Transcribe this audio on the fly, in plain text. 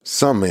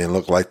Some men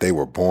look like they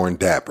were born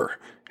dapper.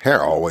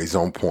 Hair always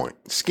on point.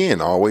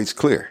 Skin always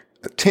clear.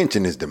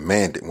 Attention is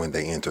demanded when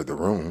they enter the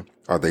room.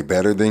 Are they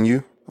better than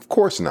you? Of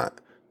course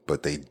not.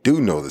 But they do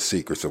know the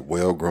secrets of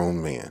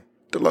well-groomed men.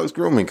 Deluxe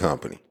Grooming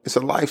Company. It's a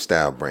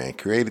lifestyle brand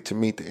created to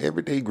meet the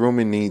everyday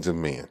grooming needs of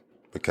men.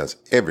 Because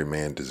every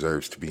man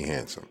deserves to be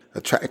handsome.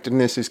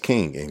 Attractiveness is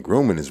king and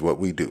grooming is what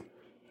we do.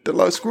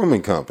 Deluxe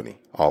Grooming Company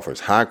offers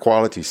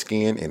high-quality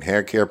skin and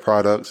hair care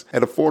products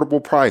at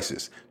affordable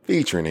prices,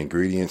 featuring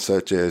ingredients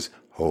such as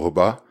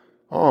jojoba,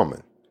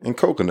 almond, and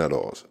coconut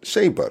oils,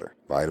 shea butter,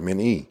 vitamin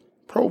E,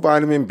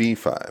 provitamin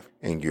B5,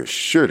 and you're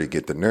sure to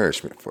get the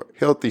nourishment for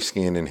healthy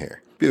skin and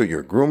hair. Build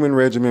your grooming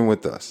regimen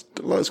with us,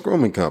 Deluxe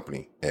Grooming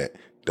Company, at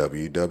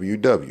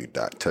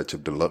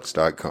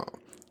www.touchofdeluxe.com.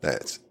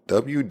 That's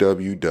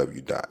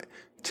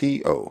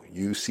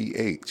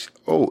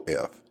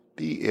www.touchofdlu.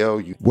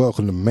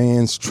 Welcome to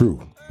Man's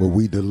Truth, where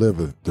we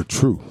deliver the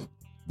truth,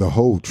 the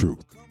whole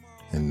truth,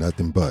 and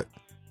nothing but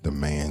the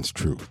man's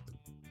truth.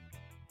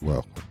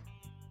 Welcome.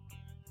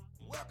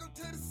 Welcome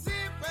to the city.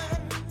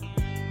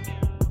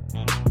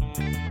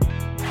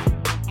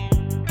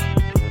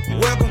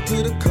 Welcome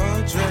to the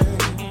country.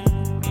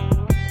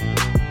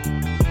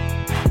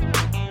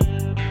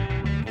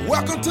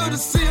 Welcome to the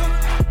city,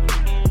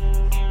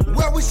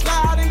 where we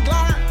slide and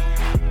glide.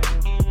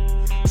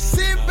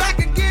 Sit back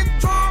and get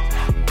drunk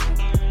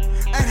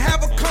and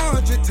have a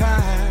country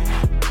time.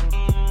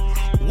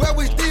 Where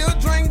we still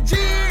drink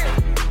gin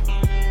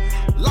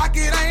like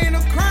it ain't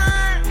a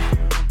crime.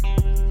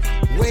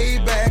 Way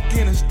back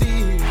in the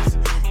sticks,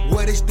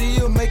 where they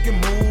still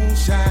making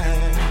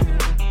moonshine.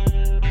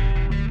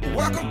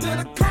 Welcome to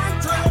the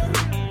country.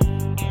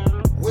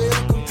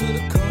 Welcome to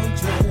the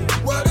country.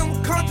 Where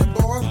them country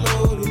boys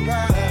love to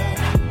ride.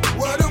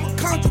 Where them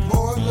country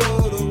boys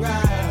love to ride.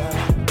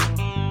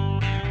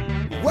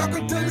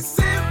 Welcome to the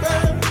city,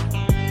 baby.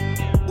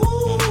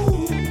 Ooh,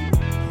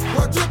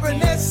 we're dripping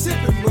that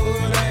sipping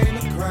mud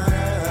ain't a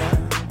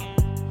crime.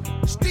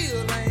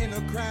 Still ain't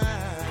a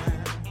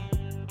crime.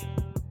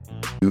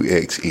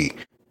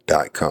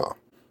 UXE.com.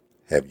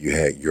 Have you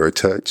had your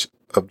touch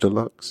of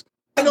deluxe?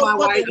 I know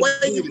what the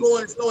way you go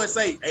in the store and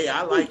say, hey,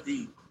 I like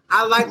these.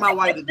 I like my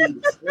white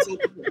Adidas.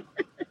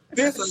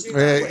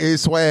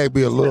 His swag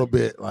be a little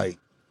bit like,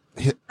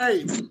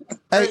 Hey,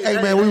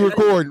 man, we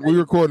recording. We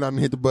recording. I'm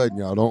gonna hit the button,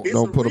 y'all.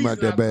 Don't put them out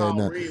that bad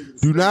now.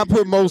 Do not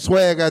put Mo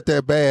swag out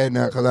that bad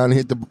now, cause I done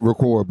hit the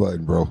record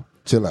button, bro.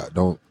 Chill out.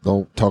 Don't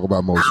talk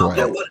about Mo swag.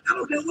 I don't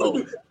care what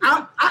to do.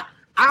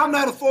 I'm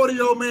not a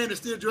 40-year-old man that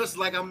still dresses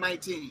like I'm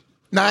 19.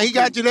 Nah, he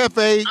got you that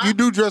fade. You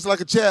do dress like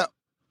a chap.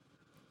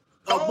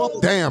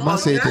 Damn, I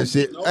said that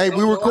shit. Hey,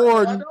 we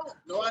recording.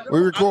 We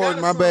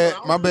recording. My bad.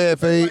 My bad,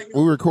 fade.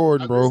 We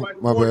recording, bro.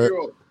 My bad.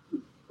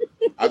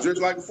 I dress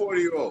like a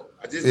 40-year-old.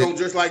 I just don't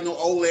dress like no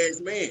old ass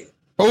man.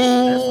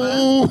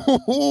 Oh,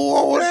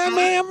 old that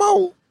man,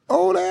 Mo.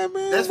 Old that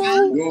man, That's Mo.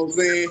 fine. You know what I'm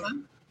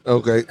saying?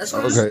 Okay. That's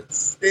fine. Okay.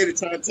 Steady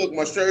trying to tuck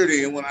my shirt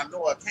in when I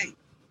know I can't.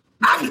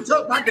 I can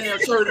tuck my damn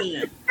shirt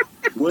in.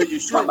 Well, you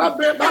should. My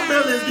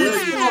belly is getting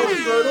smaller,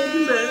 sir. Don't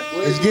do that.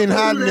 It's getting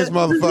hot in this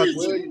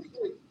motherfucker.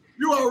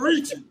 You are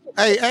reaching.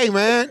 Hey,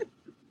 man.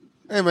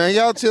 Hey, man,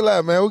 y'all chill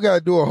out, man. We got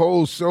to do a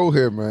whole show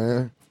here,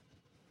 man.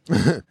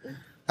 All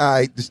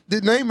right.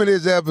 The name of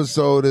this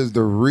episode is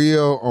The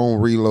Real on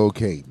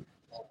Relocating.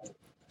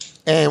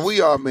 And we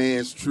are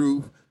Man's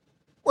Truth,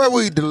 where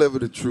we deliver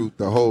the truth,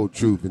 the whole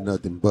truth, and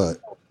nothing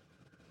but.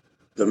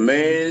 The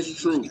man's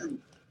truth.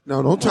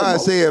 No, don't try to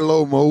say it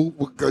low, Mo,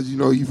 because you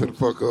know you finna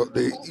fuck up.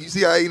 You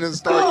see how he done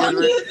start getting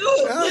ready?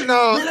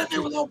 No,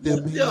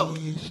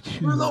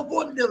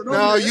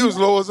 you was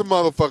low as a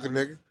motherfucker,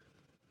 nigga.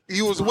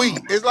 You was weak.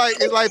 It's like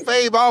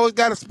Fave always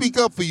got to speak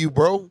up for you,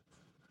 bro.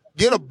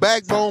 Get a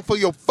backbone for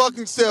your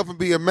fucking self and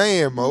be a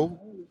man, Mo.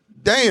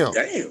 Damn.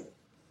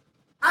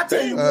 I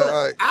tell you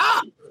what.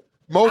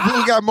 Mo B,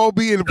 we got Mo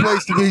B in the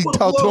place to be.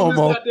 Talk to him,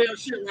 Mo. Goddamn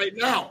shit right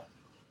now.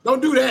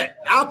 Don't do that.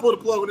 I'll pull the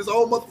plug with this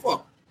old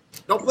motherfucker.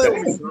 Don't play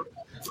with me, sir.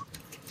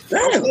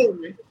 Don't play with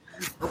me.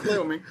 Don't play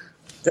with me.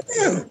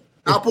 Damn.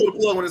 I'll pull the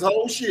plug on this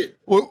whole shit.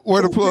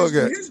 Where the plug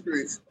at?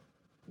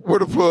 Where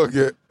the plug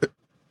at?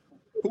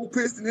 Who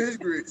pissed in his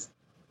grits?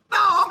 No,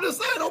 I'm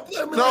just saying, don't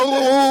play with me.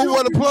 No,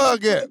 where the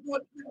plug at?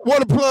 Where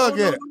the plug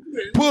at?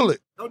 Pull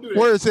it. Don't do that.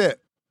 Where it's at?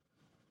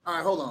 All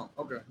right, hold on.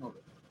 Okay, hold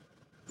on.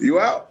 You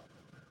out?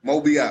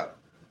 Moby out.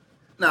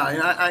 Nah,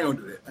 I ain't gonna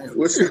do that.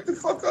 Well, shut the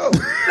fuck up.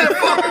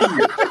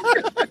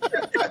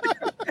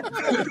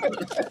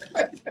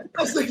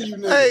 I'm sick of you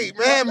niggas. Hey,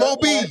 man, Mo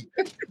B,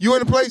 you in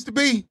the place to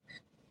be?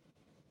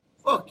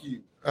 Fuck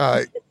you. All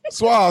right.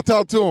 Swall,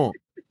 talk to him.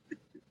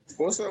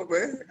 What's up,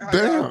 man?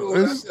 Damn,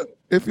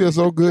 it feels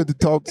so good to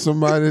talk to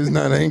somebody that's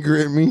not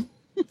angry at me.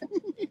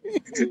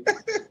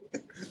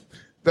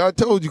 I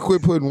told you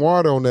quit putting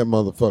water on that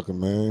motherfucker,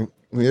 man.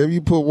 Whenever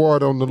you put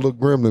water on the little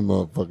gremlin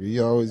motherfucker,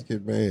 you always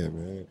get mad,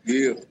 man.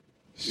 Yeah.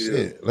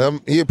 Shit.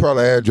 He'll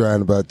probably air dry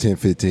in about 10,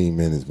 15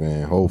 minutes,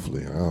 man.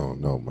 Hopefully. I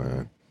don't know,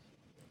 man.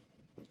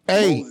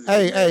 Hey.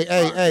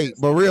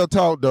 But real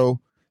talk, though.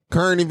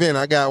 Current event,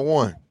 I got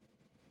one.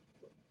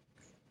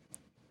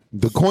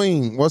 The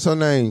queen, what's her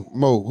name?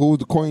 Mo, who's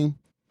the queen?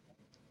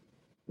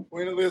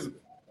 Queen Elizabeth.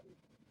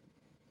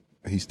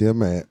 He's still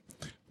mad.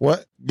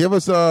 What? Give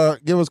us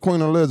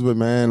Queen Elizabeth,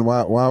 man.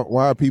 Why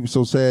are people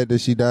so sad that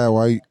she died?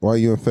 Why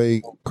you and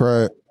Faye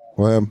cried?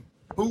 Well,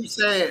 Who's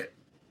sad?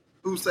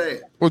 Who's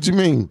sad? what you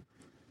mean?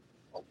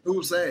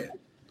 Who's sad?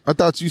 I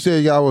thought you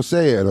said y'all was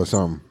sad or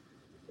something.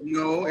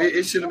 No,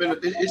 it should have been.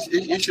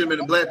 It should have been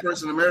a black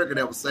person in America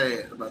that was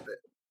sad about that.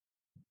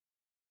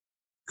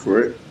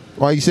 Correct.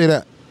 Why you say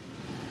that?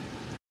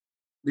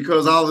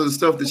 Because all of the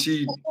stuff that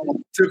she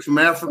took from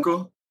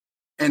Africa,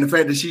 and the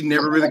fact that she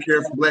never really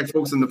cared for black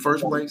folks in the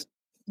first place.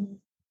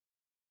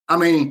 I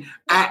mean,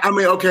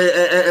 okay,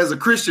 as a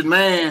Christian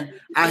man,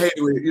 I hate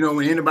it,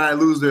 when anybody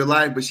lose their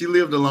life, but she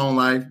lived a long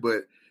life.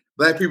 But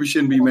black people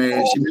shouldn't be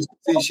mad.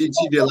 She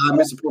did a lot of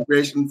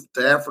misappropriation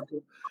to Africa,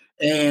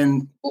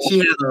 and she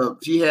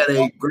had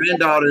a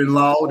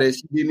granddaughter-in-law that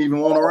she didn't even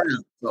want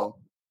around. So,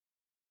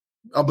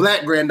 a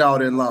black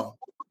granddaughter-in-law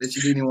that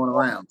she didn't even want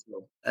around.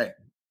 So, hey,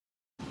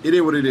 it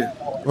is what it is.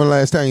 When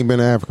last time you been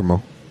to Africa,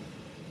 Mo?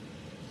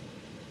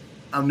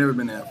 I've never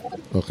been to Africa.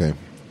 Okay.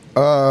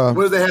 What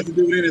does that have to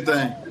do with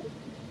anything?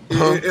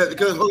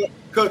 Because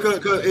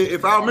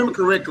if I remember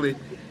correctly,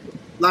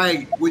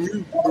 like when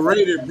you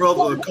rated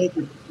Brother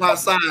Kofi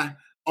Pasi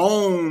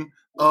on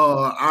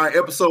our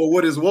episode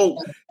 "What Is Woke,"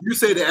 you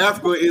said that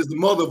Africa is the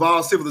mother of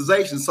all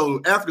civilizations.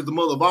 So Africa is the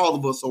mother of all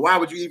of us. So why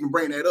would you even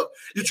bring that up?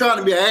 You're trying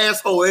to be an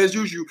asshole as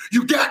usual.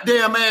 You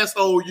goddamn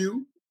asshole,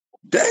 you.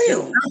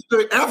 Damn.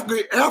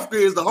 Africa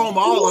is the home of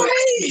all of us.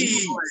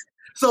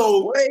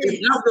 So if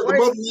Africa is the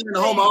motherland and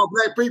the home of all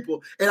black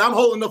people, and I'm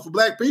holding up for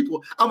black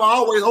people, I'm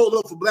always hold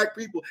up for black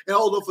people and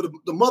hold up for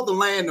the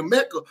motherland, the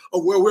Mecca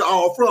of where we're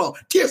all from.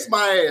 Kiss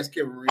my ass,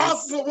 Kevin Reed.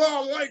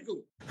 Assalamu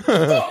alaikum.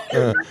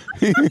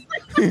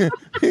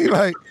 he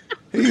like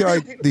he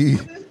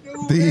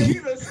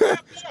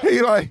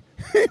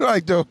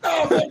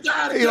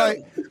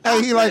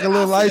like a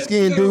little light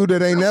skinned dude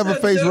that ain't never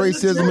faced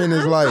racism in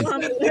his life.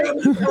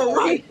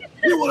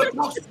 You want to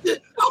talk shit?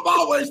 I'm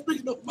always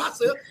speaking up for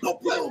myself. Don't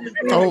play with me.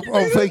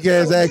 Oh, fake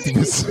ass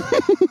activists.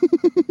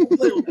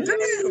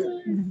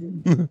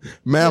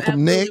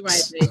 Malcolm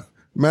X.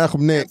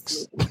 Malcolm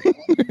X.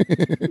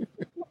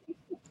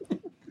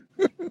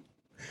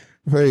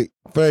 Fake.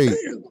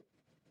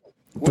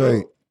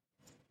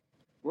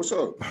 What's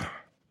up?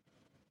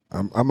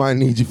 I might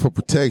need you for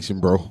protection,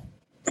 bro.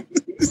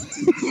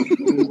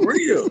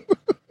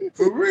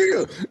 For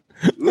real.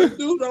 Look,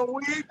 dude, don't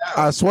win now.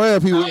 I swear,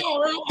 if he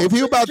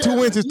was about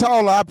 2 inches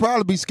taller, I'd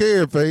probably be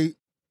scared, Fade.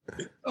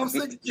 I'm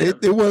sick of you.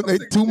 It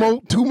wasn't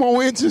two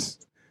more inches.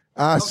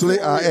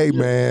 Hey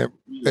man,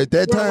 at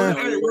that time,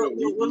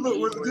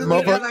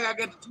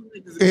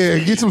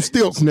 get some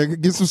stilts,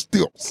 nigga. Get some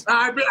stilts.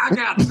 I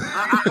got it.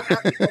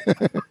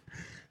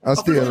 I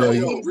still love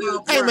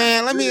you. Hey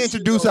man, let me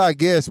introduce our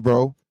guest,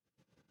 bro.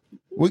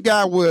 We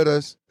got with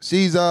us.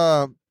 She's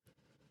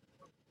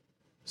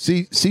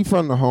She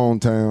from the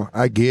hometown,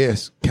 I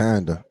guess,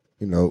 kinda.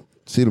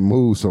 She done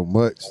moved so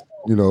much,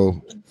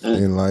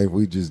 in life.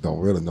 We just don't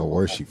really know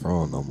where she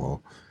from no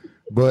more.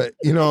 But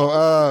we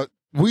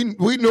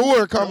knew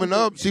her coming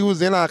up. She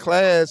was in our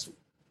class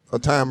a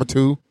time or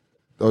two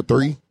or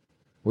three,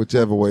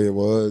 whichever way it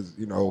was.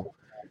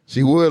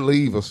 She would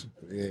leave us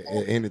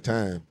at any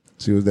time.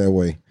 She was that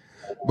way,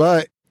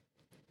 but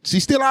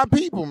she's still our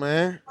people,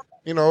 man.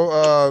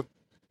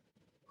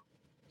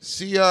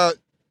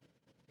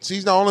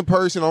 She's the only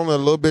person only a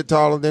little bit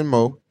taller than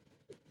Mo.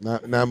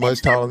 Not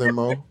much taller than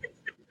Mo.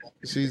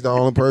 She's the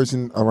only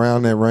person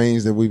around that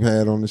range that we've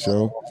had on the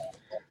show.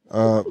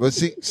 But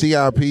see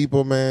our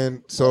people,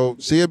 man. So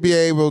she'll be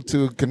able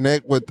to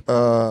connect with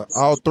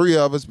all three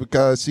of us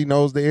because she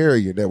knows the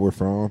area that we're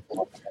from.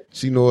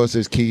 She knows us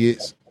as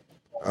kids.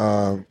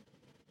 And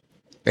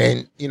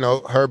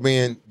her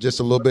being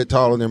just a little bit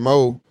taller than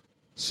Mo,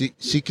 she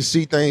can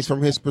see things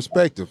from his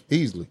perspective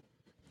easily.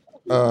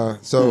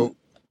 So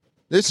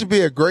this should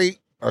be a great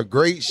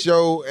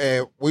show,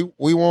 and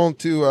we want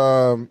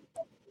to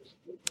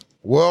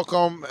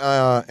welcome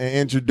and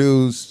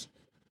introduce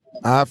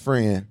our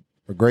friend,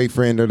 a great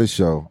friend of the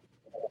show,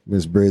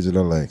 Miss Bridget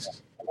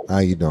Alexis. How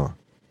you doing?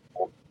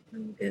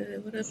 I'm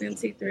good. What up,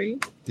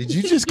 MC3? Did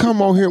you just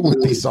come on here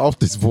with the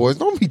softest voice?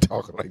 Don't be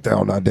talking like that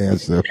on our damn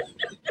show.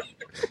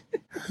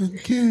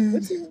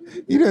 You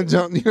done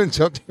jumped in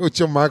with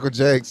your Michael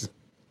Jackson.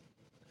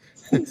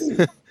 I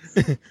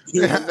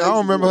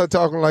don't remember her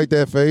talking like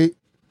that, Fade.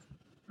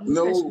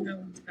 No.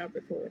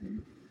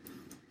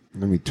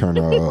 Let me turn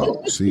her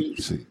up. See.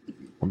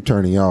 I'm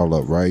turning y'all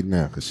up right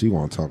now because she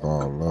want to talk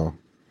all low.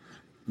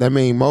 That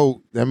mean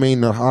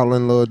the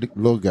hollering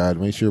little guy.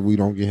 Make sure we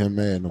don't get him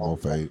mad no more,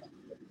 Fade.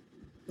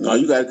 No,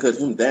 you got to cut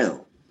him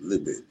down a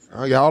little bit.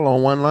 Oh, y'all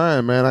on one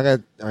line, man. I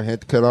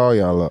had to cut all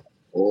y'all up.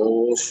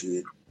 Oh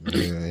shit.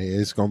 Yeah,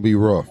 it's gonna be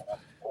rough.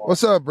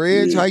 What's up,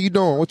 Bridge? How you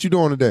doing? What you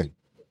doing today?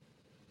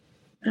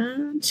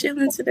 I'm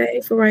chilling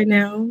today for right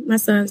now. My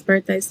son's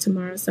birthday's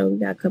tomorrow, so we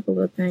got a couple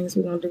of things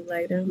we're gonna do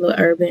later. A little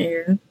urban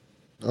air.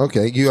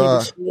 Okay, you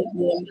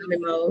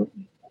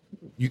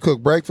cook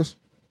breakfast?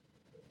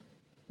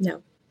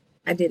 No,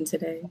 I didn't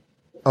today.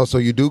 Oh, so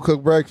you do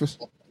cook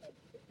breakfast?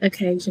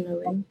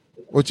 Occasionally.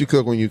 What you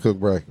cook when you cook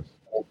breakfast?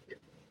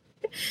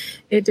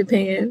 It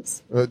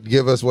depends.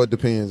 Give us what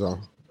depends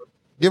on.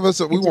 Give us.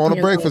 We want a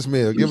depends breakfast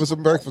meal. Give us a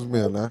breakfast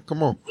meal now.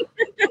 Come on,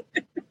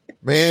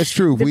 man. It's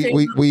true.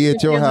 We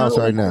at your house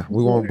right now.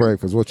 We want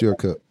breakfast. What you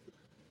cook?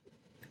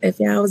 If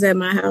y'all was at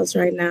my house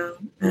right now,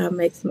 I'll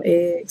make some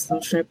eggs,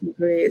 some shrimp and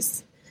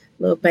grits,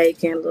 little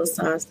bacon, little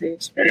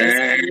sausage.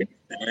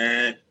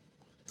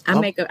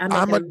 I'm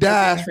gonna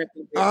die.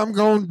 I'm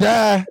gonna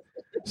die.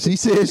 She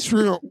said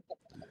shrimp.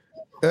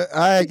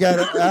 I got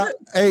it.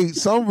 Hey,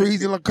 some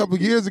reason a couple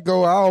years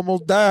ago, I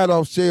almost died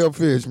off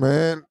shellfish,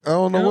 man. I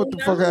don't know what the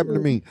fuck happened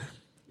to me.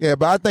 Yeah,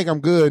 but I think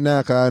I'm good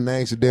now because I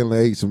accidentally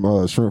ate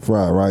some shrimp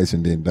fried rice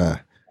and didn't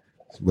die.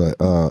 But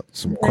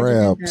some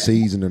crab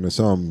seasoning or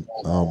something,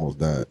 I almost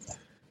died.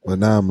 But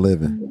now I'm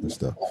living and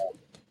stuff.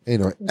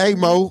 Anyway, hey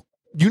Mo,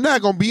 you're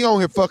not gonna be on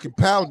here fucking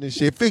pouting and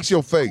shit. Fix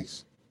your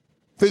face.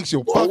 Fix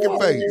your fucking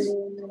face.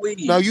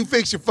 No, you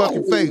fix your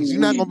fucking face. You're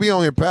not gonna be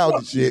on here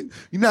pouting shit.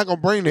 You're not gonna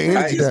bring the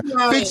energy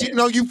down. Fix it.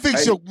 No, you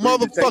fix your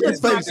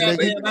motherfucking face,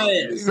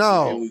 nigga.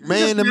 No,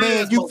 man to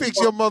man, you fix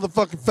your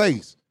motherfucking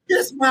face.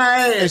 Kiss my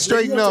ass. And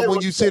straighten up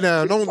when you sit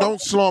down.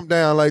 Don't slump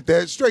down like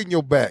that. Straighten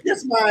your back.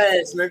 Kiss my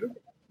ass, nigga.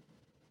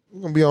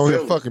 You're gonna be on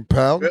here fucking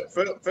pouting.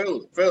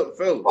 Phil.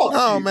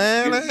 Oh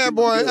man, that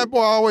boy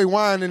always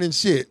whining and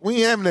shit. We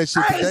ain't having that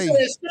shit today.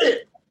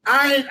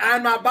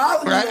 I'm not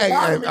bothering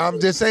you. I'm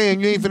just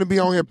saying you ain't finna be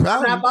on here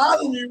pouting. I'm not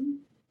bothering you.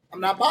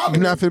 You're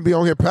not finna be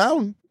on here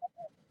pouting.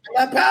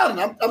 I'm not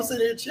pouting. I'm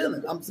sitting here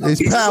chilling.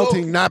 It's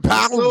pouting, not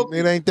pouting.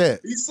 It ain't that.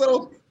 He's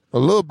so a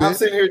little bit. I'm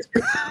sitting here.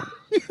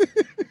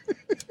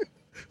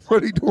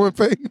 What are you doing,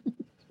 Faye?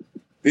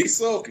 He's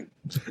soaking.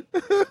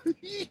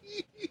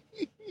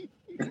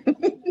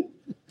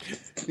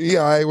 Yeah,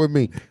 all right with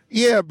me.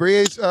 Yeah,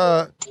 Bridge.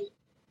 The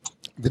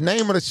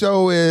name of the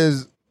show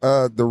is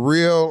The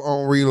Real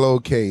on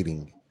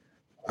Relocating.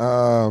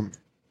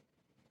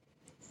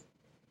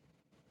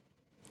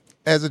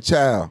 As a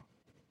child,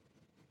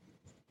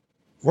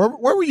 where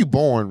were you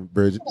born,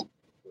 Bridget?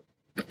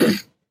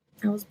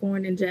 I was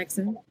born in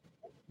Jackson.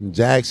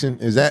 Jackson?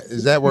 Is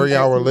that where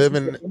y'all were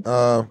living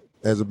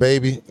as a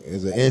baby,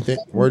 as an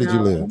infant? Where did you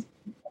live?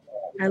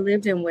 I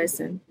lived in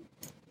Wesson.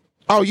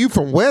 Oh, you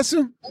from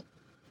Wesson?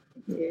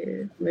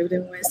 Yeah, lived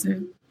in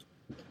Wesson.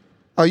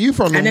 Oh, you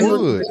from the I didn't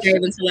woods? move to the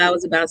cave until I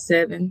was about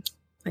 7.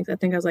 I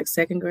think I was like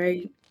second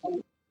grade.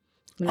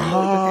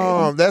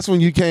 Oh, that's when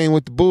you came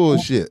with the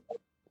bullshit.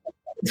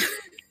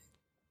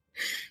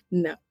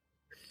 No.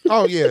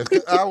 Oh yeah,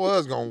 I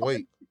was gonna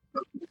wait.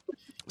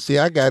 See,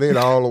 I got it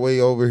all the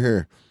way over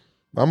here.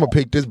 I'm gonna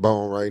pick this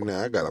bone right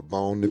now. I got a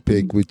bone to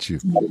pick with you.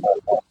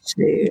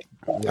 Shit.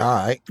 All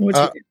right.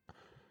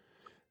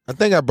 I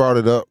think I brought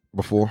it up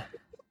before,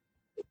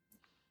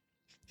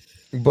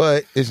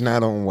 but it's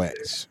not on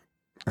wax.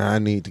 I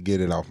need to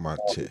get it off my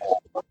chest.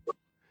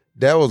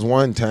 That was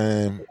one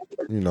time,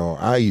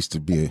 I used to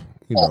be,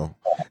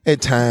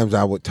 at times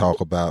I would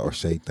talk about or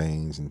say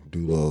things and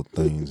do little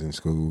things in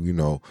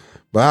school,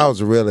 but I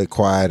was a really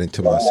quiet and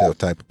to myself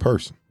type of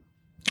person.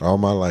 All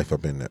my life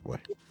I've been that way.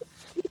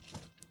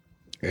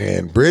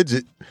 And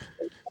Bridget,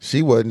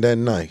 she wasn't that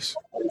nice.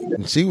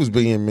 And she was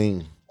being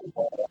mean.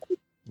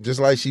 Just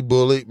like she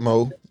bullied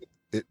Mo.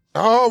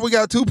 We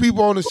got 2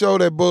 people on the show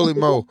that bullied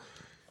Mo.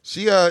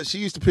 She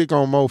used to pick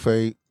on Mo,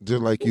 Faye,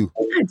 just like you.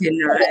 I did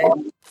not.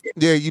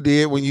 Yeah, you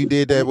did when you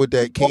did that with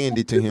that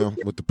candy to him,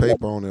 with the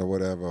paper on it or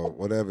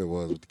whatever it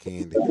was with the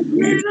candy.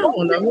 Man, I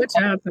don't know what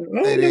y'all talking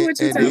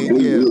about.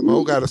 Yeah,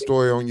 Mo got a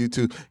story on you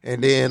too.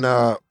 And then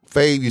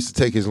Faye used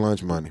to take his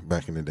lunch money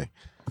back in the day.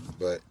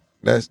 But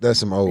that's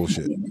some old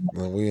shit.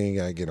 We ain't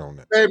gotta get on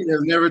that. Baby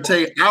has never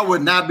taken. I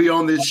would not be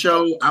on this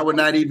show. I would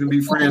not even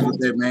be friends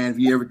with that man if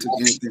he ever took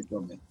anything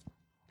from me.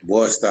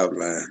 Boy, stop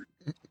lying.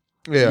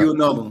 Yeah, you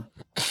another one.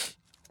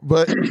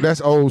 But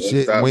that's old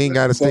shit. We ain't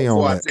got to stay on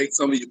that. I take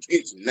some of your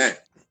pictures now.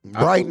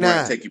 Right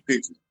now. Take your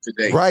pictures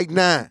today. Right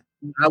now.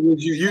 How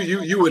would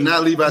you would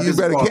not leave out this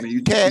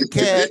apartment.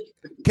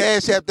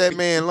 Cash out that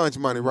man lunch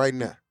money right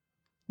now.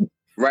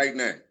 Right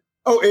now.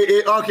 Oh,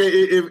 okay.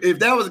 If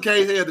that was the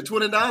case, the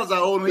 $20 I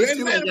owe him.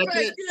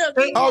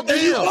 Oh, damn.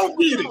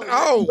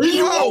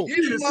 You won't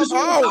get it.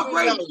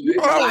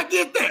 I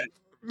get that.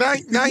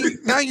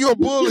 Now you're a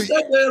bully.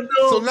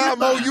 So now,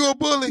 Mo, you a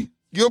bully?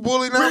 You're a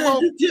bully now, Mo?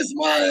 You kiss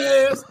my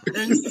ass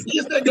and you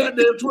kiss that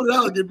goddamn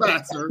 $20 get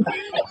back, sir.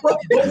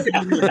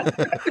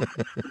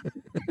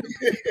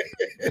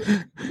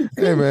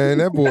 Hey man,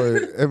 that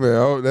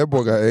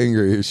boy got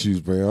anger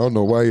issues, man. I don't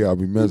know why y'all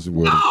be messing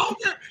with him. No,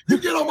 you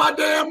get on my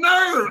damn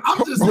nerve.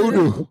 I'm just saying,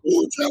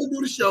 we trying to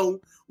do the show.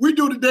 We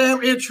do the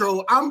damn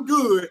intro. I'm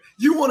good.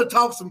 You want to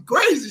talk some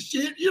crazy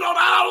shit?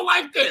 I don't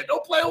like that.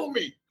 Don't play with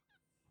me.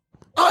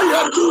 All you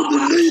have to do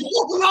is leave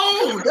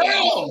alone.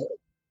 Damn.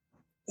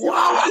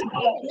 Wow,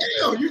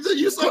 damn,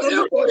 you so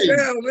irritating.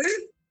 Damn, man.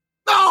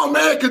 No,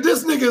 man, because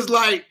this nigga's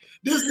like,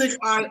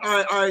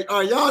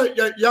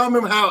 y'all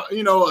remember how,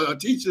 a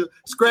teacher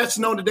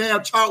scratching on the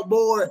damn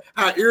chalkboard,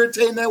 how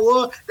irritating that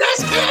was?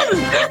 That's him.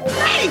 That's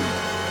right.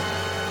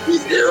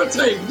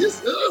 irritating.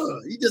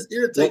 He just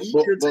irritates.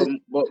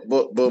 But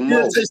Mo,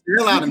 irritates the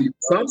hell out of me.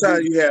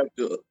 Sometimes you have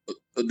to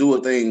do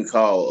a thing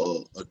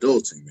called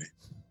adulting, man.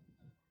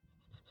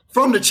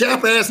 From the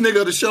chap ass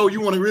nigga of the show,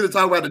 you want to really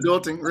talk about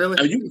adulting, really?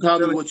 Now, you can call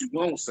me what you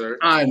want, sir.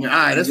 All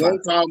right, that's you fine.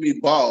 won't call me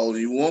bald.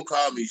 You won't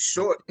call me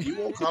short. You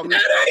won't call me.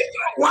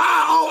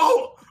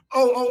 Wow!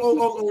 Hold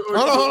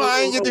on.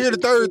 I ain't get to hear the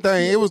third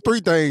thing. It was 3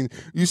 things.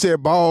 You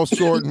said ball,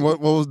 short, and what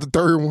was the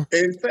third one?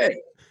 In fact.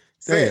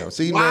 Damn.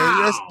 See,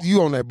 man, that's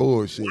you on that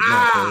bullshit.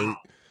 Wow.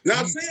 Now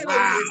I'm saying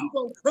if you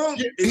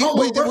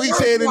gonna come, we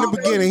said in the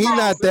beginning, he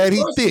not that.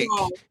 He thick.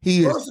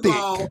 He is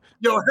thick.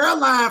 Your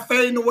hairline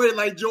fading away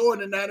like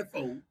Jordan in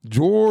 '94.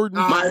 Jordan.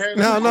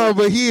 No,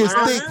 but he is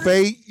thick,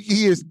 Faye.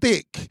 He is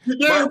thick.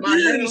 Your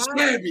beard is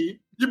shabby.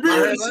 Your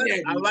beard is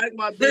shabby. I like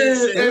my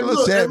beard. It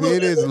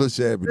is a little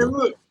shabby.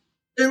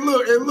 And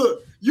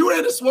look. You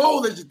ain't as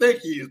swole as you think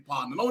he is,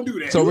 partner. Don't do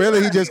that. So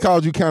really, he just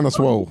called you kind of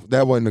swole.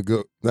 That wasn't a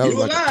good. That was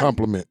like a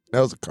compliment.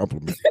 That was a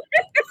compliment.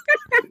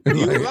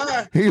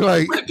 He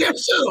like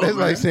that's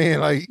like saying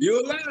like you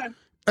a lie.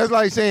 That's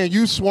like saying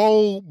you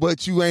swole,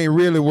 but you ain't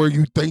really where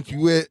you think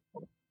you at.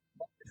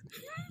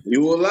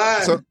 You a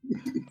lie. So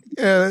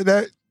yeah,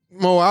 that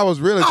Mo, I was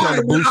really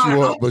trying to boost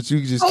you up, but you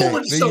just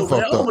can't. You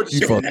fucked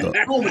up.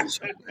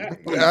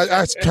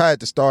 I tried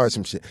to start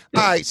some shit.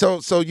 All right,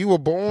 so you were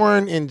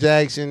born in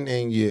Jackson,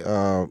 and you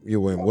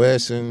were in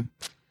Wesson,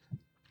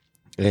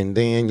 and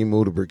then you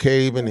moved to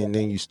Brookhaven, and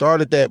then you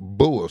started that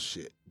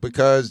bullshit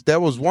because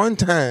there was one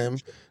time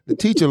the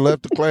teacher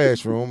left the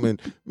classroom,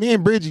 and me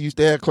and Bridget used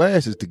to have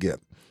classes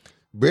together.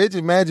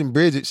 Imagine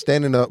Bridget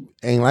standing up,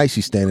 ain't like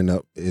she's standing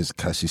up, is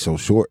because she's so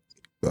short.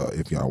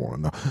 If y'all want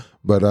to know,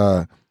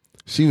 but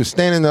she was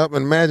standing up,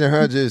 and imagine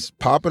her just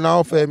popping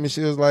off at me.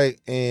 She was like,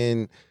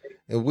 and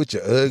with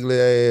your ugly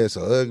ass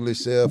or ugly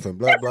self and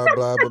blah, blah,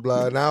 blah, blah,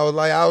 blah. And I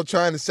was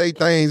trying to say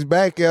things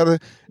back at her,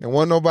 and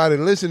wasn't nobody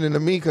listening to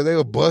me because they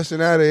were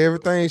busting out of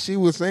everything she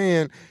was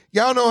saying.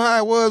 Y'all know how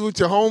it was with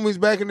your homies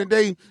back in the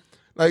day?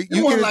 Like,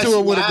 you get into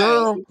it with a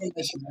girl.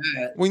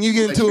 When you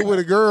get into it with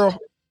a girl,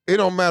 it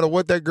don't matter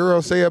what that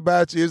girl say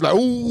about you. It's like,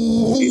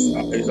 ooh.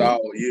 It's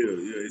all,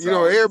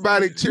 yeah.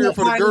 Everybody cheer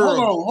for the girl.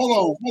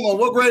 Hold on.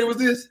 What grade was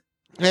this?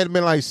 It had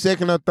been like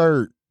second or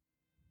third.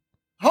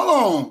 Hold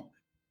on.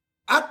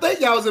 I think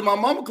y'all was in my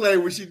mama class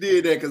when she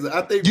did that, because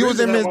I think you was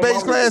in Miss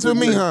Bates class with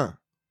me, huh?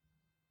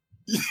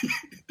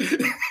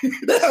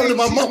 That was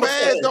my mama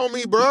class. Spazzed on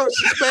me, bro.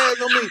 She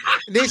spazzed on me.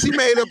 And then she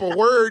made up a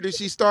word that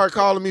she started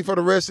calling me for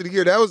the rest of the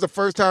year. That was the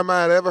first time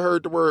I had ever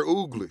heard the word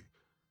oogly.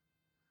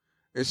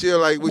 And she was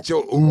like, with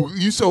your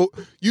you so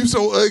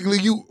ugly,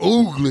 you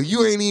oogly.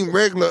 You ain't even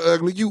regular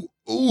ugly. You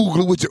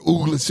oogly with your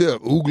oogly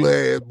self.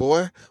 Oogly ass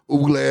boy.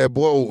 Oogly ass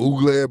boy.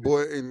 Oogly ass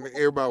boy. And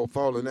everybody was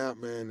falling out,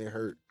 man. It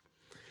hurt.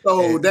 So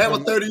and that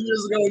was 30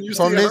 years ago, and you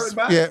still hurt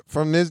about it? Yeah,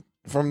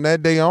 from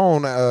that day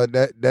on,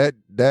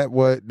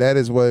 that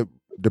is what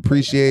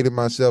depreciated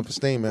my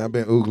self-esteem, man. I've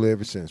been oogly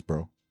ever since,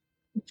 bro.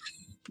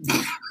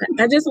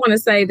 I just want to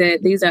say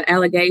that these are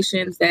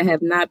allegations that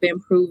have not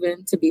been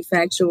proven to be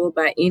factual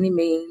by any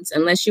means.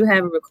 Unless you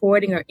have a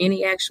recording or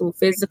any actual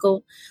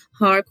physical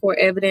hardcore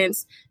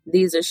evidence,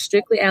 these are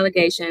strictly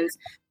allegations.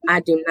 I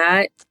do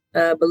not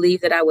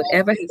believe that I would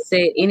ever have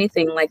said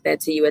anything like that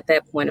to you at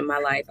that point in my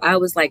life. I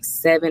was like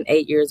 7,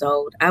 8 years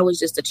old. I was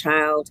just a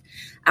child.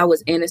 I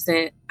was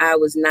innocent. I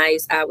was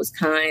nice. I was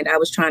kind. I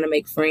was trying to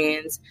make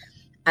friends.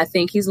 I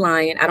think he's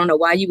lying. I don't know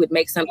why you would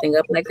make something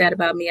up like that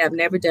about me. I've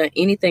never done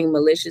anything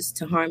malicious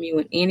to harm you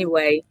in any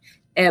way,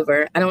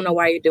 ever. I don't know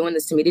why you're doing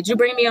this to me. Did you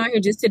bring me on here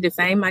just to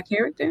defame my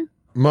character?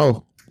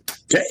 Mo.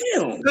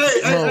 Damn. From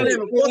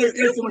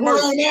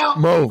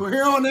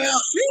here on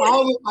out,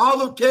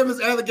 all of Kevin's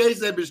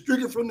allegations have been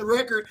stricken from the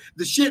record.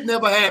 The shit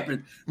never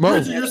happened. Mo.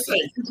 Richard, you're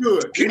safe. You're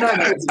good.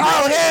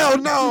 Oh, hell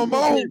no,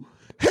 Mo.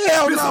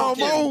 Hell no,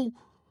 Mo.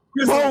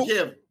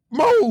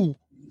 Mo.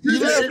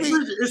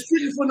 It's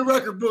stricken from the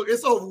record book.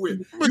 It's over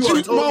with. But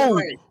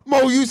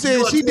Mo, you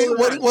said she did.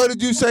 What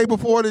did you say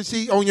before that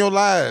she on your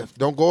live?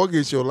 Don't go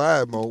against your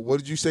live, Mo. What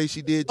did you say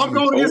she did to you? I'm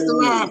going against the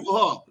live for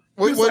her.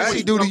 What did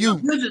she do to you?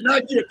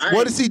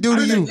 What did she do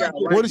to you?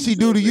 What did she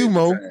do to you,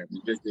 Mo?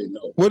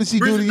 What did she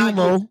do to you,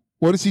 Mo?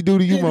 What did she do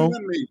to you, Mo?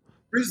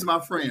 Bridget is my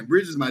friend.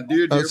 Bridget is my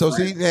dear so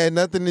friend. She had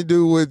nothing to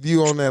do with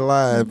you on that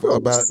live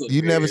about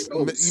you never said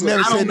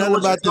nothing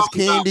about this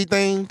candy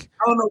thing.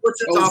 I don't know what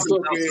you're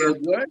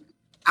talking about.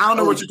 I don't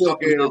know what you're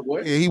talking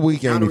about. Yeah, he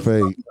weak ain't he,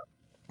 Fade.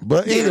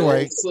 But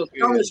anyway,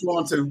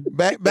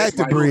 back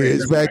to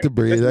Bridge. Back to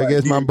Bridge. I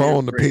guess my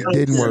bone to pick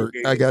didn't work.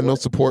 I got no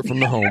support from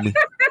the homie.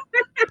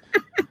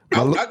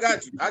 I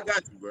got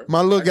you, bro.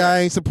 My little guy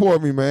ain't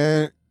support me,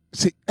 man.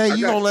 See, hey,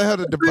 you gonna let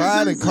her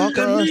divide and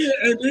conquer us?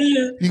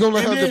 You gonna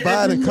let her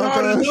divide and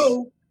conquer us?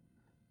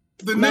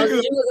 The nigga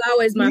was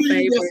always my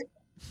favorite.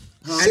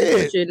 I just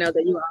want you to know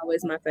that you were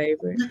always my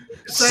favorite.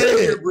 Same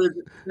here,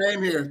 Bridget.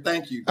 Same here.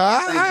 Thank you.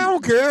 I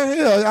don't care.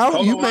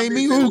 Hell, you made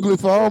me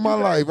oogly for all my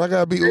life. I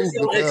gotta be oogly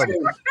forever.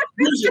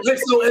 Bridget,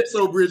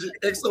 XOXO, Bridget.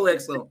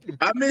 XOXO.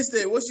 I missed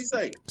it. What'd she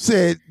say?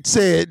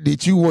 Said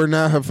that you were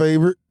not her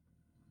favorite.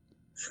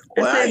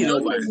 Well, I I said ain't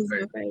Moses nobody's was my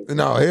favorite. favorite.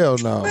 No, hell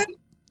no.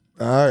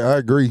 I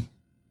agree.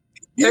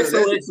 Yeah,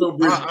 XOXO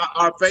Bridget.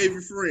 our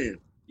favorite friend.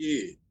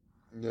 Yeah.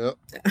 Yep.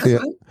 That's Yeah.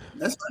 fine.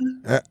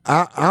 That's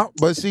fine.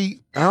 But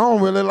see, I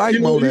don't really like You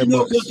know, Mo that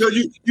much.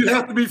 because you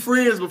have to be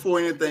friends before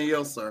anything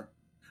else, sir.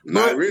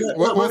 Not really.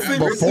 What see,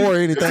 before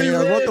anything see,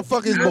 else? What Red, the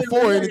fuck is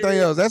before anything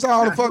else? That's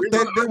all the fuck.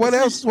 What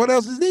else? What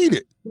else is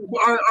needed?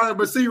 All right,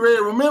 but see, Red,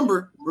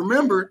 remember,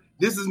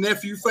 this is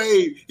nephew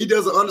Fave. He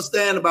doesn't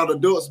understand about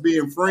adults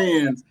being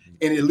friends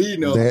and it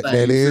leading up.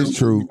 That is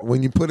true.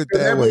 When you put it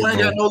that way, ain't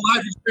got no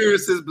life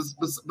experiences,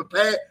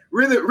 but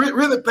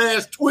really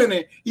past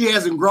 20, he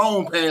hasn't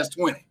grown past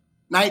 20.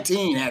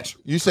 19,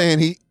 actually. You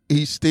saying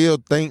he still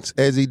thinks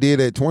as he did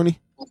at 20?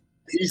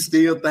 He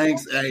still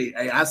thinks, hey,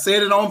 I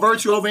said it on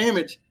Virtue Over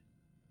Image.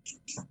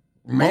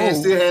 Man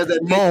still has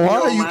that. Mo,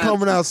 why are you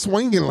coming out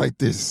swinging like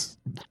this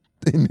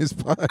in this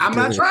podcast? I'm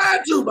not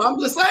trying to, but I'm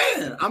just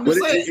saying.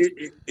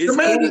 It's the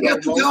man cool,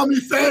 got to call me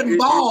fat and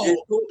bald.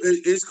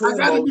 It's cool, I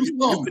gotta Mo. do You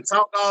something. can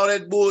talk all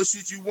that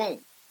bullshit you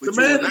want. The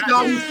man that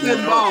called me fat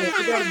and bald.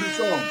 I gotta do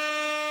something.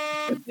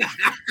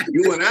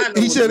 You and I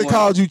know He should have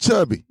called you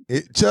Chubby.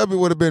 Chubby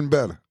would have been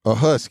better. Or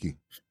Husky.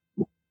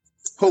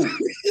 Who?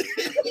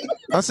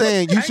 I'm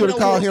saying you should have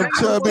called him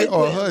Chubby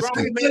or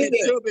Husky.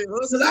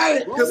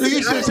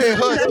 You should have said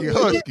Husky.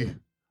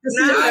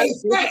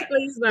 Please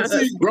not.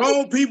 See,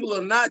 grown people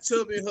are not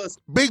chubby and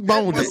husky. Big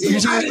boned. You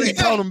should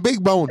call him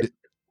big boned.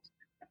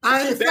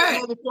 I ain't That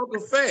fat.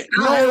 motherfucker fat.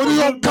 No, you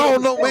don't call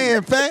no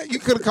man fat. You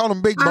could have called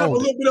him big I have a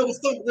boned. little bit of a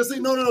stomach. See,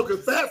 no,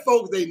 because fat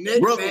folks, they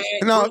neck Brother, fat.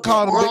 No,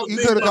 call him. You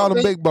could have called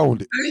him big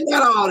boned. I ain't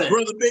got all that.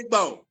 Brother Big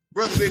Bone.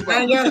 Brother Big I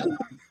Bone. ain't got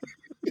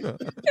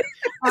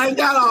I ain't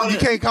got all that. You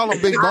can't call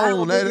him big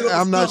bone.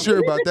 I'm not sure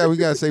about that. We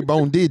gotta say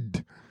bone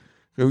did.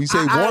 If we say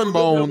I one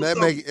bone, that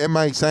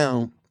might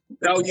sound.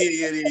 Oh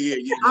yeah.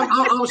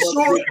 I'm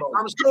short.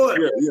 I'm short.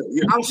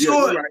 Yeah. I'm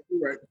short.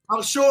 You're right.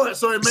 I'm short,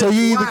 so it makes So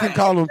you me either wide. can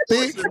call him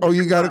thick or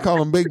you gotta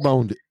call him big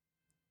boned.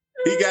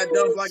 He got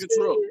dumped like a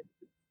truck.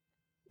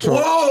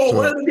 Whoa, Trump.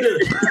 wait a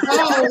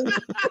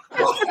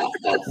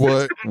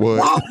minute. What?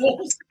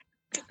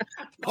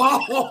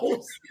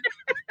 Pause.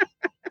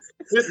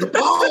 Hit the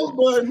pause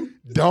button.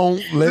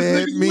 Don't let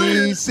nigga's me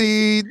weird.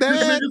 see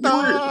that.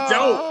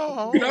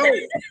 No. This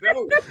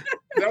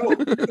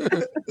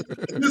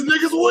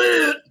nigga's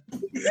weird.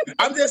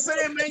 I'm just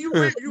saying, man, you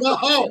No, this nigga.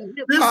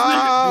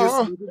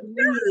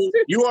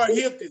 you are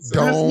hip.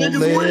 Don't nigga's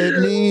let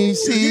weird. me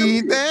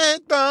see that.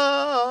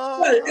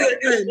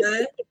 Hey,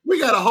 man. We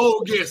got a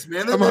whole guest,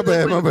 man. My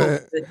bad.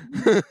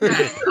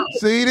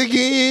 See it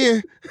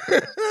again.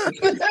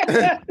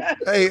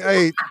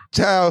 hey,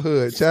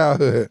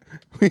 childhood.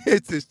 We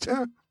hit this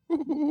child.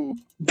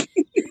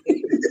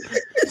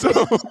 So,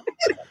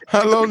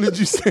 how long did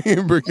you stay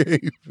in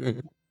Brookhaven?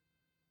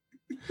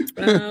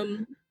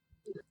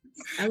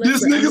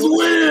 This nigga's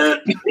weird.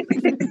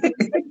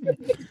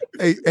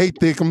 Hey,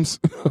 Thickums,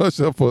 hush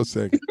up for a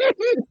second.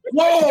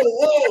 Whoa.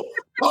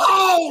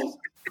 Pause.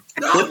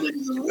 Y'all niggas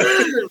is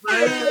weird,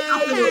 man.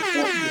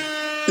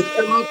 I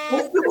feel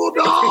uncomfortable,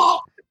 dog.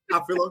 I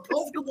feel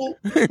uncomfortable.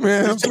 Hey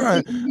man, I'm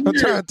trying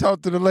to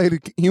talk to the lady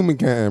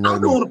humankind right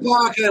I'm now. doing a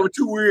podcast with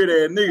two weird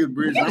ass niggas,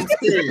 Bridget. I'm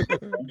scared.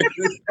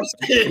 I'm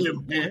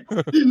scared, man.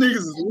 These niggas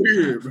is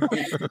weird, man. I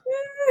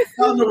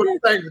don't know what to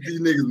think with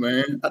these niggas,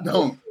 man. I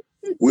don't.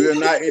 We are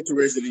not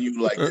interested in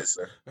you like this,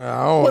 sir.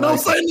 Oh, Well, don't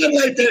say nothing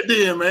like that,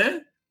 then,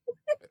 man.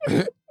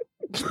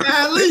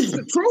 Golly. It's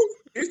the truth.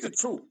 It's the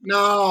truth.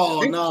 No.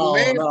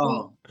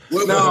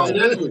 Well, No,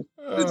 that's the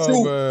oh,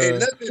 truth. man. And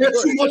nothing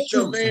that's too but much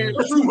truth. man.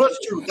 That's too much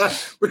truth.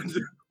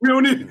 We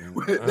don't need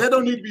that.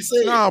 Don't need to be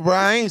said. No, bro,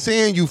 I ain't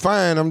saying you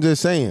fine. I'm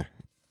just saying,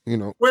 you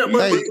know. Wait,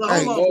 Hey,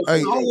 hold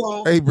hey,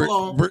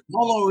 on, Brit-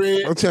 hold on,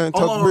 Red. I'm trying to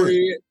Hold talk on, Brit.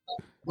 Red.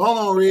 Hold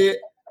on, Red.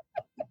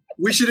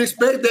 We should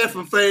expect that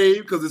from Fave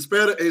because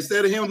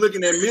instead of him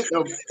looking at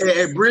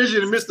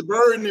Bridget and Mr.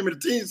 Bird and him at the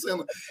teen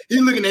center,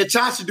 he's looking at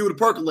Chachi do the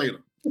percolator.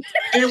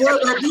 And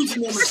what about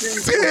teaching him at teen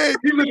center?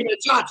 He's looking at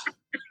Chachi.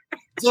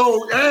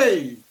 So,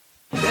 hey,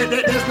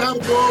 that's not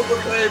what goes with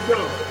Fave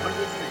does. I'm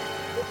just saying.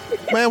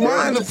 Man,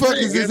 why in the fuck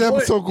is this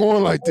episode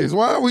going like this?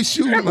 Why are we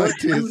shooting like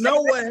this? You know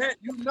what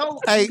happened.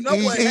 Hey,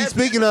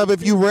 speaking of,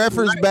 if you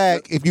reference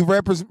back to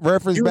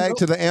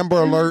the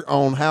Amber Alert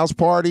on House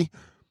Party,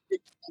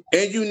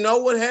 and you know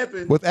what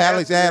happened with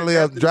Alex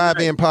Adley of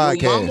Drive-In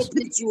Podcast.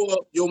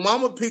 Your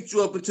mama picked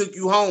you up and took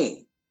you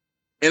home,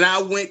 and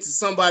I went to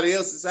somebody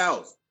else's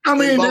house. I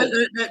mean,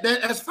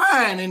 that's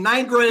fine. In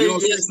ninth grade, So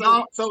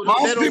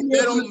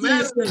that don't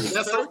matter.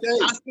 That's okay.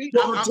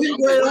 From 10th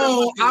grade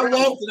on, I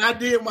walked and I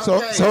did my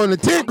thing. So in the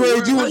 10th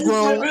grade, you was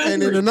grown,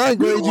 and in the 9th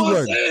grade, you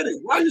wasn't.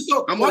 Why you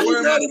so? Why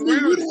you mad at me?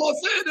 You the one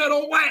saying that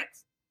on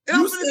wax.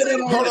 You said that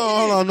on Hold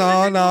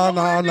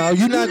on, no.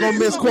 You're not gonna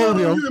misquote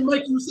him.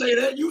 Make you say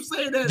that. You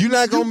say that. You're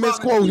not gonna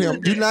misquote him.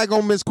 You're not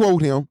gonna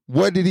misquote him.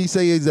 What did he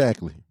say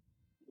exactly?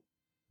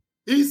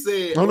 He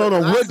said. No.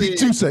 What did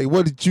you say?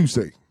 What did you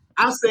say?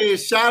 I said,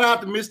 shout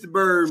out to Mr.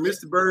 Bird.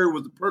 Mr. Bird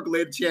was the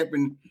percolator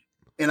champion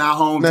in our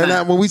hometown.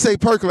 Now, when we say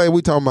percolator,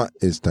 we talking about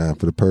it's time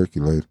for the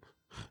percolator.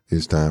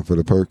 It's time for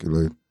the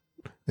percolator.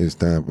 It's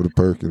time for the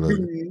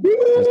percolator. It's time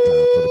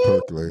for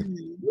the percolator.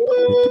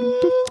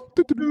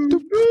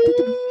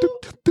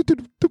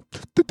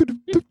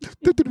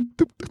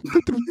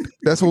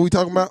 That's what we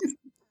talking about?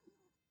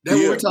 That's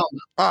what we're talking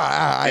about. All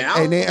right.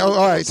 And then,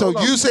 all right. So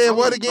you said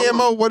what again,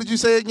 Mo? What did you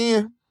say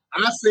again?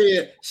 I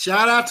said,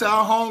 shout out to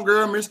our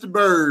homegirl, Mr.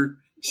 Bird.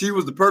 She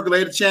was the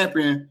percolator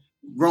champion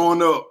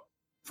growing up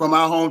from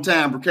our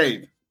hometown,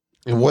 Brookhaven.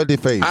 And what did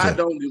Faye say? I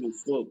don't give a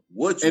fuck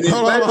what you. And then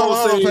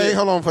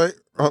Hold on, Faye.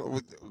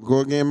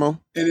 Go again, Mo.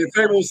 And then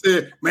Fabo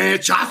said, man,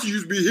 Chachi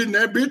used to be hitting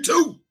that bit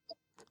too.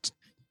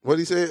 What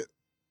he said?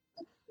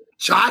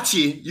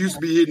 Chachi used to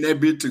be hitting that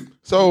bit too.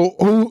 So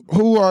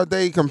who are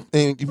they?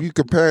 And if you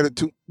compare it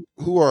to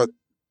who are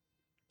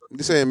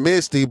you saying?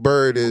 Misty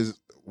Bird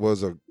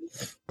was a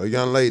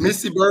young lady.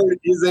 Misty Bird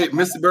is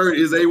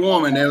a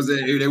woman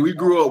that we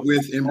grew up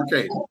with in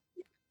Brookhaven.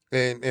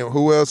 And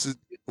who else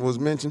was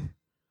mentioned?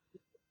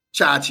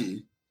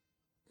 Chachi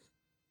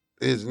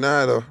is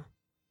not a.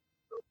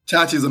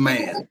 Chachi's a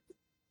man.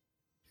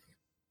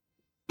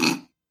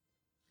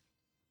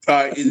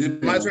 Is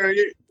it my turn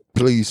yet?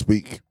 Please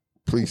speak.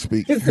 Please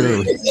speak. Speak.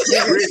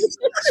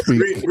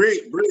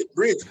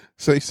 Rich.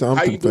 Say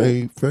something,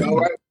 Faye. All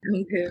right.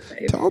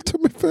 Talk to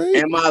me, Faye.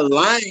 Am I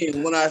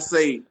lying when I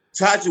say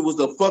Chachi was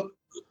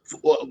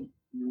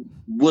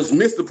was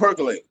Mr.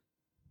 Percolate?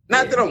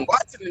 Not that I'm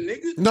watching the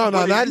nigga. No,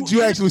 not that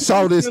you actually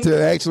saw this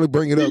to actually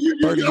bring it up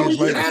 30 years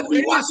later.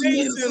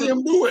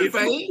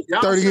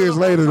 30 years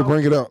later to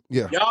bring it up.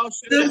 Yeah. Y'all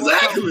should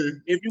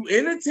exactly. If you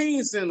in a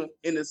teen center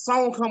and the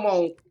song come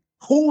on,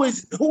 who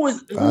is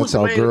I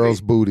saw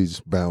girls' booties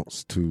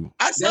bounce too.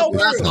 I saw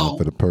it's time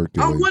for the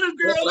percolator. I'm with a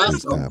girl.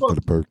 It's time for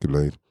the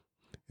percolator.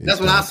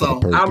 That's what I saw.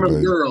 I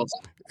remember girls.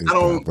 I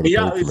don't.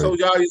 Y'all, so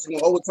y'all just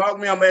gonna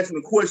overtalk me. I'm asking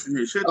a question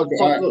here. Shut the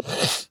fuck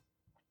up.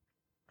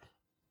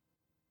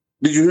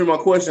 Did you hear my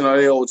question? Or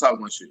they always talk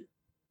my shit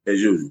as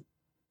usual?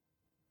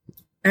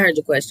 I heard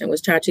your question. Was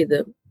Chachi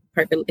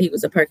he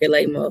was a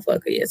percolating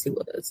motherfucker? Yes, he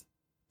was.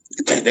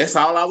 That's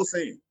all I was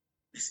saying.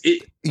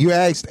 You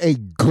asked a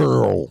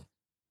girl.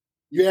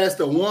 You asked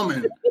a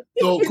woman.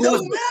 So it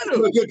doesn't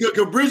matter.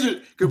 Could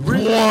Bridget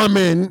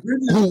woman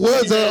who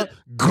was a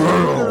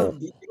girl.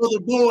 The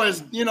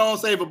boys, you know what I'm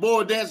saying? If a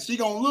boy dances, she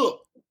gonna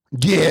look.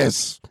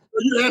 Yes.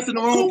 You asking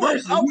the wrong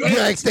person. You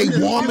asked a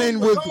woman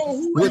with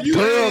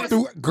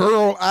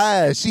girl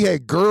eyes. She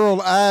had girl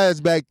eyes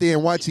back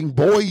then watching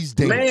boys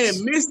dance.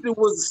 Man, Mister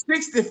was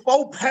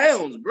 64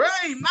 pounds, bro.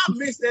 I ain't not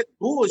miss that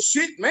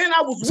bullshit, man.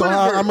 I was. So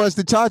how much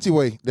did Chachi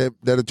weigh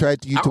that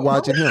attracted you to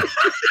watching him?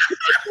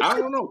 I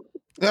don't know.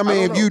 I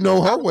mean, if you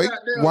know her weight,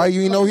 why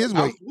you know his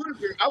weight?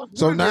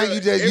 So now you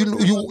just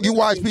you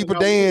watch people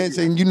dance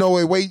and you know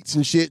their weights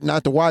and shit,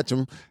 not to watch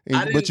them,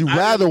 but you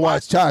rather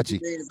watch Chachi.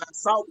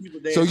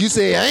 So you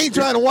say I ain't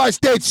trying to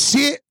watch that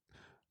shit,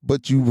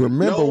 but you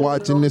remember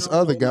watching this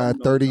other guy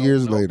 30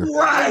 years later.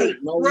 Right.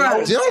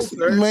 Just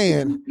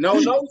man. No,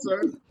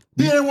 sir.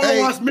 He didn't want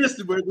to watch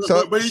Misty, but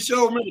he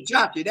showed me the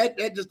Chachi. That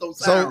just don't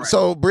sound right.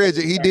 So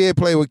Bridget, he did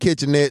play with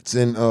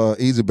kitchenettes and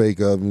easy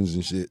bake ovens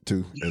and shit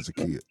too as a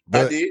kid.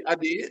 But, I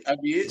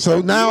did. So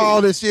now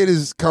all this shit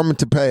is coming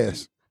to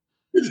pass.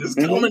 It's just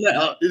coming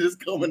out.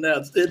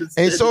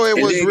 And so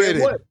it was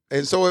written.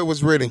 And so it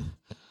was written.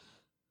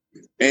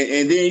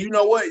 And then you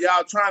know what?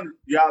 Y'all trying to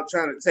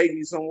take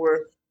me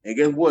somewhere. And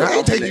guess what? I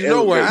ain't taking you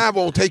nowhere. I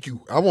won't take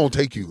you. I don't want to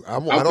take you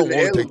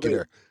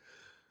there.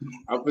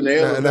 I'm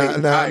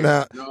finna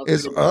now,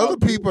 it's other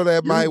people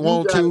that might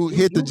want to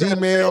hit the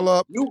Gmail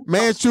up.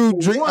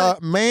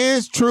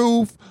 Man's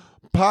Truth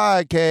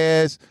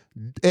Podcast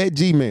at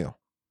Gmail.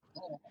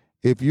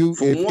 If you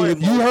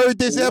heard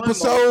this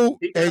episode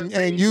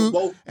and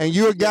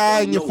you're a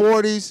guy in your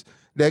 40s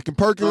that can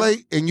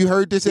percolate and you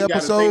heard this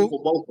episode,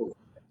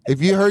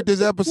 if you heard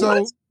this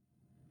episode,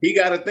 he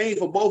got a thing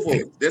for both of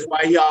them. That's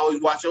why he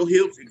always watch your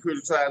hips and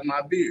criticize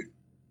my beard.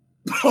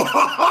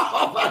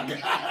 Oh my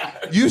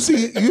God! You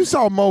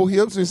saw Mo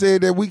hips and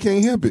said that we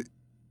can't help it.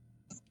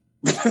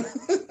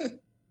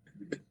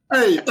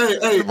 Hey!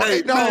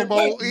 No,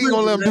 Mo, he ain't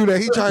gonna let him do that.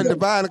 He trying to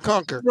divide and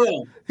conquer.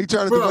 He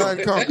trying to divide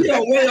and conquer. We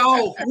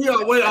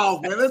are way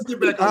off, man. Let's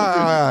get back on. All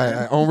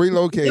right. On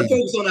relocation.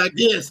 Focus on our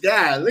guest,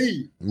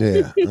 golly.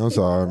 Yeah, I'm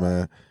sorry,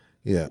 man.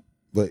 Yeah,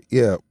 but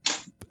yeah,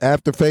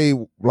 after Faye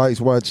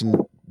likes watching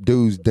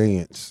dudes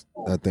dance,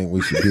 I think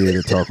we should be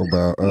able to talk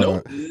about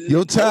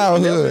your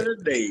childhood.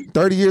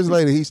 30 years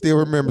later, he still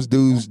remembers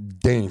dudes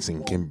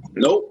dancing and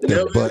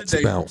their butts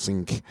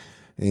bouncing.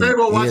 And he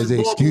has an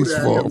excuse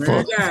for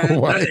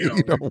why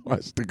he don't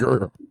watch the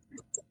girl.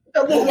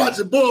 That boy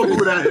watching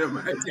bullshit out here,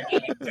 man.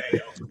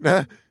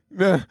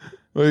 Nah.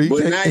 Well,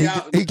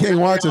 he can't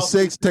watch a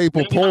sex tape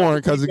or porn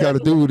because it got a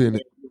dude in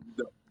it.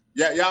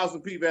 Yeah, y'all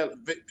some P Valley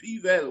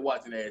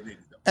watching ass niggas.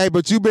 Hey,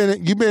 but you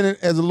been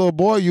as a little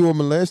boy, you were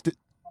molested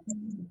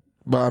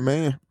by a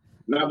man.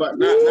 Not by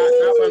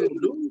no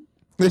dude.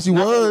 Yes, you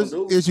was.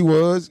 Yes, you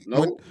was.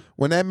 No.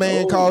 When that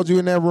man called you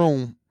in that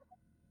room,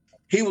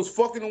 he was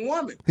fucking a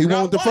woman. He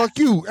wanted to fuck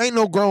you. Ain't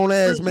no grown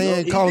ass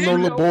man calling no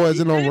little boys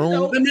in no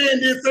room. The man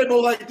did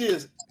Fabo like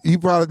this. You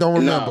probably don't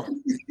remember.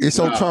 It's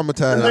so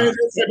traumatized.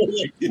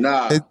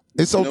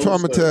 It's so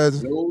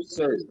traumatizing. No,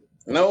 sir.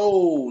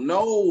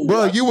 No.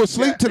 Bro, you were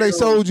asleep till they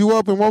sold you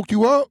up and woke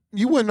you up.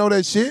 You wouldn't know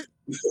that shit.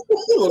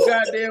 You a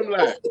goddamn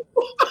lie.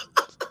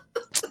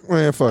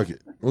 Man, fuck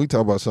it. We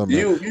talk about something.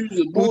 You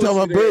we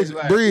talking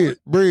about bread.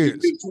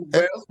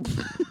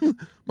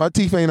 My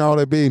teeth ain't all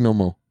that big no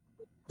more.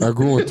 I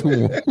grew into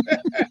them.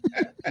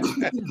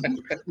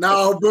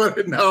 No,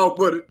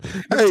 buddy.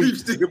 Them teeth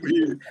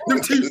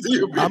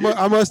still big.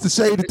 I must have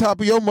shaved the top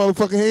of your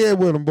motherfucking head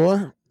with them, boy.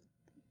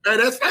 Hey,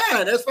 that's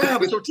fine,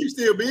 but your teeth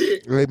still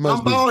big. I'm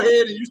bald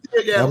head and you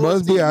still got. That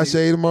must be. I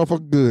shaved the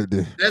motherfucker good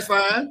then. That's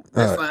fine.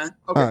 Okay.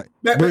 All right.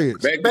 Back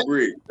to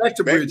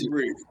Bridget.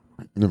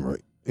 All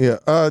right.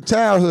 Yeah.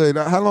 Childhood.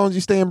 How long did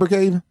you stay in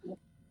Brookhaven?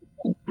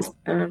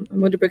 I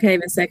went to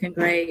Brookhaven second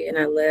grade, and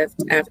I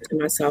left after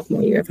my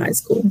sophomore year of high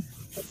school.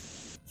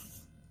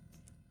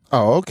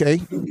 Oh, okay.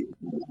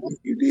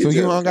 So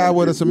you hung out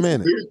with us a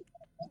minute.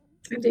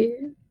 I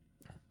did.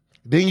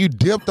 Then you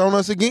dipped on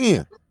us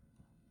again.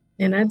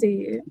 And I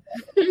did.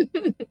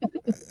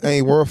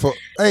 Ain't worth for.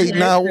 Hey, Yeah,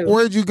 now true.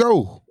 where'd you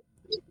go?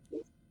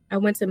 I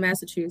went to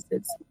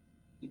Massachusetts.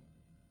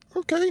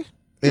 Okay.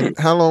 And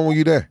how long were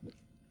you there?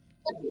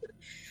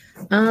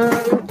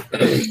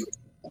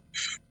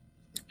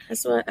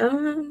 That's what.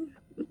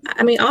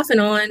 I mean, off and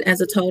on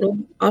as a total,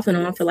 off and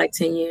on for like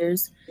 10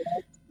 years.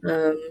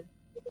 I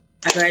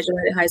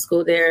graduated high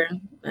school there.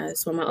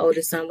 That's when my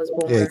oldest son was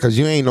born. Yeah, because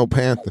you ain't no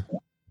Panther.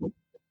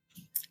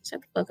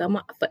 Shut the fuck up! I'm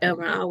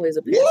forever and always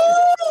a Panther.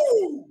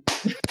 Woo!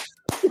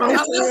 Get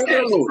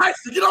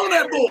on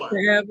that boy.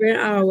 Forever and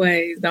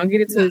always. Don't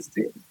get it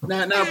twisted.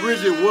 Now,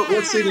 Bridget,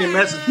 what city in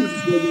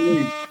Massachusetts were you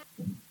in?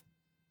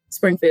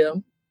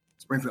 Springfield.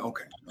 Springfield.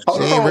 Okay.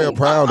 She ain't real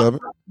proud of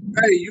it.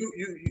 Hey,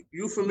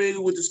 you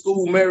familiar with the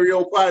school Mary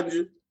O.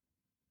 Pottinger?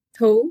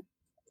 Who?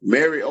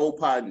 Mary O.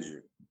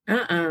 Pottinger.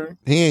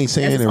 He ain't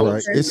saying That's it all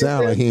right. right. It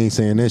sounds like he ain't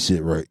saying that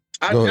shit right.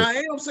 I Go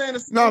ahead. am saying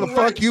it's No, the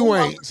fuck you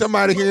ain't.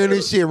 Somebody hearing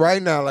this shit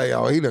right now, like,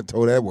 oh, he done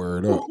told that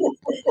word up.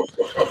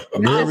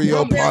 Mary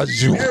O.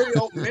 Pottinger. Mary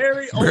O.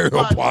 Mary O.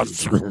 Pottinger.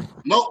 Pottinger.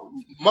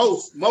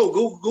 Mo,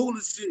 Google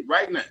this shit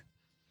right now.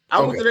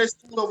 I went to that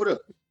school over there.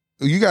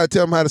 You gotta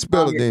tell him how to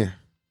spell it then.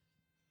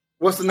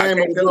 What's the name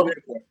of the Tell book?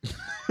 them.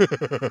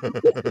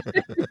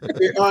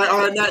 All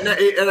right. Now,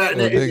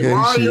 is it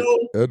Mario?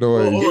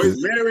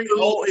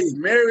 It's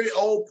Mary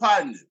O.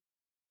 Pottinger.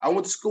 I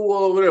went to school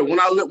over there. When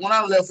I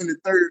left in the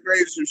third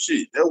grade or some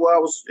shit. That's where I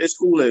was at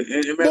school at.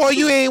 Boy,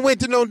 you ain't went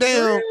to no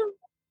damn.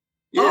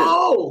 Yeah.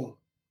 Oh,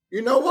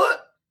 you know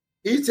what?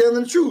 He's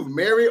telling the truth.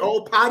 Mary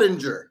O.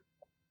 Pottinger.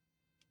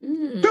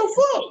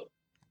 The fuck?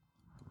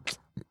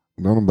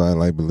 Don't nobody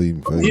like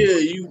believing face. Yeah,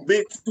 you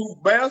big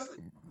tooth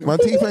bastard. My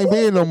teeth ain't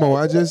big no more.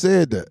 I just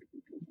said that.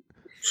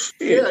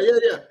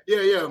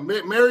 Yeah.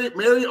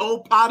 Mary O.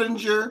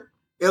 Pottinger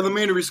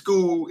Elementary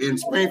School in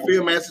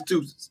Springfield,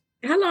 Massachusetts.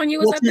 How long you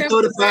was up there?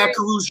 1435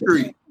 Carew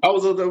Street. I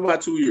was up there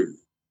about 2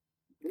 years.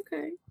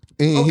 Okay.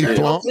 And he Okay.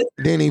 flunked.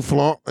 Then he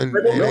flunked, and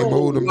they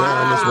moved him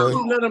down this I way.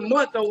 was another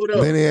month over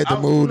there. Then they had to I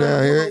was move another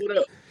down here. month over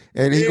there.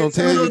 And he Yeah,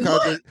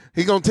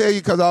 gonna tell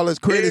you because all his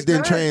credits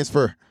didn't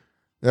transfer.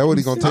 That's what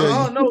he gonna tell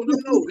you. No.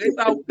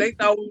 They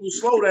thought we was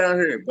slow down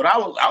here, but I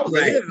was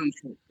Right. ahead of them.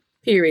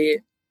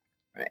 Period.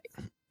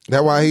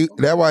 That's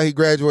why he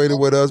graduated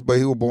with us, but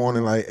he was born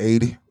in like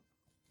 80.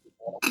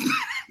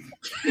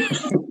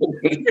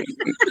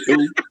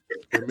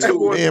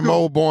 And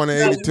Mo born in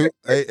 82.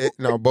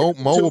 Mo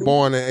was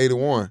born in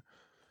 81.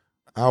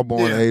 I was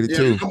born in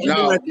 82.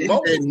 No,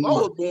 Mo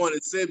was born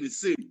in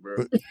 76,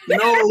 bro.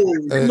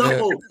 No.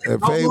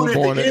 And Faye was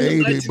born in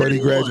 80, but he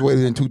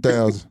graduated in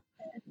 2000.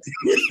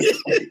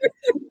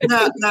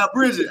 Now,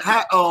 Bridget,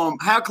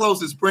 how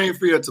close is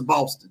Springfield to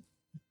Boston?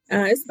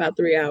 It's about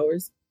 3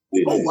 hours.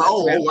 Oh,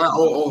 wow.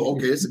 Oh,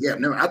 okay. It's a gap.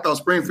 Never. I thought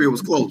Springfield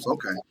was close.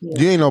 Okay.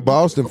 You ain't no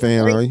Boston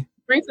fan, are you?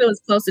 Springfield is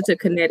closer to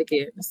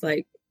Connecticut. It's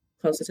like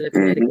closer to the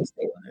Connecticut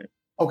state line.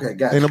 Okay,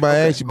 got Ain't nobody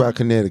asked you about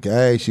Connecticut.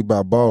 I asked you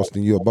about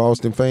Boston. You a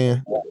Boston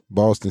fan?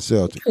 Boston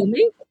Celtics. Who,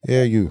 me?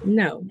 Yeah, you.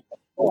 No.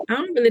 I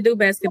don't really do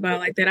basketball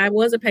like that. I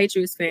was a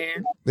Patriots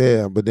fan.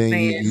 Yeah, but then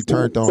you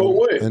turned on For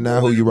what? and now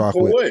who you rock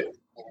For with? what?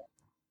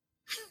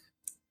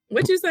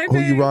 What you say, Who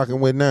you Pat? rocking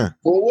with now?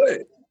 For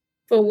what?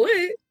 For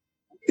what?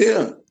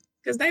 Yeah.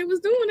 Because they was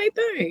doing their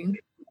thing.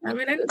 I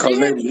mean, Because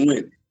they was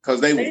winning.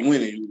 Because they was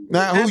winning.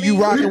 Now who you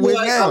rocking with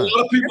now? A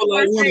lot of people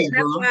like winning,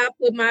 that's bro. why I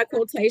put my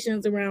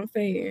quotations around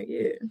fan.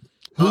 Yeah.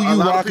 Who A you lot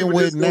of rocking people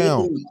with just go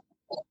now? winning.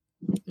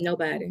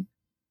 Nobody.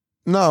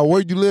 No,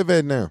 where you live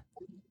at now?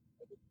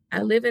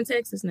 I live in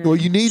Texas now. Well,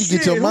 you need to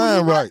get your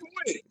mind right.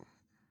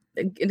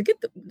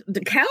 Get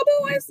the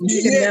Cowboys?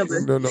 Yeah. Never.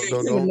 No. Never.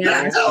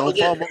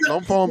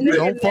 Don't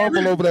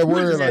fumble over that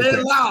word like Say it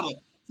that. louder.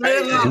 Say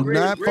it louder. Do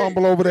not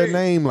fumble over that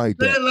name like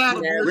Say it that.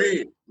 louder. Never.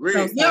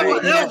 Red,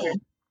 Never, ever.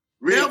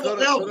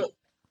 Never.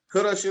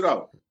 cut that shit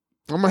off.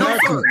 I'm gonna No,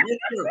 have sir. to.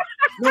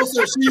 No,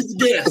 sir. She's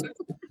the guest.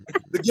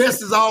 The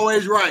guest is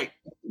always right.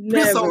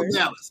 Piss Never. on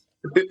Dallas.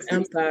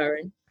 I'm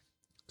sorry.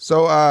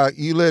 So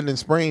you lived in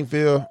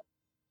Springfield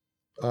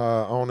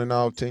on and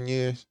off 10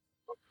 years?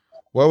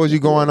 Where was you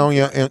going on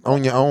your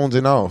ons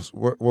and offs?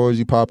 Where was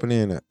you popping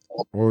in at?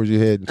 Where was you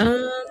heading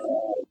to?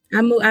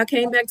 I moved back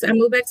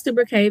to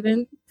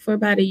Brookhaven for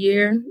about a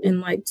year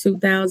in like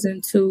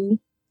 2002.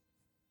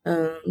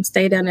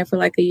 Stayed down there for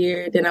like a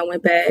year. Then I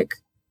went back.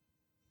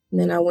 And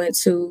then I went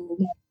to.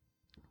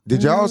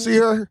 Did y'all see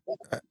her?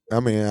 I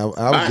mean, I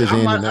was just in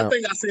and out. I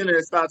think I seen her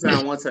at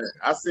Startown one time.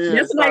 I seen her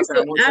at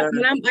Startown one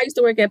time. I used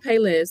to work at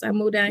Payless. I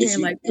moved down here in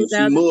like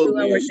 2002.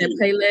 I worked at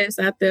Payless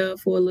out there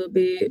for a little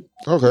bit.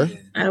 Okay.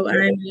 I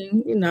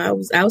mean, you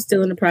know, I was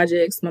still in the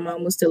projects. My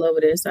mom was still over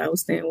there, so I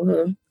was staying with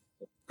her.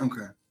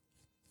 Okay.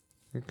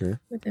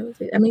 But that was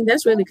it. I mean,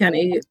 that's really kind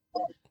of it.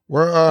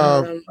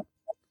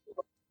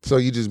 So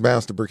you just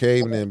bounced to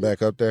Brookhaven and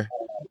back up there?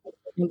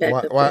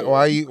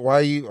 Why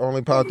you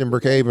only popped in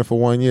Brookhaven for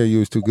 1 year? You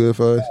was too good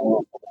for us?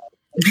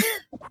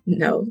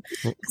 No,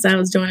 because I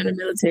was joining the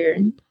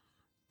military.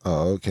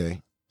 Oh,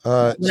 okay.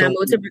 When I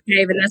moved to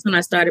Brookhaven, that's when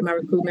I started my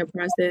recruitment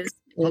process.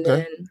 And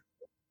then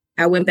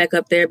I went back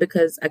up there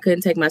because I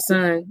couldn't take my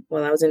son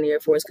while I was in the Air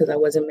Force because I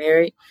wasn't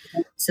married.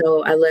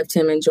 So I left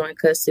him in joint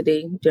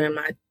custody during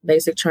my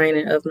basic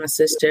training of my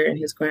sister and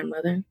his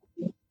grandmother.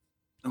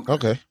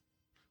 Okay.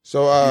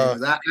 So I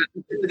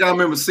think I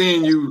remember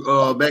seeing you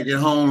back at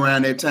home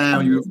around that time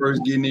when you were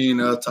first getting in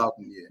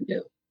talking to you.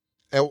 Yeah.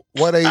 At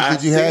what age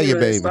did you have your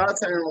baby?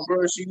 Startown,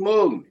 bro, she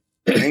mugged me.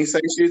 Ain't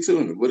say shit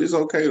to me, but it's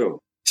okay though.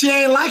 She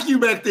ain't like you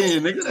back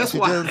then, nigga. That's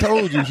why. I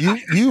told you.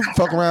 You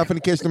fuck around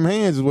finna catch them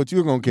hands is what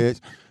you're gonna catch.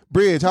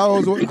 Bridge, how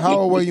old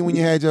were you when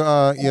you had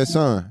your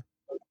son?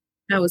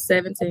 I was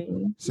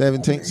 17.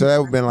 17. So that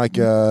would have been like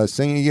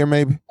senior year,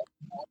 maybe?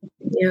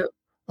 Yep.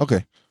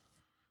 Okay.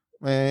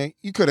 Man,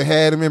 you could have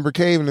had him in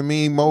Brookhaven and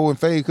me, Mo, and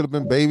Faye could have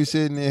been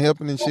babysitting and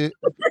helping and shit.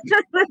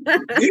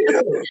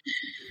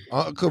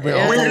 Could be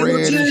Uncle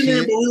Red and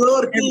shit.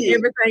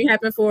 Everything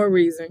happened for a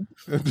reason.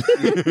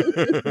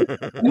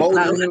 Mo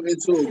went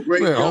into a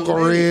great Uncle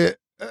Red.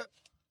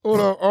 Hold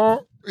on,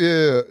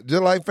 yeah,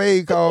 just like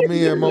Faye called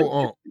me and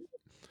Mo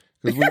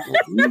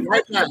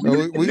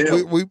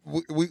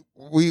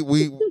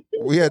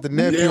we had to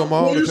nephew him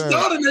all the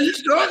time. You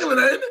struggling,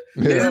 ain't it?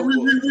 Yeah.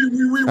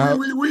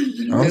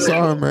 I'm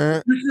sorry,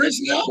 man.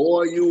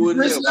 Boy, you would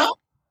never.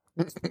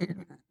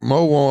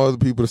 Mo want other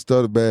people to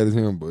stutter bad as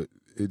him, but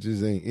it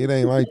just ain't. It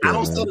ain't like that. I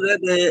don't stutter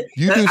that bad.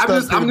 You do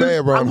stutter pretty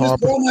bad, Ron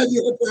Harper.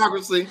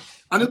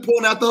 I'm just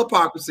pulling out the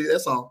hypocrisy.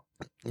 That's all.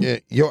 Yeah,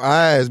 your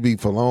eyes be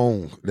for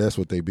long. That's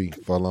what they be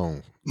for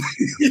long.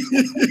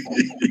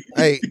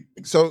 Hey,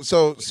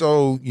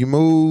 so you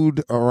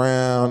moved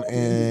around,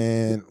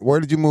 and where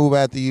did you move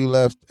after you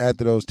left?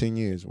 After those 10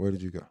 years, where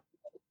did you go?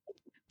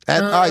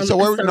 All right, so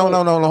where? No,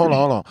 hold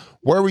on.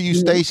 Where were you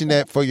stationed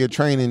at for your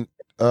training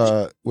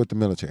with the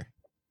military?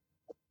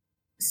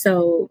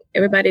 So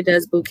everybody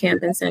does boot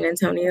camp in San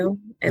Antonio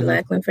at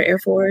Lackland for Air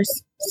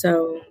Force.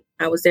 So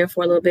I was there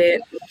for a little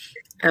bit.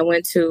 I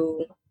went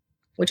to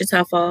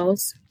Wichita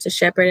Falls to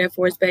Shepherd Air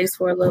Force Base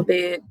for a little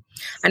bit.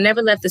 I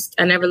never left the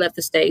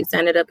States. I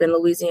ended up in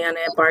Louisiana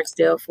at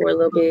Barksdale for a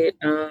little bit.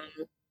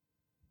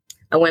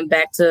 I went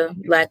back to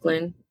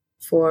Lackland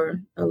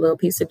for a little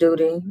piece of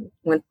duty,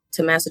 went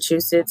to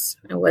Massachusetts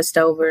and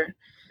Westover,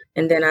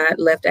 and then I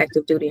left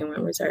active duty and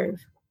went reserve.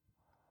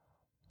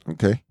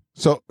 Okay.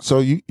 So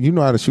you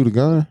know how to shoot a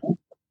gun?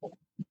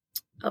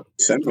 Oh,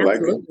 something like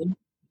that.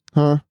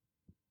 Huh?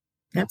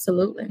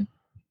 Absolutely.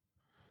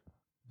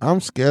 I'm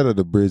scared of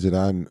the Bridget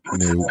I knew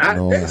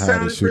knowing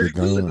how to shoot a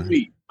gun.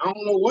 I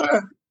don't know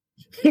why.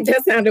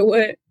 That sounded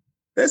what?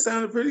 That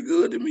sounded pretty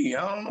good to me.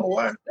 I don't know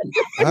why.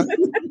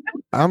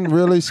 I'm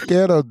really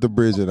scared of the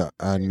Bridget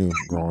I knew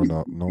growing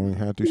up, knowing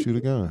how to shoot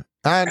a gun.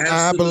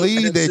 I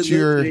believe that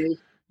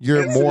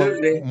you're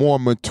more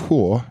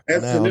mature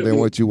now than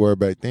what you were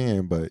back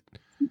then, but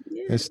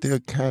it still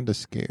kind of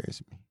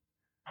scares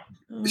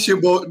me. She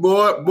blow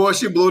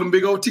them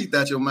big old teeth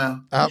out your mouth.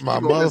 Out my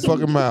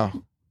motherfucking mouth.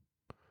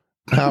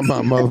 Out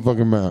my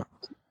motherfucking mouth.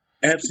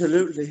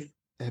 Absolutely.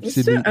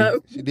 She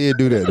did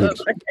do that, didn't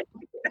she?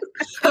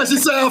 How'd she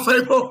sound,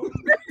 Fabo?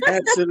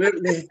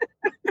 Absolutely.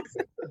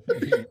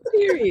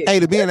 Period. Hey,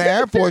 to be in the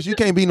Air Force, you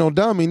can't be no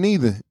dummy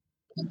neither.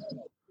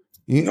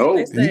 No.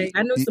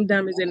 I knew some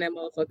dummies in that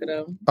motherfucker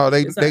though. Oh,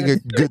 they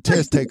get good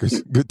test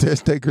takers. Good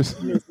test takers.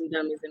 I knew some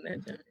dummies in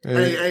that job.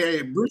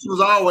 Hey, Bruce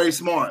was always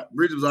smart.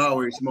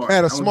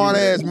 Had a smart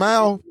ass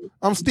mouth.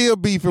 I'm still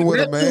beefing with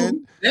him,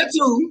 man. That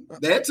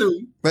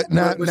too. But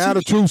now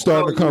the truth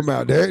starting to come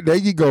out. There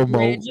you go, Mo.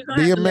 Man,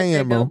 be a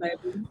man, Mo.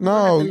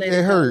 No,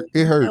 it hurt.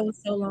 It hurt. That was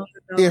so long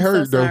ago. It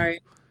hurt so though.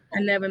 Sorry. I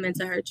never meant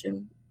to hurt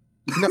you.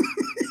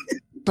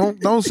 No,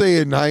 don't say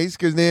it nice,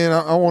 because then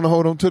I want to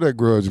hold on to that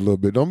grudge a little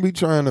bit. Don't be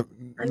trying to.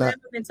 I never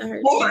meant to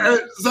hurt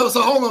you.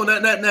 So hold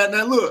on.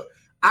 Now look.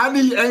 I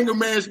need anger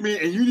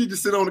management, and you need to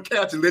sit on the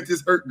couch and let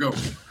this hurt go.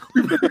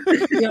 You want me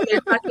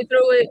to talk you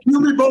through it?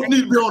 We both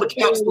need to be on the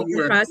couch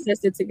somewhere.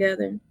 Process it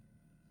together.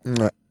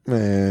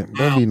 Man,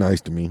 don't be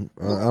nice to me.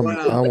 I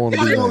want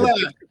to be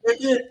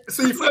nice.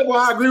 See, Fabo,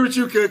 I agree with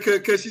you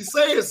because she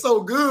say it's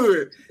so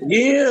good.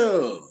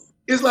 Yeah.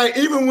 it's like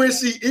even when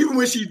she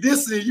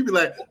dissing, you be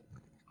like,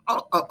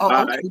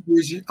 okay,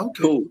 Bridget,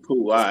 okay,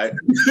 cool, all right.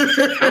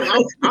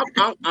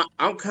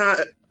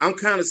 I'm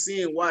kind of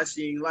seeing why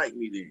she ain't like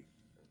me then.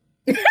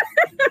 You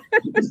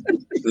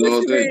know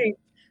what I'm saying?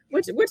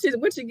 What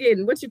you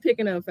getting? What you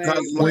picking up?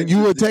 When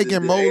you were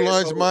taking more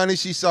lunch money,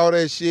 she saw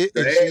that shit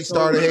and she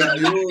started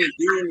hating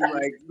you.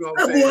 Like, you know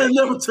what I'm saying?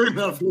 Never turned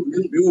out for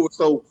me. You were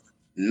so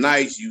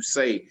nice. You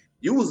say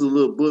you was a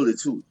little bully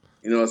too.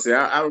 You know what I'm saying?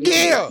 I remember.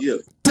 Yeah.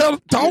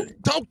 Talk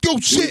your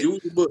shit.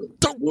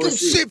 Talk your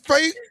shit,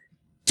 Faith.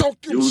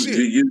 Talk your shit.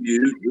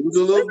 You was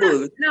a little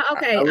bully. No,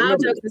 okay. I'll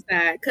joke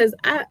aside, because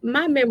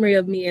my memory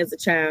of me as a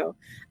child,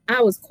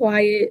 I was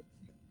quiet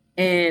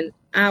and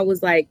I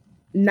was like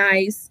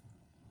nice.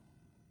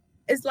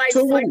 It's like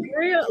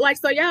real, like,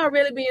 so y'all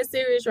really being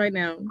serious right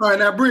now. All right,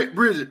 now Bridget,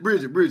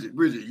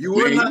 you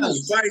were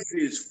nice.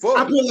 Feisty as fuck.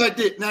 I feel like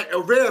that.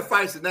 Now, very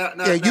feisty. Now,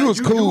 you was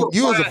cool.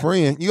 You was a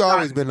friend. You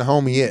always been the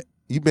homie yet.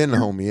 You been the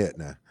homie yet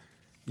now.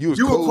 You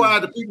cool.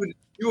 Acquired the people.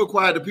 You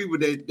acquired the people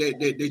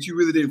that you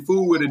really didn't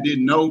fool with or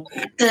didn't know,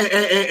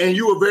 and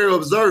you were very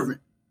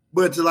observant.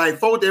 But to like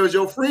folk that was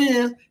your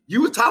friend,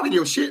 you was talking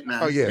your shit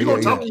now. Oh yeah,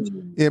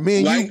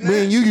 me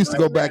and you used to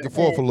go back and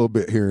forth a little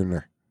bit here and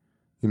there.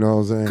 You know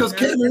what I'm saying? Because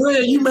Kevin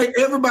Red, you make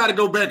everybody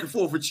go back and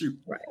forth with you.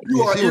 Right.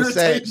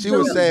 She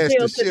was sass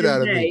the shit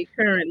out of me.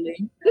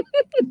 Currently,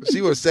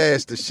 she was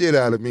sass the shit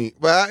out of me,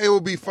 but it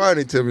would be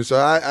funny to me, so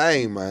I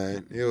ain't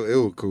mind. It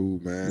was cool,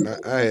 man.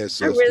 I had.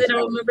 I really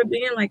don't remember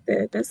being like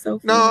that. That's so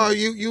funny. No,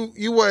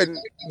 you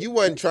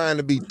wasn't trying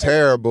to be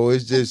terrible.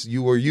 It's just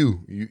you were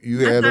you. You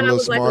had a little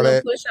smart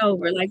ass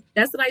pushover. Like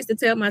that's what I used to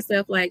tell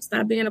myself. Like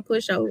stop being a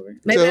pushover.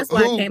 Maybe that's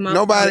why I came off.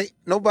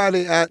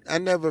 Nobody. I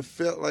never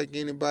felt like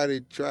anybody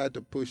tried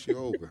to push you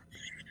over.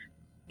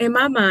 In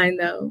my mind,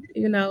 though,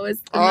 you know,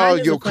 it's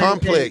your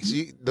complex.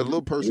 The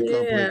little person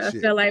complex. Yeah, I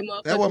feel like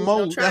that's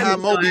what that's how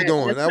Mo be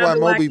doing. That's why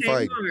Mo be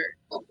fighting.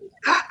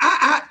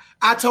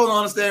 I totally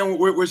understand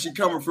where she's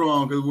coming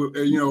from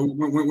because you know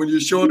when you're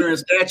shorter in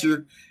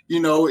stature, you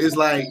know, it's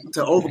like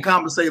to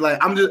overcompensate. Like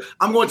I'm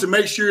going to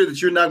make sure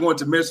that you're not going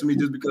to mess with me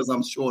just because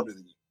I'm shorter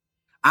than you.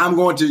 I'm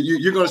going to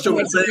you're going to show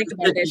me first.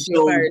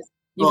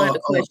 You got to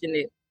question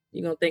it.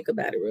 You're going to think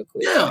about it real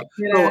quick. Yeah.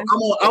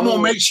 So I'm going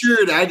to make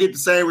sure that I get the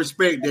same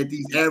respect that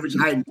these average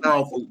height and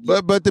tall folks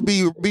get. But to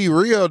be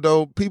real,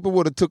 though, people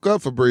would have took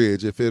up for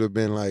Bridge if it had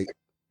been like,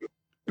 you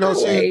know,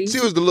 she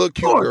was the little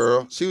cute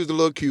girl. She was the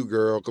little cute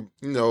girl.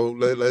 You know,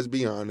 let's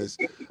be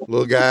honest.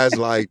 Little guys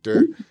liked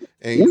her.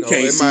 And, you know,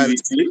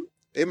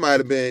 it might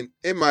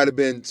have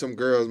been some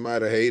girls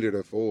might have hated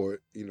her for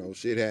it. You know,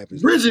 shit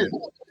happens. Bridget.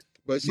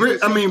 But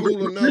Bridget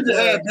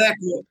had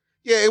backup.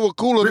 Yeah, it was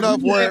cool enough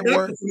where it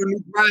worked.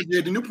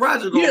 The new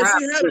project. Yeah,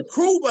 she had a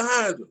crew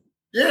behind her.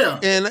 Yeah,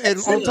 and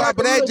on top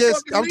of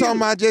that, I'm talking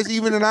about just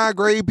even in our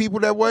grade, people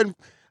that wasn't.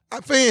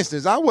 For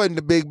instance, I wasn't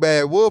the big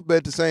bad wolf, but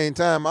at the same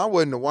time, I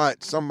wasn't to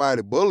watch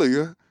somebody bully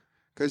her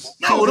because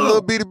she was a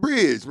little bitty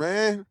Bridge,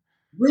 man.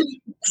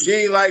 She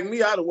ain't like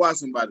me. I'd have watched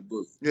somebody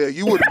bully. Yeah,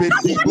 you would have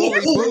been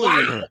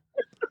bullying her.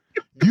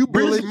 You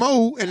bullied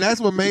Mo, and that's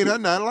what made her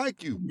not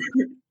like you.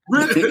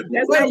 That's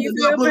how you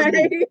feel,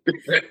 buddy.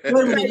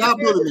 Not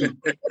bully me.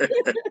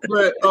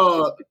 But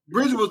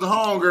Bridget was the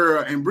home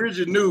girl, and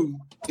Bridget knew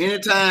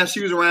anytime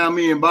she was around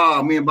me and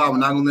Bob were not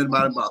gonna let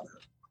anybody bother her.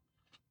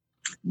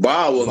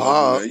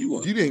 Bob,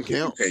 you didn't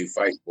count. You can't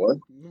fight, boy.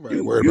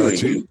 Nobody worry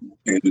about you.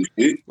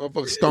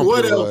 Motherfucker stomp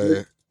your little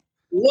ass.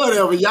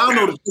 Whatever. Y'all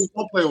know the truth.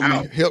 Don't play with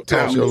me. Help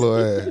toss your little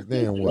ass.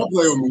 Damn what? Don't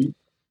play with me.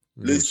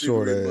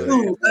 Short ass.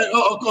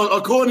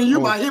 According to you,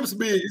 my hips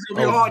big. It's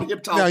gonna be hard to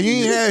hip toss. No, you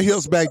ain't had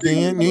hips back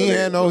then. You ain't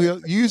had no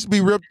hips. You used to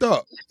be ripped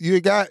up. You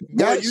got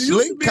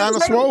slick, kind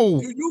of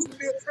swole. You used to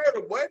be a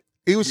predator, boy.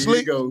 He was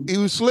slick. He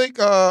was slick.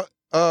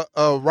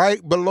 Right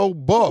below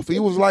buff. He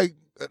was like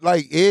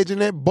edging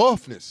that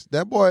buffness.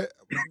 That boy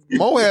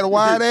Mo had a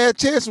wide ass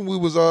chest when we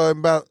was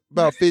about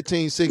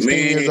 15, 16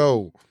 years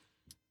old.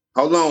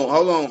 Hold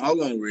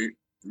on, Rick.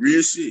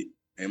 Real shit.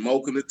 And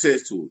Mo can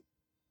attest to it.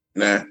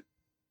 Now,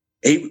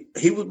 he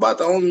was about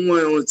the only one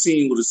on the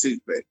team with a six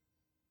pack.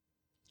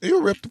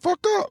 He'll rip the fuck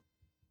up.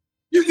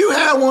 You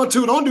had one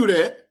too. Don't do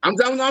that. I'm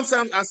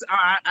saying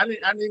I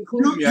didn't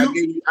include me.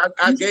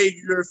 I gave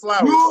you your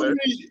flowers.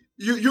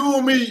 You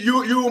and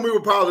me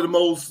were probably the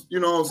most. You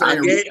know what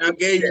I'm saying? I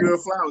gave you your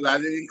flowers. I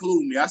didn't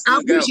include me. I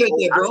appreciate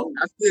that, bro.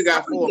 I still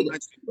got 4.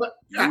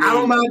 I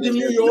don't mind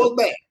giving you yours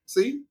back.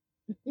 See,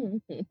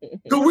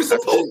 because we're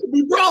supposed to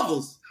be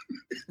brothers.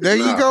 There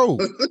you go.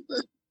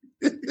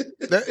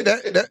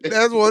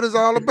 That's what it's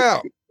all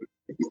about.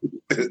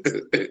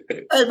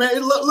 Hey man,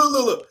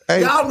 look.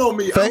 Hey, y'all know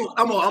me.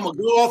 I'm gonna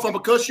go off. I'm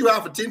gonna cuss you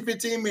out for 10,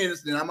 15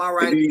 minutes. Then I'm all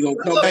right.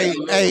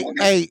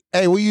 Hey.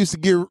 We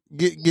used to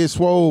get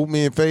swole,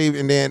 me and Fave,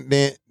 and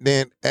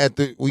then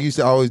after we used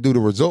to always do the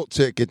result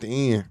check at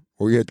the end,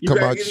 where you had to come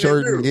out your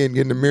shirt and get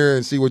in the mirror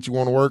and see what you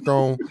want to work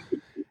on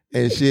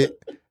and shit.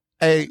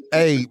 Hey,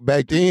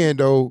 back then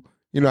though,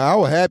 you know I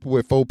was happy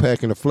with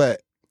 4-pack in the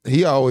flat.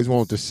 he always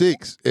want the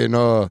 6. And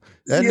that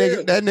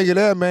nigga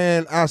there,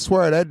 man, I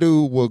swear that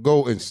dude will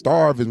go and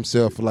starve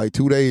himself for like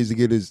 2 days to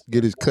get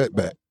his cut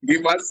back.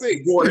 Give my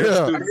 6.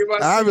 Yeah.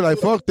 I'd be like,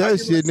 fuck that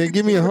shit, nigga.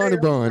 Give me a honey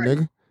bun,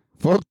 nigga.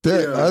 Fuck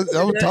that.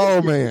 I'm a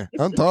tall man.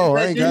 I'm tall.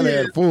 I ain't gotta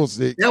have a full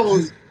 6.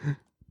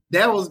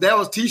 That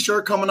was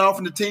T-shirt coming off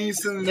in the teen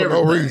center and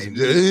everything. No reason.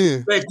 Yeah.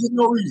 Like, there's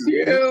no reason.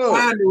 Yeah.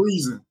 Find the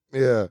reason.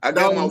 Yeah. I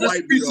got my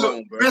white beat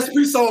on, bro. Best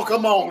piece on,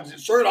 come on.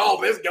 Shirt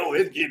off. Let's go.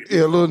 Let's get it.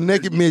 Yeah, little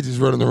naked midgets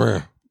running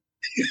around.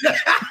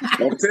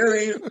 I'm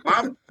telling you,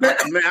 man,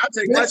 I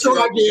take Back that to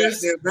our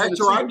shit guess. Back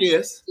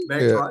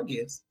to our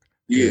guess.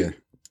 Yeah.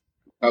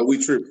 We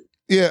tripping.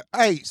 Yeah.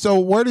 Hey, so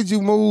where did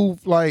you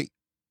move? Like,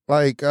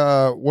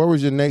 where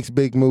was your next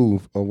big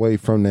move away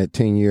from that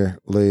 10-year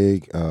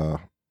leg?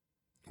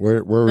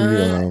 Where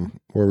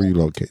were you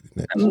located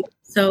next?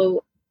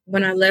 So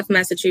when I left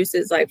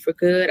Massachusetts, like for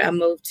good, I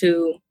moved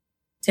to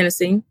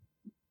Tennessee,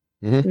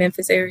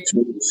 Memphis area.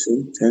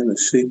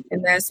 Tennessee.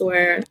 And that's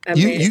where I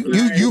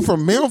You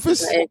from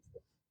Memphis?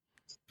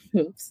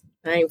 Oops.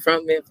 I ain't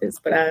from Memphis,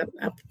 but I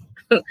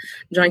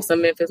drank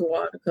some Memphis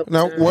water a couple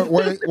now,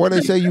 times. where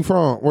they say you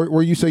from?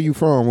 Where you say you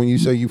from when you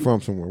say you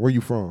from somewhere? Where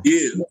you from?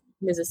 Yeah.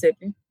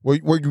 Mississippi.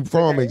 Where you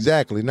from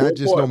exactly? Not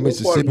just no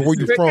Mississippi. Where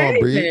you from,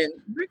 Bridge?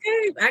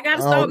 Brookhaven. I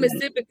gotta start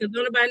Mississippi because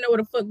don't nobody know where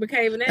the fuck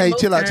Brookhaven is. Hey,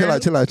 chill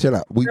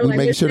out. We like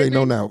making sure they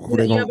know now.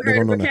 They You ever gonna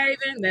heard know of now.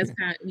 Brookhaven? That's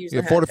kind of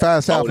usually Yeah,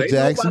 45 south they of know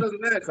Jackson. better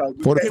than that, 'cause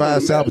we 45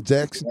 came south from of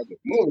Jackson.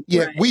 America.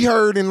 Yeah, Right. we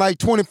heard in like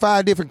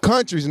 25 different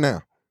countries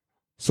now.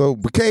 So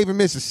Brookhaven,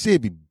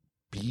 Mississippi,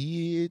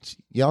 bitch.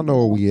 Y'all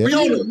know where we at. We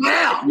on the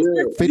map.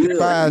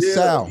 55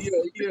 south.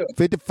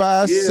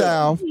 55 Yeah.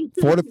 south,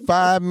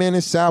 45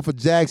 minutes south of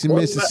Jackson,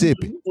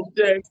 Mississippi.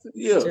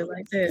 Yeah. Shit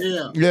like that.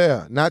 Yeah.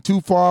 Yeah, not too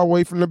far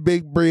away from the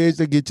big bridge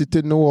that get you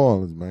to New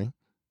Orleans, man.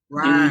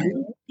 Right.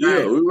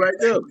 Yeah, we right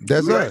there.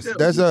 That's We us. right there.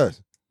 That's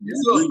us.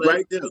 We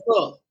right there.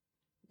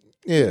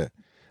 Yeah.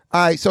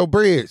 All right, so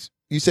Bridge,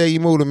 you say you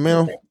moved to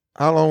Memphis.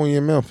 How long were you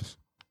in Memphis?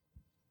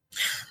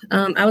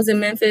 I was in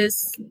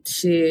Memphis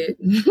shit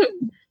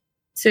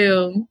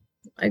till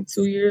like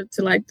 2 years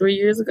to like 3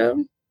 years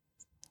ago.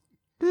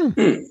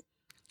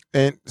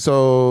 And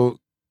so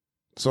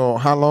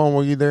how long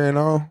were you there in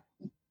all?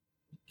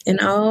 In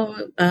all,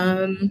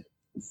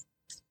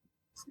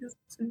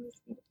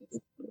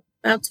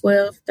 about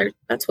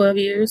 12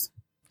 years.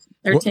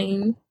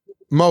 13.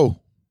 Mo,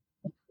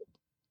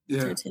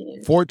 Yeah.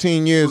 13.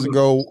 14 years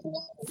ago,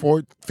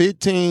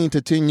 15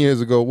 to 10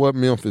 years ago, what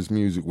Memphis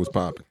music was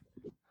popping?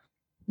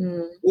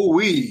 Ooh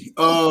wee.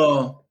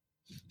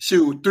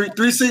 Shoot,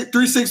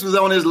 3-6 was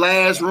on his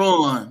last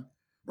run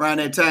around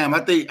that time. I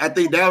think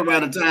that was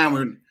around the time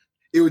when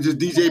it was just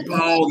DJ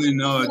Paul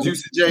and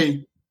Juicy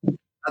J.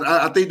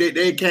 I think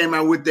they came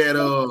out with that.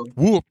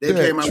 Whoop They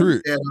that came out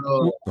trick. with that.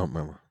 Don't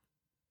remember.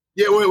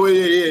 Yeah,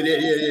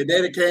 yeah.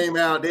 They came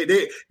out.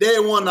 They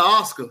won the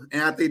Oscar,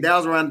 and I think that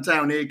was around the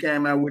time they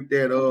came out with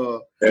that.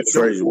 That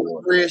crazy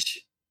one. Fresh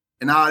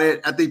and all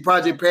that. I think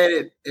Project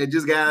Pat had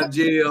just got out of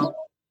jail,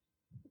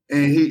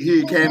 and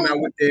he came out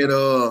with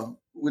that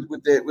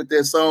with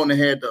that song that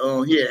had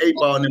the he had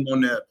 8-Ball in them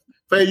on that.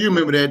 Faye, you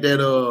remember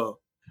that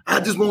I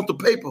just want the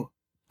paper.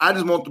 I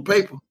just want the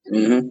paper.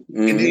 And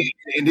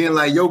then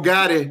like Yo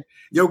Gotti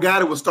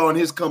was starting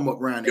his come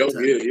up around that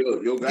time.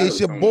 Yo Gotti It's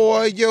your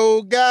boy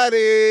Yo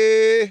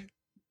Gotti.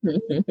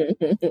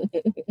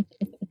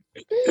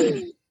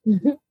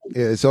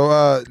 Yeah,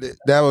 so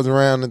that was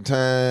around the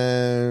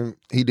time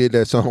he did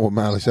that song with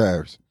Miley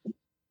Cyrus.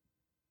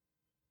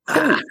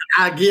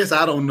 I guess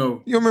I don't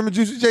know. You remember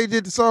Juicy J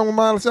did the song with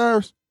Miley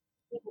Cyrus?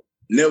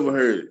 Never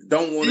heard it.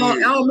 Don't want to I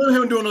hear it. don't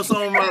remember him doing a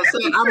song with Miley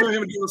Cyrus. I remember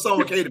him doing a song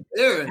with Katy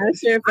Perry. I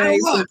sure I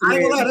ain't face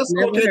gonna lie, that's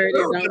never okay. heard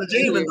it. Kinda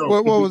jamming, though.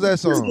 What was that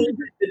song?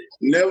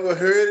 Never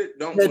heard it.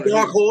 Don't That want to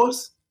Dark hear it.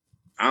 Horse.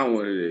 I don't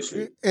want to hear that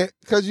shit.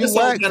 Because you That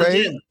song whack, kinda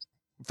Faye. jamming.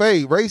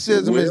 Faye,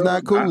 racism is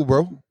not cool,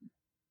 bro.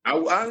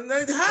 How is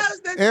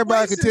that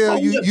Everybody can racist? tell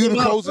you the Matter of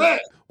closest.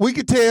 fact, We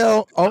could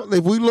tell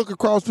if we look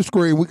across the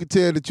screen, we could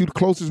tell that you the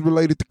closest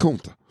related to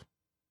Kunta.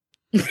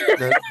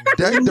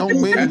 That don't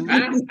mean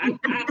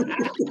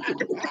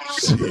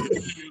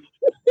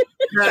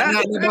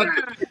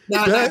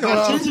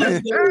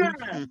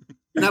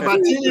now,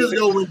 about 10 years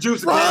ago when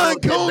Juice Run,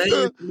 came out with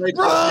that Kunta, Bands to Make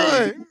Her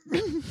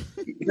run.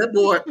 that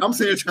boy, I'm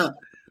saying,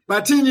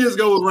 about 10 years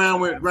ago,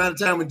 around the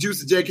time when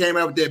Juicy J came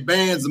out with that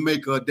Bands to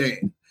Make Her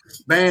Dance.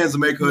 Bands to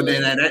Make Her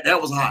Dance.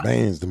 That was hot.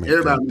 Bands to make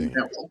Everybody that knew dance.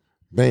 that one.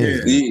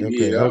 Bands.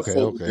 Yeah,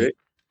 Okay.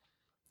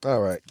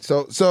 All right.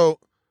 So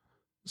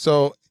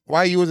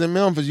while you was in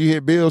Memphis, you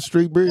hit Bill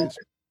Street Bridge.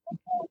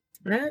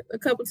 Right? A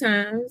couple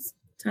times,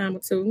 time or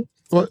two.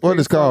 What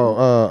is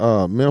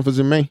called Memphis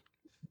in May?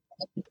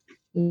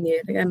 Yeah,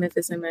 they got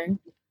Memphis in May.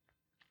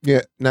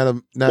 Yeah.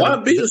 Why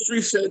Beale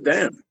Street shut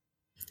down?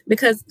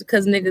 Because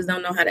niggas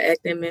don't know how to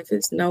act in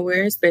Memphis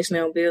nowhere, especially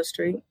on Bill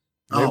Street.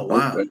 Oh,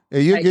 wow. Yeah,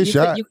 you Like, get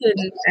shot. You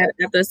couldn't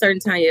after a certain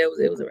time. Yeah,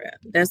 it was a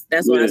wrap. That's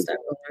why I stopped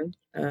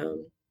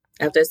going.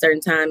 After a certain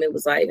time, it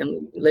was like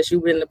unless you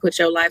willing to put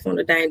your life on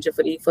the danger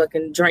for these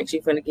fucking drinks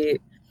you finna get,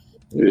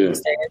 Yeah.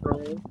 Stay at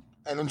home.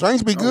 And them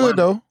drinks be good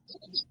though.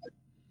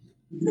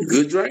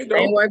 Good drink though.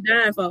 Ain't worth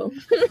dying for.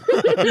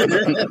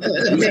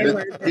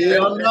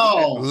 Hell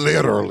no.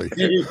 Literally.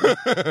 You could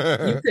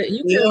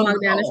walk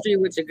down the street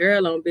with your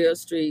girl on Bill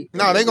Street.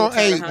 No, they gonna.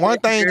 Hey, one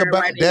thing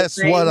about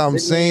that's what I'm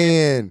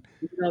saying.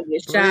 You gonna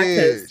get shot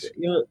because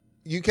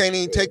you can't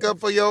even take up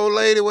for your old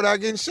lady without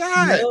getting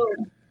shot. No.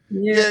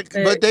 Yeah,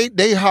 but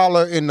they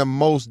holler in the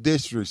most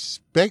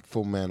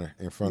disrespectful manner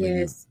in front of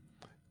you.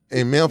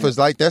 In Memphis,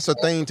 like that's a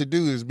thing to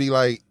do is be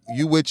like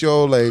you with your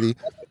old lady.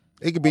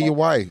 It could be your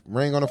wife,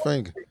 ring on her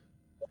finger.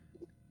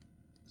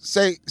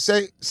 Say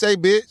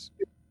bitch.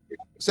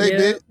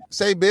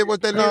 Say bitch,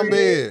 what that number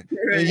is.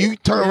 And you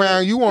turn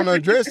around, you want to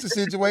address the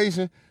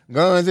situation,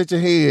 guns at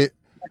your head.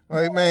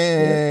 Like,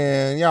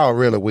 man, y'all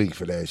really weak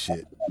for that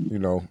shit. You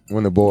know,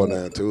 when it boiled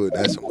down to it,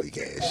 that's some weak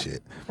ass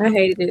shit. I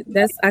hated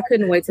it. I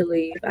couldn't wait to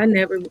leave. I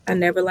never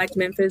liked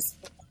Memphis.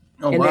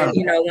 Oh, and wow. then,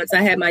 you know, once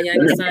I had my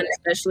youngest son,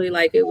 especially,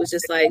 like, it was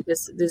just like,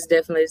 this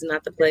definitely is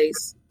not the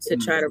place to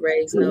try to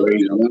raise no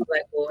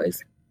black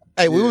boys.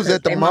 Hey, we was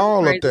at the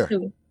mall up there.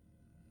 Too.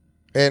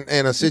 And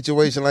a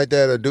situation like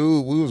that,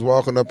 we was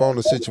walking up on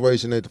the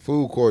situation at the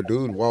food court,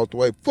 dude walked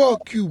away.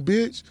 Fuck you,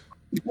 bitch.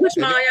 Which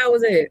mall y'all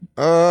was at?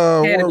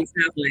 Had to be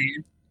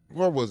Southland.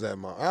 Where was that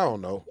mall? I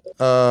don't know.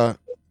 I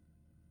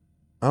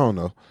don't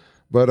know.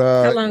 But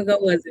how long ago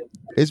was it?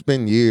 It's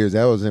been years.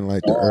 That was in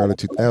like the early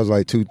that was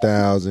like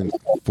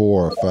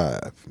 2004 or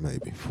 5,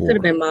 maybe 4. Could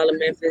have been Mall of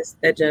Memphis.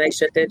 That joint, they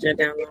shut that joint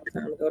down a long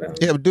time ago. Though.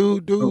 Yeah, but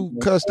dude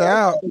cussed her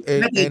out,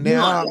 and then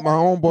my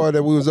homeboy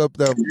that we was up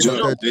there. I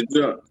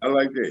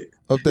like that.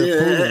 Up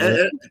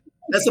there.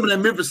 That's some of that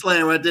Memphis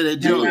slang right there. That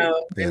jump. Yeah,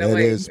 that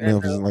is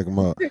Memphis like a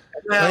mug.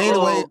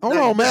 Anyway, hold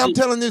on, man. I'm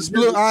telling this.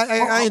 Look,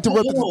 I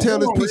interrupted to tell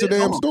this piece of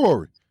damn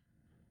story.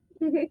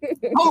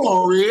 Hold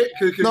on, Red.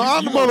 No,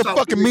 I'm the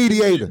motherfucking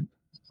mediator.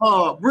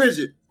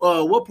 Bridget,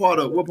 what part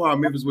of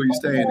Memphis were you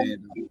staying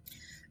in?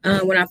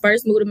 When I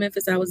first moved to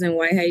Memphis, I was in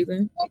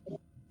Whitehaven.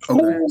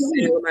 Okay.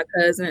 Staying with my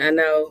cousin, I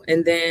know.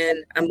 And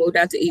then I moved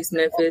out to East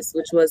Memphis,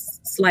 which was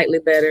slightly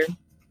better,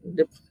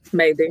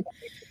 maybe.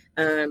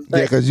 Yeah,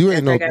 because you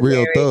ain't no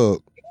real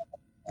thug.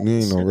 You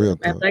ain't no real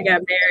thug. After I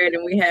got married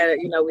and we had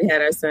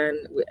our son,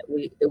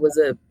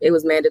 it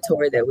was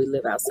mandatory that we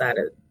live outside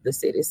of the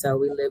city. So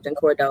we lived in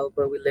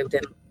Cordova, we lived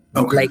in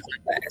Lakeland.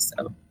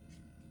 So.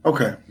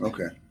 Okay.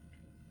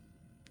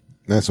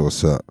 That's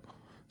what's up.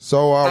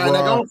 So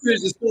don't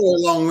finish the story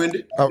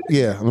long-winded.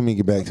 Yeah, let me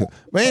get back to it.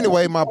 But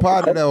anyway, my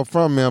partner that was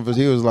from Memphis,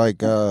 he was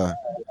like, I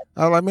was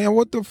like, man,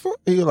 what the fuck?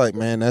 He was like,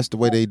 man, that's the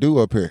way they do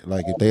up here.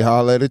 Like if they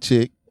holler at a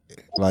chick,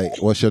 like,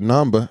 what's your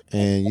number?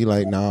 And you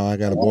like, nah, I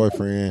got a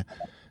boyfriend.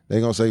 They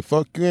gonna say,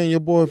 fuck you and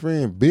your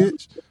boyfriend,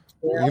 bitch.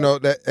 Yeah. You know,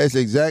 that's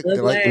exactly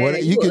like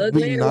what you could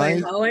be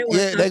nice.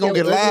 Yeah, they gonna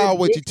get loud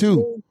with you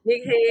too.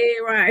 Big head,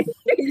 right?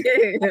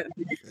 Yeah.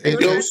 And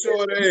don't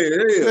show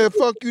that. Yeah,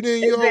 fuck you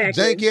then, you old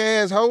janky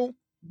asshole.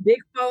 Big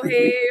forehead,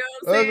 you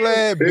know what I'm ugly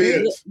ass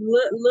bitch.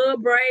 Little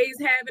braids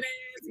having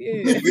ass.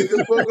 Yeah. Get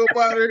the fuck up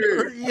out of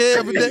here.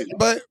 Yeah,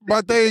 but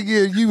my thing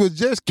is, you was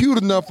just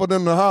cute enough for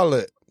them to holler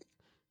at.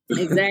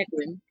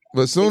 Exactly.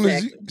 But soon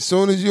as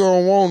you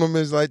don't want them,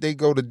 it's like they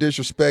go to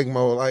disrespect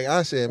mode. Like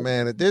I said,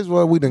 man, if this is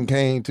what we done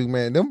came to,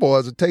 man, them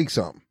boys will take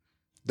something.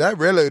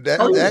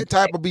 That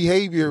type of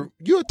behavior,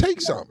 you'll take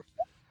something.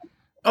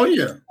 Oh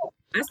yeah.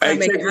 I started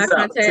making eye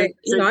contact.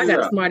 I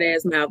got a smart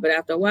ass mouth, but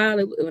after a while,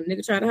 when a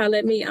nigga try to holler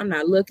at me, I'm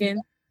not looking.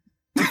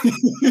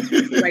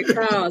 Like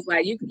Charles,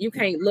 like you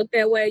can't look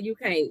that way. You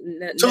can't.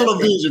 Tunnel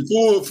vision,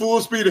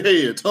 full speed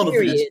ahead. Tunnel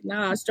vision.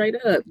 Nah, straight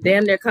up.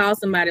 Damn near call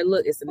somebody.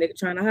 Look, it's a nigga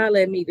trying to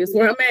holler at me. This is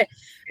where I'm at.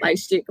 Like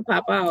shit could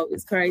pop off.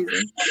 It's crazy.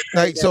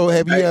 Like so,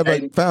 have you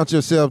ever found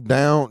yourself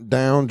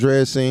down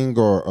dressing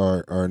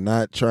or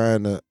not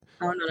trying to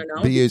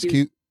be as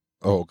cute?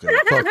 Oh, okay.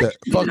 Fuck that.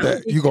 Fuck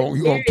that. You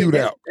gonna cute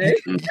out.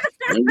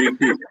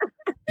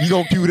 You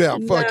gonna cute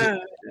out. Fuck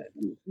it.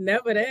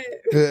 Never that.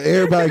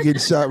 Everybody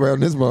getting shot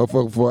around this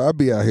motherfucker before I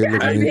be out here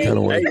looking any kind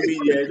of way. I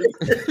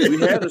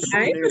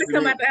ain't gonna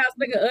come out the house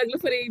looking ugly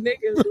for these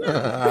niggas.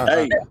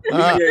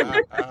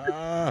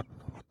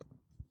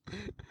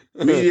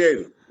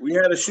 Mediator. We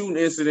had a shooting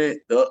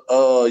incident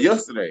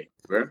yesterday,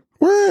 bro.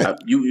 Where?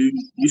 You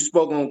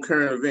spoke on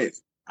current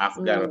events. I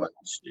forgot about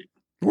this shit.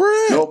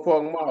 Where? North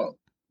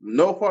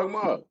Park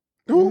Mall.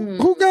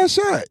 Who got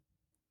shot?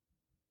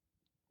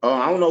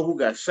 I don't know who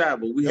got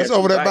shot, but we that's had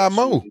over there by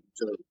Mo.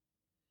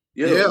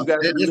 Yeah,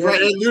 it's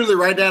literally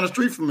right down the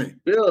street from me.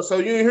 Yeah, so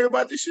you didn't hear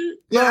about this shit?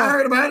 Yeah, I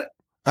heard about it.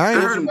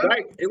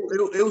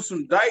 It was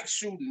some dyke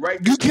shooting right.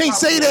 You can't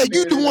say that.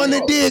 You the one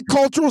that did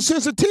cultural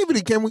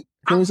sensitivity. Can we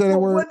say that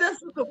word?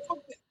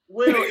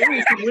 Well, it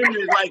was some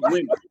women like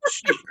women.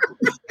 Shit.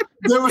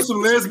 There were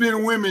some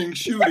lesbian women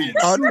shooting.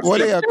 Were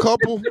they a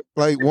couple?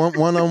 Like one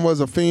of them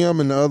was a femme,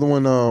 and the other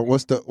one,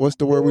 what's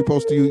the word we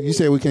supposed to use? You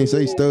said we can't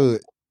say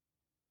stud.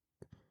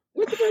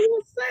 What the fuck you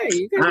want to say?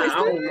 You can't say I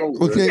stud. don't know.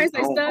 We You can't- can't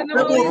say stud no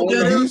That boy more. got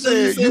You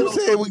everything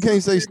said we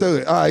can't say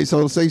stud. All right, so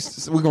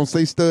we're gonna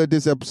say stud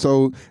this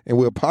episode, and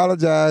we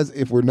apologize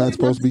if we're not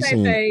supposed to be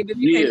saying it. Babe, if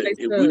you Yeah, can't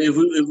say if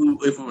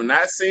stud. we're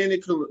not saying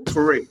it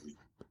correctly,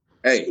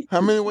 hey,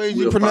 How many ways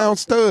you We'll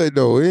pronounce stud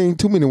though? It ain't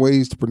too many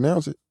ways to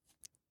pronounce it.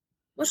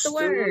 What's the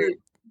stud, word?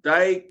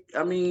 dyke.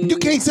 I mean, You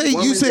can't say. You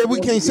women said that we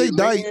want can't to say be a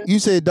dyke. man, You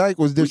said dyke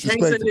was we can't say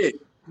disrespectful. that.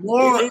 More,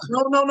 No. It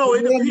more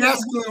depends.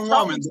 masculine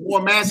woman,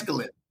 more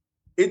masculine.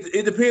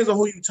 It depends on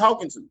who you're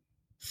talking to.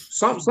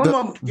 Some of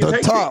them can The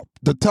take top.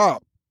 it.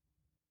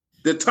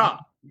 The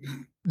top.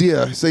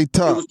 Yeah, say It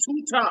top. was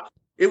two tops.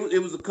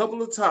 It was a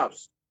couple of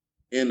tops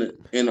in the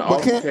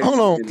But hold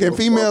on. Can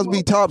females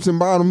be tops and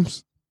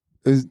bottoms?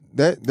 Is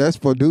that's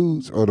for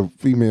dudes or the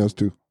females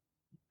too?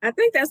 I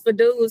think that's for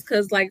dudes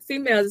because like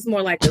females is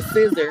more like a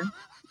scissor.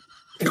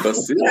 Wow.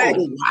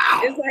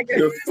 It's like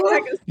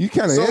a You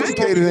kind of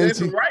educated, ain't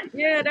you? Right.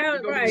 yeah, that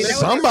was right. That was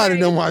Somebody right.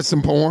 done watch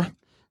some porn.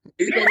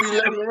 It's gonna be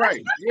left and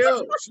right. Yeah,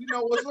 she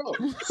know what's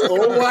up.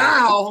 Oh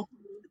wow.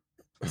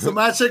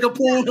 Somebody check a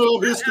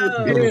Pornhub history.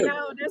 No, Yeah.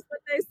 no, that's what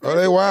they said. Oh,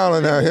 they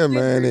wilding out here,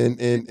 man.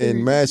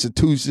 In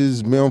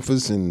Massachusetts,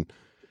 Memphis, and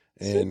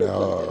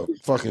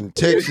fucking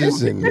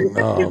Texas, and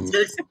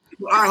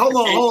All right, hold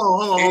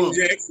on.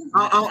 Jackson.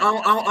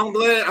 I'm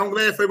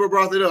glad Faber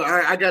brought it up. All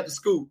right, I got the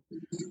scoop.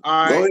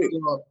 All Go right,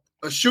 ahead.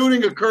 a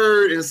shooting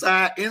occurred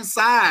inside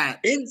Inside.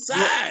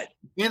 inside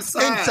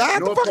the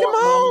North fucking Park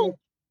mall.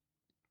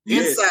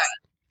 Yes. Inside,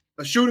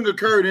 a shooting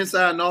occurred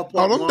inside North Oh,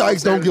 Park. them Mall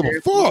dykes don't give a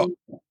Saturday fuck. afternoon.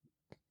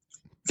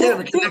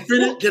 Kevin, can I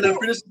finish? Can I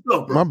finish the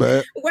stuff, bro? My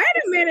bad. Wait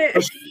a minute.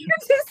 You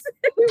just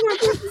said we weren't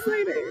supposed to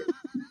say that.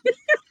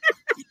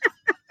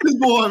 This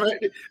boy, man,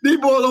 these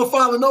boys don't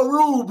follow no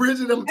rule,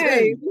 Bridget. I'm telling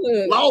Hey,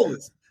 you, look.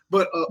 lawless.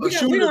 But a We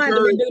shooting don't have to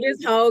occurred. do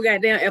this whole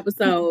goddamn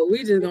episode.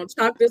 We just gonna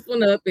chalk this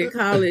one up and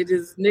call it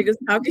just niggas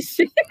talking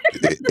shit.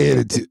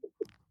 Edited.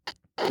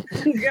 Go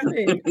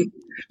ahead.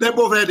 They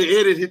both had to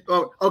edit it.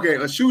 Okay,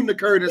 a shooting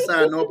occurred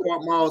inside North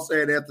Park Mall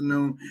Saturday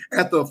afternoon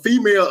after a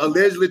female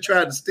allegedly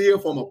tried to steal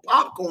from a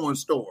popcorn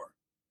store.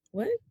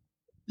 What?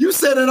 You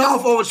set it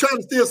off over trying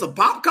to steal some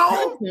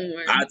popcorn?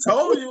 I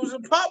told you it was a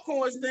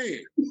popcorn stand.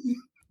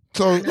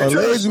 So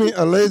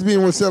a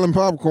lesbian was selling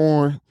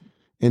popcorn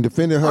and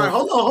defended her. All right,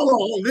 hold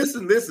on.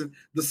 Listen.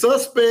 The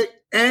suspect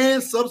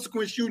and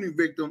subsequent shooting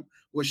victim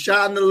was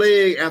shot in the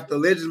leg after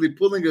allegedly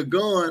pulling a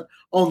gun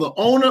on the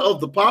owner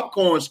of the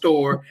popcorn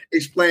store,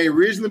 explained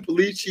Ridgeland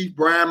Police Chief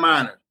Brian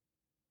Miner.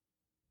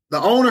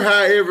 The owner,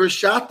 however,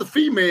 shot the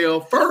female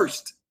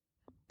first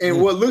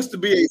in what looks to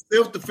be a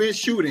self-defense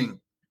shooting.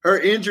 Her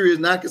injury is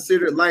not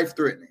considered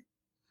life-threatening.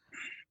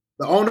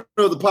 The owner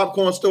of the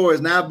popcorn store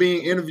is now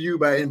being interviewed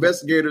by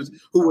investigators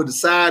who will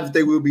decide if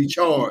they will be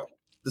charged.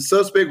 The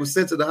suspect was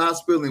sent to the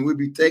hospital and will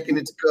be taken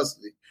into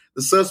custody.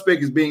 The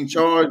suspect is being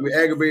charged with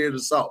aggravated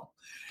assault.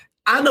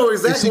 I know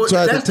exactly She what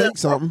tried to that's. take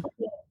something.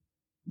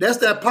 That's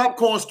that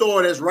popcorn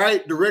store that's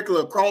right directly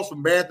across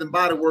from Bath and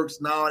Body Works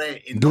and all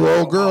that. And Do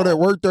old girl that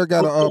worked there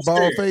got a bald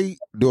Upstairs. fade?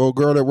 Do old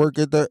girl that work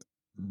at that?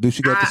 Do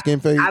she got the skin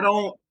fade? I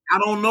don't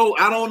know.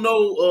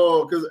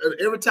 Because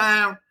every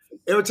time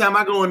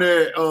I go in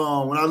there,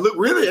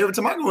 every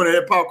time I go in there,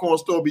 that popcorn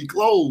store be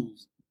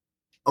closed.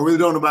 I really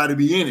don't know nobody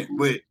be in it,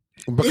 but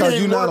Because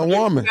you're not a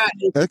woman.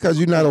 That's because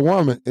you're not a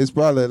woman. It's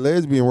probably a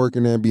lesbian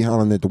working there and be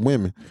hollering at the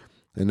women.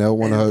 And that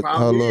one of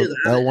her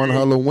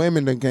little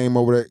women that came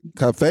over there.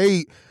 Cause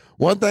Fade,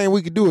 one thing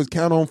we could do is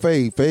count on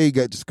Fade. Fade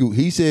got the scoop.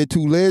 He said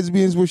 2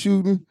 lesbians were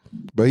shooting,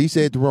 but he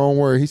said the wrong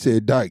word. He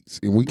said dykes,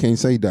 and we can't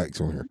say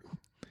dykes on here.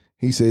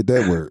 He said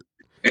that word.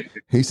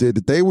 He said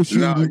that they were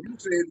shooting. No, you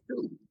said it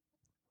too.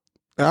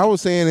 I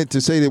was saying it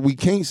to say that we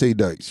can't say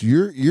dykes.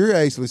 You're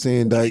actually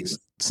saying dykes,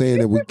 saying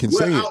that we can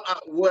say it.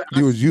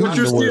 You was using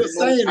you're the still word.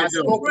 saying I it,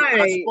 though. spoke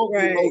Right.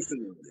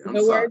 emotionally. I'm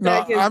The sorry. word No,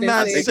 dyke has I'm been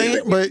not said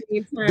saying, but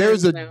 15 times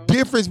there's a now.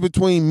 difference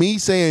between me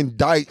saying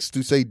dykes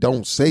to say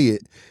don't say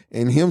it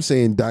and him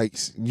saying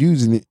dykes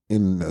using it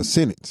in a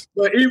sentence.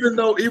 But even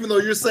though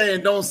you're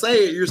saying don't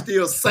say it, you're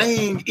still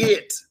saying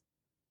it.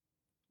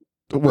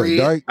 What,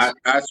 Yeah. dykes?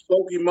 I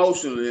spoke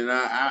emotionally, and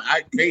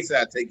I can't say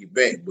I take it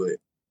back, but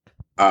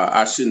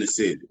I shouldn't have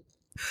said it.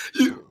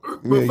 Yeah,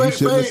 you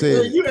shouldn't have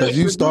said it because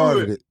you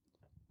started it.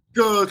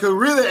 Because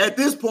really, at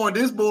this point,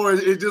 this boy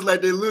is just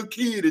like that little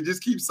kid that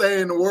just keeps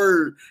saying the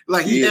word.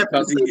 Like he happy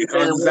to say the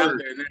He's out word.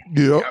 there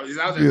now. Yep. He's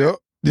out there Yep.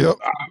 now.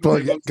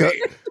 Fuck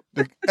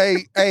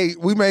it. Hey,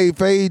 we made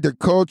Fade the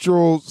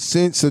cultural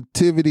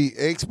sensitivity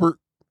expert.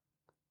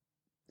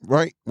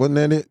 Right? Wasn't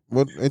that it?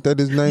 Ain't that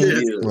his name?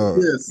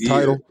 Yes. Yes.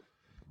 Title?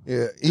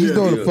 Yeah. He's Yeah,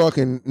 doing yeah. a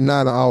fucking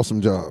not an awesome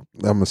job.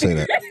 I'm gonna say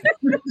that.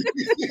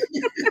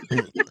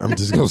 I'm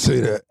just gonna say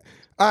that.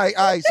 All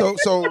right. So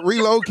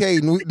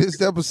relocating.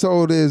 This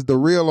episode is the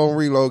real on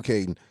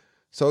relocating.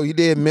 So you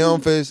did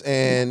Memphis,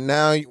 and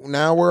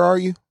now where are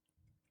you?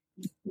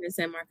 In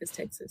San Marcos,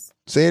 Texas.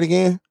 Say it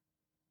again.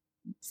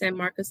 San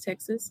Marcos,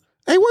 Texas.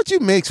 Hey, what you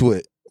mix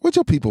with? What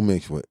your people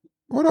mix with?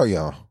 What are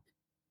y'all?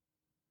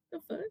 The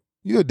fuck?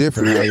 You're a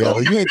different high yellow.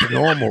 You ain't the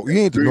normal. You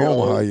ain't the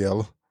normal high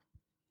yellow.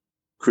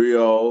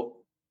 Creole.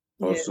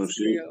 or Yes, some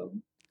shit. Creole.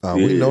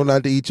 We Yeah. know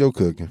not to eat your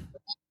cooking.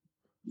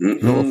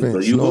 No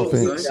offense. You No hooked,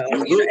 offense. son. So,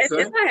 You you know, hooked,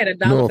 if son. I had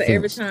 $1 No for every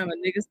offense. time a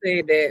nigga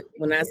said that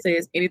when I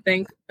says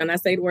anything, and I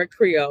say the word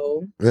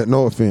Creole,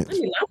 No offense. I'm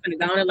finna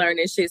go on and learn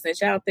this shit since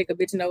y'all think a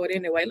bitch know it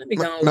anyway. Let me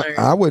go and No, learn.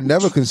 I would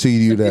never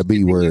concede you that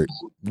B word.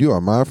 You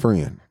are my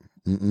friend.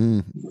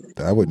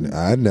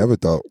 I never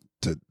thought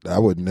I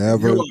would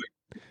never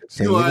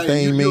say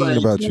anything mean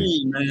about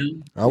you.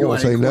 Man. I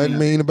won't say nothing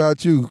mean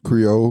about you,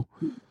 Creole.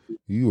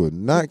 You will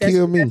not That's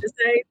kill what you me. got to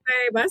say,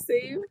 babe. I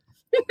see you.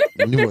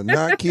 You will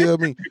not kill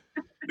me.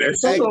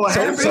 That's Hey, it.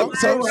 so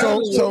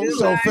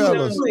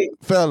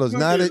fellas,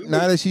 now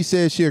that she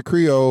said she a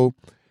Creole,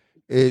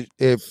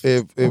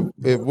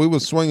 if we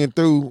was swinging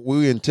through,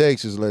 we in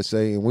Texas, let's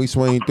say, and we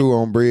swing through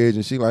on bridge,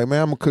 and she like,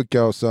 man, I'm gonna cook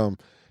y'all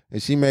something,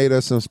 and she made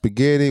us some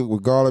spaghetti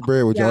with garlic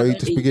bread. Would y'all eat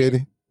the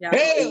spaghetti?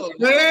 Hell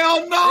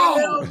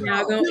no!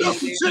 Y'all gonna Get us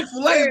some eat it.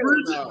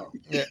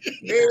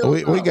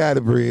 Chick-fil-A, We got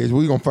it, Bridge.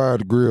 We gonna fire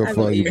the grill I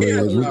for gonna you, eat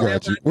Bridge. it. We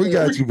got you. We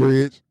got you,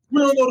 Bridge. We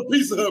don't go to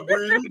Pizza Hut,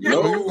 Bridge.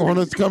 You want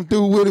us to come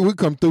through with it? We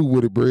come through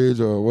with it, Bridge,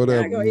 or Y'all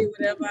whatever. gonna eat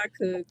whatever I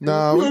cook.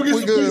 Nah, We gonna get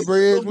we some good, pizza.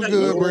 Bridge. We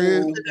good,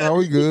 Bridge. No,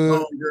 we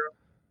good.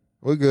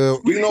 We good.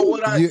 You know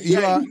what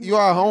You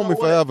are homie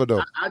forever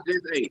though. I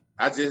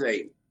just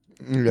ate.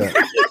 Yeah.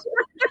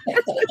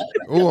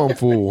 Ooh, I'm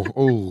full.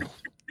 Ooh,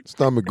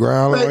 stomach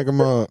growling like a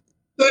mug.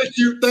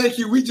 Thank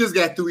you. We just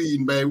got through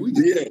eating, babe. We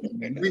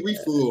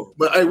full,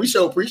 but hey, we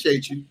sure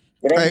appreciate you.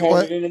 But I'm Hey, hungry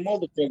what? than a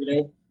motherfucker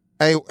though.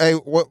 Hey,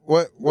 what?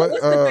 What's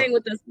the thing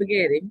with the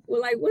spaghetti?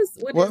 Well, like,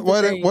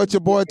 What your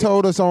boy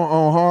told us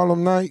on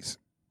Harlem Nights?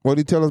 What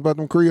he tell us about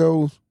them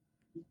Creoles?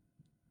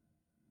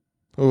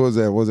 Who was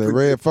that? Was that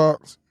Red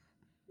Fox?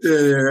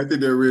 Yeah, I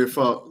think they're real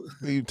fuck.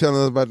 He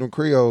telling us about them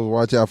Creoles.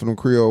 Watch out for them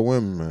Creole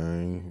women,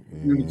 man.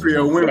 You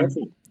Creole women.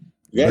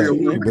 Yeah.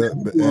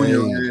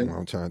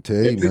 I'm trying to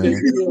tell you,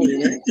 man.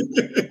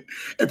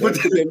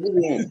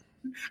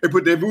 They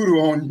put that voodoo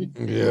on you.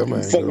 Yeah,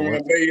 man. Fucking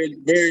around, bury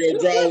your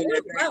jaw in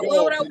that Why thing.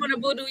 would I want to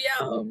voodoo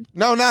y'all?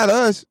 No, not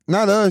us.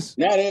 Not us.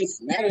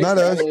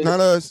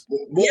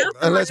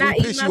 Unless we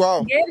piss you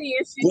off.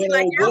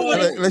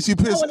 Unless you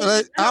piss.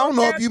 I don't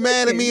know if you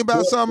mad at me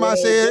about something I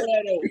said.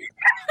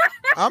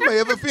 I may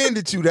have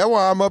offended you. That's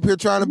why I'm up here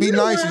trying to be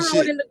nice and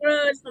shit. In the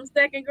grudge from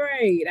second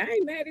grade. I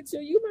ain't mad at you.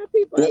 You my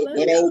people. I love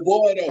But you. old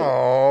boy though.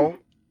 Oh,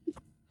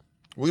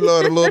 we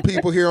love the little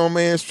people here on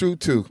Man's Truth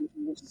too.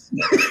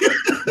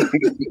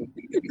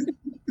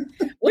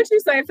 What you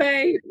say,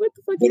 Faye? What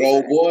the fuck? But you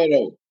old say? boy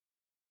though.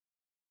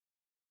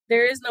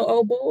 There is no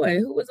old boy.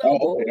 Who was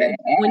old boy?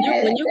 When you.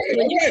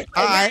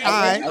 All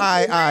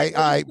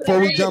right. Before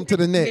we jump to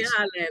the next.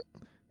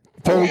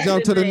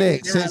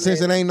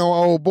 Since it ain't no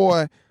old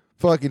boy,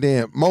 fuck it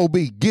then. Mo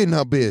B, get in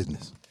her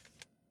business.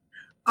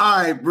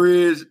 All right,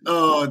 Bridge.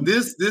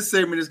 This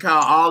segment is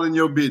called All in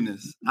Your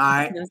Business. All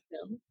right.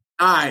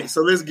 All right,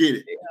 so let's get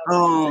it.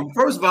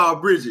 First of all,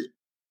 Bridget,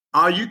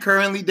 are you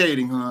currently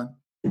dating, hon?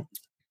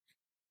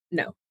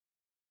 No.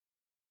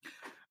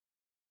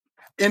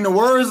 In the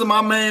words of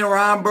my man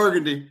Ron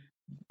Burgundy,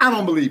 I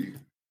don't believe you.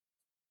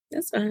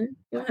 That's fine.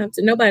 You don't have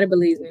to. Nobody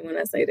believes me when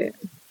I say that.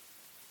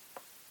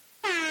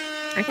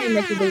 I can't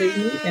make you believe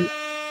me. And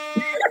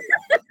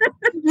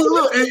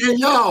Look, and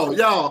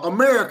y'all,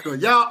 America,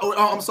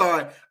 I'm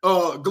sorry,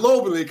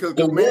 globally, because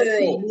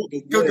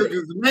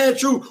man,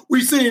 true,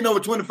 we seen in over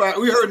 25,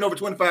 we heard in over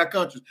 25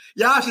 countries.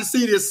 Y'all should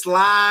see this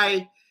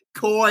sly,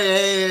 coy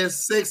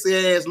ass, sexy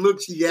ass look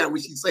she got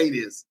when she say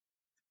this.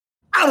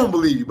 I don't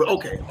believe you, but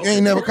okay. You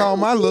ain't never called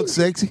my look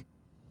sexy.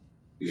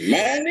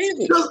 Man,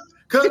 either.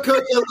 Cause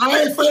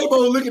I ain't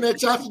Fabo looking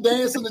at y'all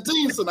dancing the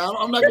team, so now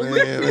I'm not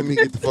gonna let me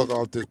get the fuck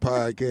off this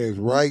podcast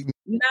right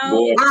now. no,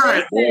 Boy.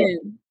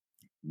 listen,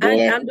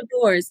 I'm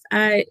divorced.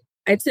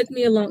 It took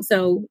me a long.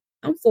 So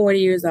I'm 40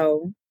 years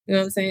old. You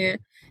know what I'm saying?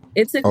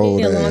 It took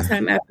me a long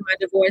time after my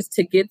divorce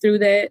to get through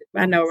that.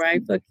 I know,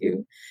 right? Fuck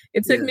you.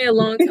 It took me a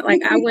long time.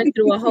 Like, I went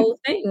through a whole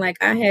thing. Like,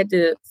 I had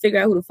to figure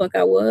out who the fuck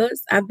I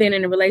was. I've been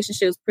in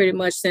relationships pretty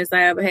much since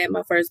I ever had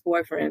my first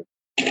boyfriend.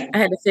 I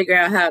had to figure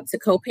out how to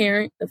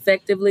co-parent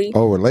effectively.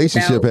 Oh,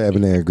 relationship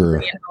having that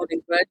girl. And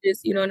holding grudges.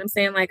 You know what I'm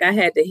saying? Like, I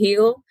had to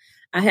heal.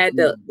 I had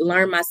to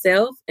learn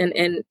myself. And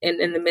in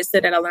the midst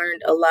of that, I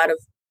learned a lot of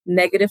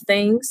negative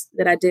things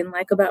that I didn't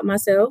like about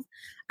myself.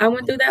 I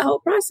went through that whole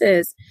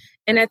process.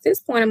 And at this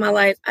point in my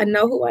life, I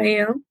know who I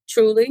am,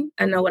 truly.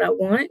 I know what I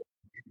want.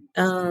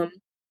 And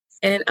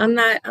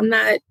I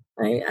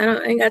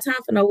ain't got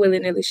time for no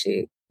willy-nilly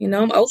shit. You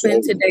know, I'm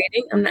open to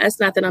dating. It's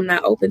not that I'm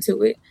not open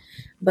to it,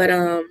 but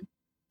I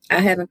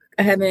haven't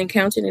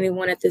encountered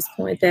anyone at this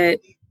point that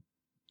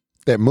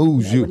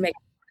moves you. Would make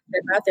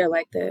step out there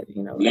like that,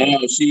 you know.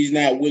 No, she's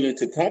not willing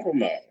to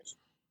compromise.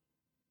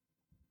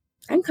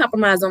 I can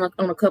compromise on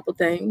a couple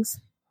things.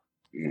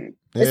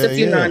 It's a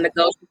few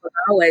non-negotiables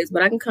always,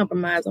 but I can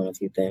compromise on a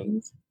few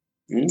things.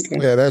 Okay.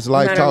 Yeah, that's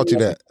life taught you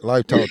that.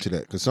 Life taught you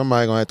that because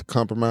somebody gonna have to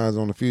compromise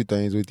on a few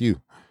things with you.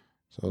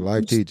 So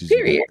life teaches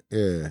you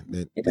that.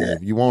 Yeah,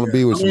 if you want to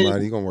be with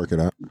somebody, you're gonna work it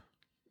out.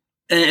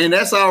 And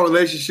that's all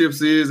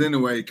relationships is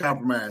anyway,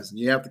 compromising.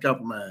 You have to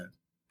compromise.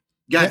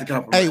 Got to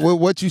compromise. Hey, well,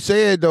 what you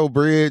said though,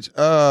 Bridge,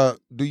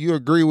 do you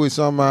agree with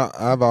something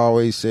I've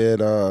always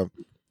said?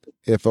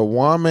 If a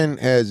woman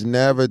has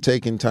never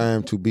taken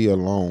time to be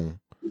alone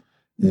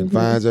and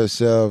finds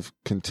herself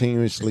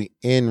continuously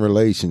in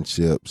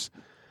relationships,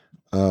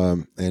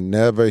 and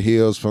never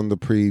heals from the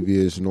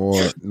previous,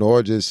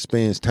 nor just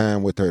spends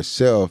time with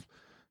herself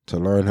to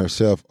learn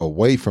herself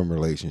away from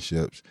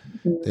relationships,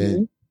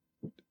 then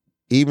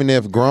even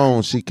if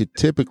grown, she could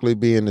typically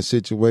be in a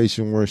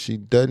situation where she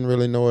doesn't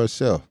really know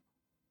herself.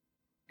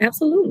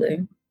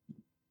 Absolutely.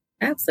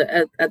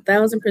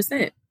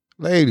 1,000%.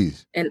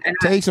 Ladies, and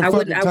take some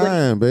fucking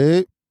time,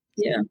 babe.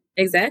 Yeah,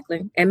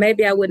 exactly. And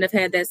maybe I wouldn't have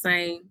had that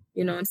same,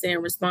 you know what I'm saying,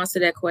 response to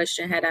that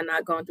question had I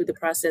not gone through the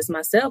process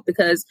myself,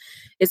 because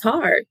it's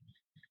hard.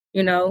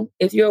 You know,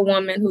 if you're a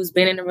woman who's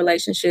been in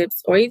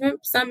relationships, or even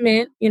some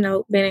men, you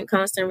know, been in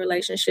constant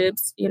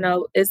relationships, you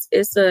know,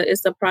 it's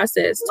a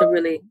process to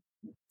really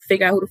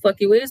figure out who the fuck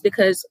you is,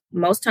 because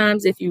most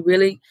times if you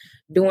really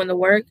doing the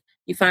work,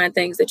 you find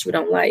things that you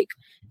don't like.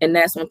 And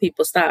that's when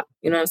people stop,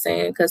 you know what I'm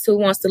saying? Because who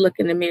wants to look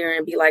in the mirror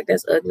and be like,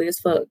 that's ugly as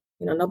fuck?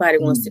 You know, nobody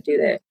wants to do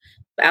that.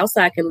 The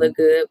outside can look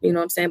good, you know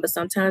what I'm saying? But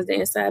sometimes the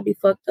inside be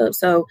fucked up.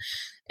 So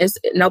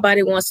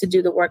nobody wants to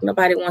do the work.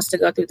 Nobody wants to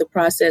go through the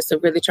process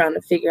of really trying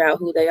to figure out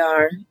who they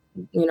are,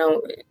 you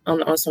know,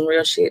 on some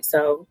real shit.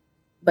 So,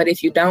 but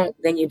if you don't,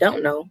 then you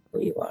don't know who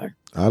you are.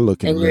 I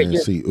look in the mirror and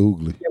see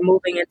oogly. You're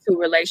moving into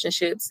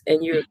relationships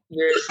and you're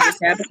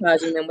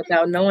sabotaging them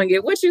without knowing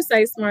it. What you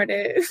say, smart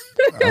ass?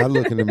 I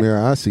look in the mirror,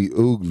 I see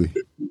oogly.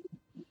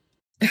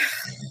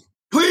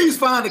 Please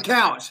find a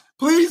couch.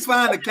 Please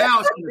find a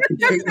couch.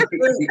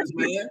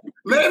 Man.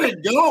 Let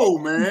it go,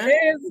 man.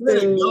 Yes,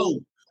 let it go.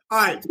 All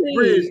right,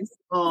 Bridge.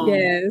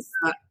 Yes.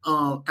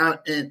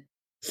 And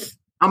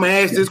I'm gonna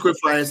ask this question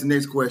before I ask the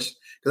next question,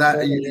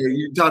 because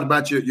you talked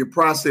about your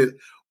process.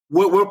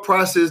 What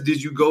process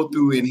did you go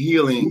through in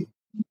healing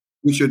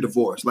with your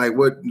divorce? Like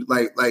what?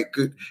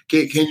 Can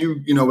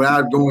you, you know,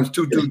 without going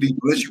too deep,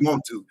 unless you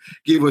want to,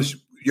 give us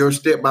your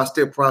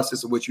step-by-step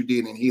process of what you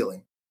did in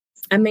healing?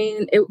 I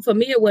mean, for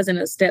me, it wasn't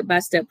a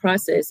step-by-step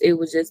process. It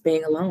was just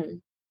being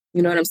alone.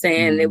 You know what I'm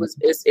saying?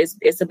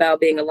 It's about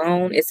being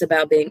alone. It's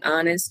about being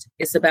honest.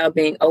 It's about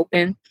being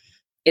open.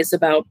 It's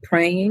about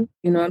praying.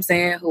 You know what I'm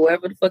saying?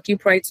 Whoever the fuck you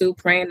pray to,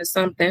 praying to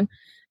something,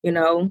 you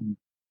know.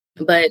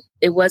 But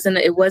it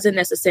wasn't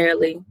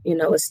necessarily, you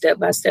know, a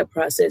step-by-step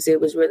process.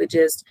 It was really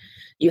just,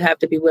 you have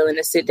to be willing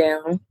to sit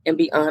down and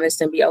be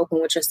honest and be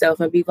open with yourself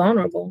and be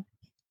vulnerable.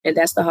 And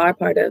that's the hard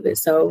part of it.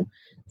 So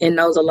in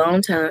those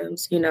alone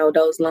times, you know,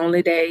 those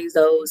lonely days,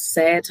 those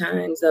sad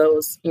times,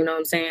 those, you know what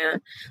I'm saying,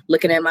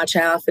 looking at my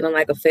child feeling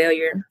like a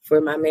failure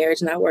for my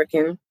marriage not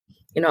working,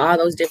 you know, all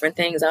those different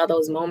things, all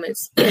those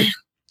moments.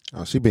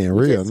 Oh, she being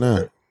real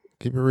now.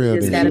 Keep it real.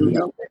 You just gotta be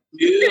open.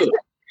 Yeah.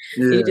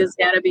 You just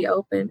gotta be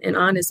open and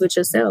honest with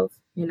yourself.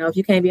 You know, if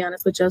you can't be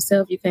honest with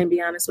yourself, you can't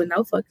be honest with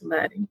no fucking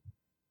body.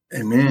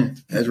 Amen.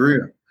 That's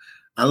real.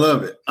 I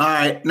love it. All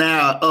right.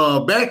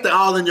 Now, back to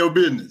all in your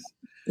business.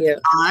 Yeah.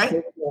 All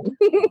right.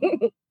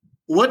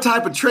 What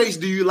type of traits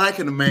do you like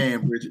in a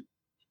man, Bridget?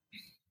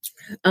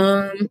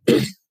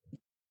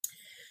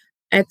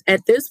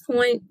 At this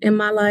point in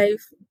my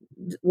life,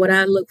 what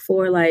I look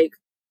for, like,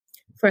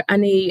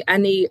 I'm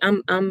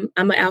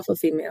an alpha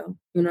female.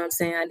 You know what I'm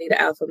saying? I need an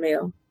alpha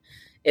male.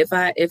 If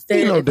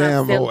they no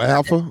damn old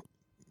alpha.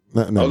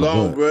 No, hold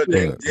on, bro.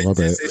 They my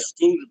bad.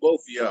 excluded both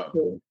of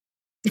y'all.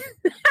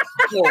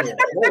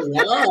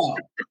 Wow.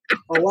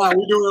 Oh wow,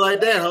 we do it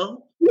like that, huh?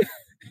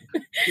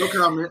 No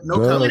comment. No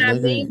comment. What I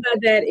mean by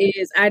that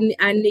is I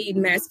need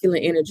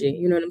masculine energy.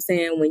 You know what I'm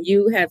saying? When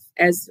you have,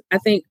 as I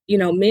think, you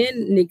know,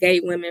 men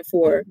negate women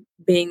for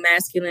being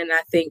masculine.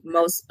 I think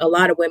a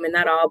lot of women,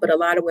 not all, but a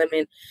lot of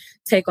women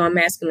take on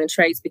masculine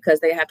traits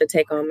because they have to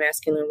take on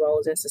masculine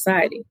roles in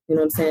society. You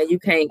know what I'm saying? You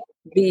can't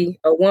be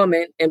a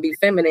woman and be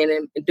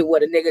feminine and do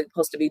what a nigga is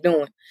supposed to be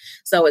doing.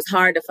 So it's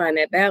hard to find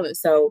that balance.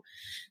 So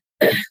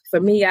for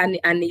me,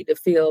 I need to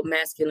feel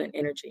masculine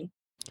energy.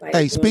 Like,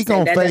 hey, speak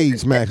on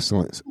fake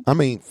masculines. I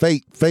mean,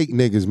 fake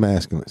niggas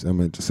masculines. I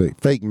meant to say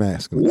fake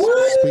masculines.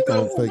 Speak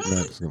on fake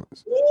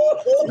masculines.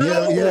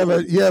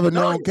 You ever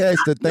known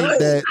cats to think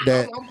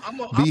that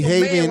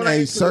behaving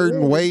a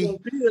certain way?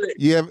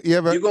 You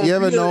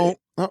ever known?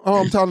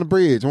 Oh, I'm talking to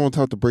Bridge. I want to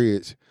talk to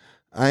Bridge.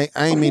 I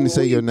ain't mean to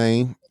say your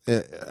name.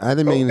 I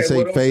didn't mean to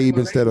say Fabe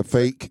instead of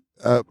fake.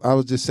 I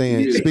was just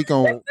saying, speak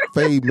on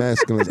fake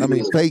masculines. I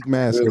mean, fake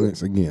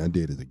masculines. Again, I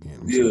did it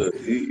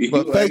again.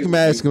 But fake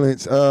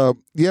masculines.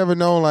 You ever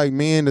know, like,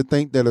 men to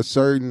think that a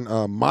certain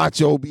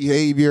macho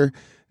behavior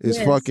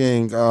is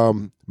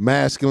fucking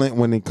masculine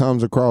when it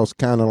comes across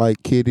kind of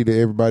like kiddie to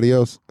everybody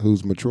else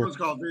who's mature? It's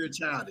called very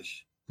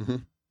childish. Mm-hmm.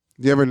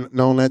 You ever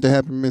known that to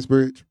happen, Miss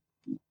Bridge?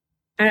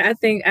 I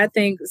think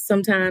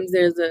sometimes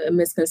there's a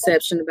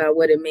misconception about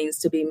what it means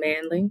to be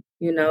manly.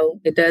 You know,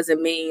 it doesn't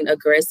mean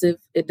aggressive.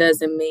 It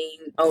doesn't mean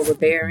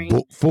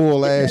overbearing.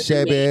 Full ass,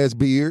 shabby ass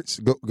beards.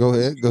 Go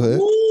ahead. Go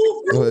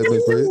ahead,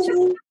 Miss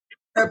Bridge.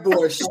 That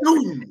boy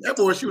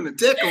shooting a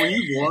tech on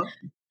you, boy.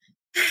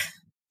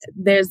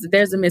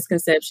 there's a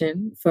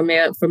misconception for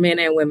men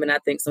and women, I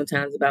think,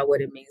 sometimes about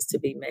what it means to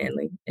be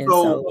manly. And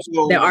so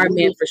there are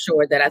men for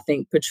sure that I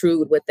think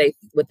protrude what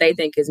they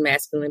think is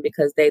masculine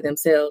because they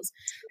themselves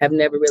have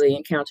never really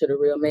encountered a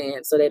real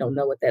man, so they don't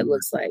know what that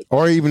looks like.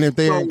 Or even if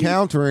they're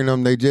encountering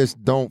them, they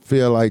just don't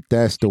feel like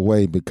that's the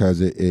way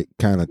because it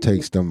kind of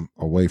takes them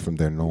away from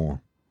their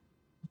norm.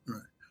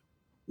 Right.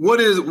 What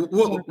is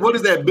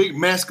that big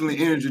masculine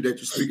energy that you're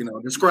speaking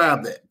of?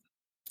 Describe that.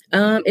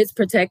 It's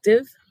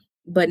protective,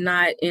 but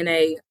not in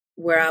a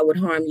where I would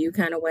harm you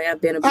kind of way.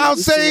 I'll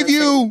save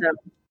you.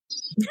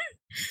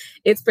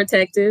 It's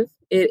protective.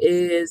 It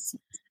is.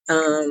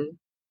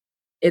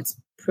 It's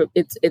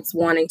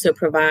wanting to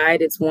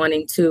provide. It's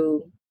wanting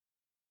to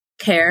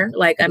care.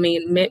 Like, I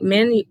mean,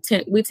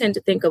 we tend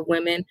to think of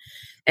women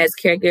as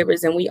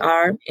caregivers, and we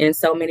are in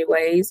so many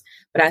ways.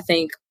 But I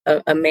think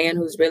a man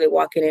who's really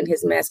walking in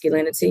his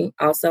masculinity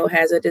also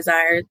has a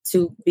desire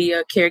to be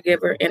a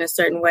caregiver in a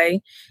certain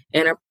way,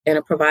 and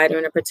a provider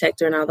and a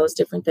protector and all those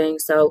different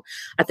things. So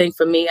I think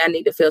for me, I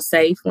need to feel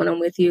safe when I'm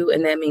with you,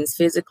 and that means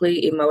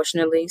physically,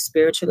 emotionally,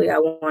 spiritually. I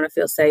want to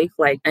feel safe.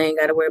 Like, I ain't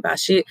got to worry about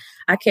shit.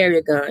 I carry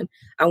a gun.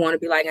 I want to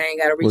be like, I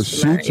ain't got to reach for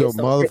shoot your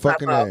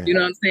motherfucking ass. You know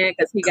what I'm saying?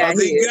 Because he got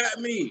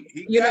me.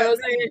 You know what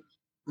I'm saying?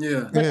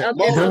 Yeah.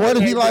 But what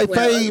if he like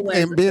Fade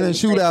and been in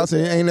shootouts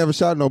and ain't never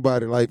shot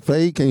nobody? Like,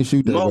 Fade can't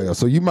shoot that well,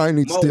 so you might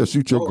need to still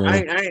shoot your gun. I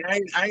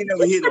ain't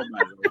never hit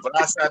nobody, but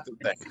I shot the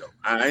thing though.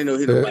 I ain't never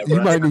hit nobody.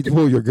 You might need to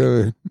pull your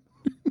gun.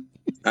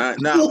 But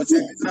check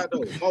this out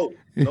though. Mo,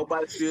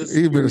 nobody still.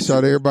 He been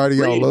shot everybody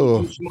y'all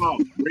love. Too small.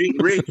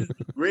 Red,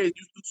 you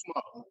too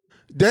small.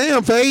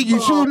 Damn, Fade, you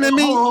shooting at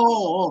me?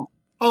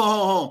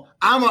 Oh,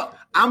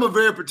 I'm a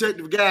very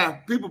protective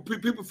guy.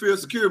 People feel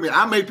secure with me.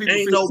 I make people.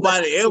 Ain't feel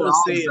nobody ever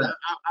said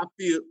I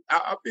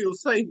feel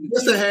safe.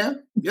 Yes, they have.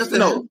 Yes, they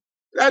have.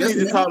 I need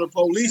to call the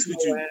police with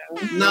you.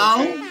 No.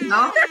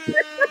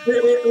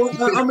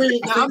 I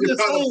mean,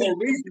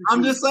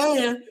 I'm just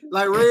saying.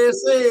 Like Red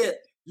said,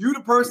 you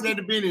the person that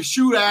have been in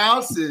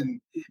shootouts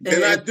and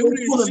I do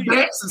pulling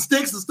bats and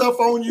sticks and stuff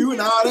on you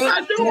and all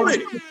that. I do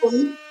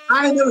it.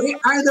 I ain't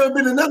never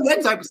been in that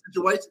type of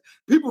situation.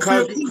 People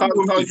feel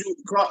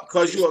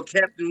because you a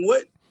captain.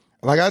 What?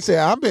 Like I said,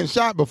 I've been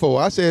shot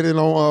before. I said it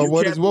on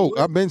What Is Woke.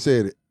 I've been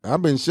said it.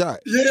 I've been shot.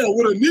 Yeah,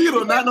 with a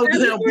needle, not no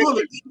damn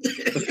bullet.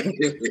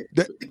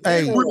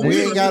 Hey,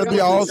 we ain't got to be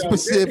all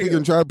specific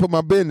and try to put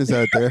my business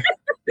out there.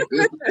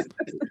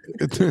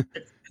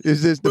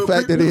 It's just the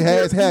fact that it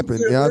has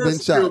happened. Yeah, I've been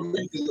shot.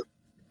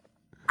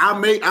 I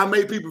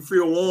make people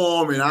feel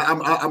warm, and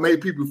I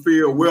make people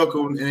feel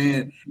welcome,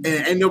 and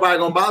ain't nobody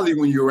gonna bother you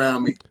when you're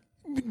around me.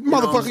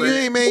 Motherfucker, you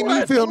ain't made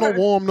me feel no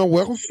warm, no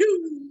welcome.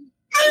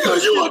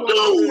 Nigga, you a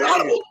dude. I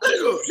don't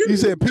nigga. You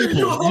said people.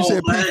 You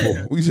said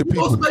people. You said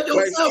people. You supposed to make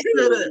yourself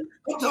feel that.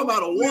 I'm talking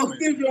about a woman.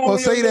 Well,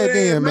 say that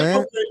then,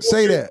 man.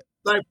 Say that.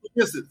 Like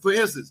for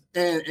instance,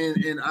 and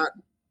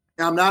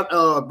I'm not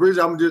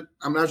Bridget. I'm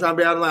not trying to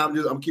be out of line.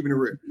 I'm keeping it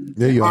real.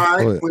 There you are.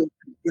 All right.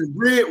 When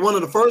Bridget, one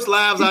of the first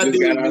lives I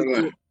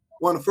did.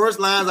 One of the first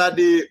lives I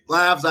did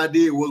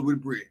was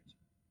with Bridget.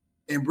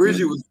 And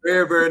Bridget was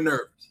very, very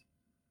nervous.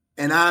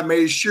 And I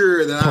made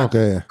sure that I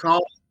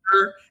called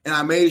her and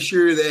I made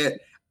sure that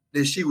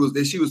she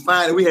was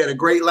fine. And we had a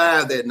great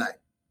live that night.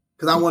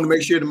 Because I wanted to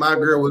make sure that my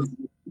girl was.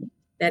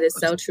 That is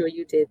so true.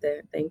 You did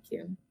that. Thank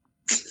you.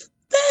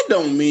 That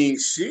don't mean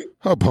shit.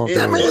 Her punk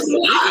that means a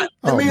lot.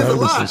 That means a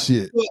lot.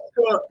 Shit.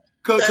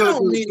 Because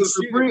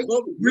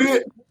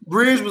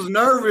Bridge was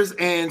nervous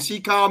and she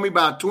called me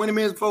about 20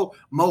 minutes before.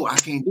 Mo, I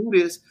can't do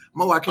this.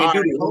 Mo, I can't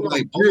do this.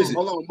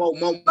 Hold on,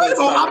 Mo.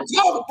 I'm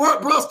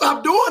talking, bro.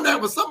 Stop doing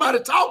that with somebody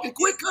talking.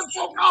 Quit cutting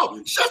folk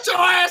off. Shut your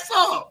ass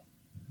up.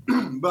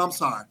 But I'm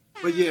sorry.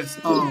 But yes,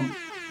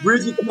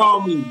 Bridget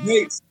called me,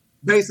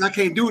 Bates, I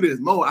can't do this.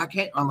 Mo, I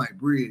can't. I'm like,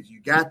 Bridge,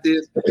 you got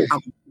this.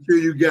 I'm sure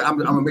you got. I'm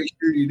gonna make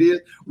sure you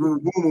did.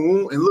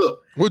 And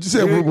look. What'd you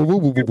say?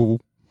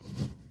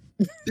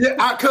 Yeah,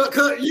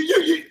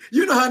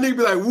 you know how niggas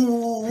be like woo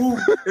woo woo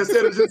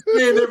instead of just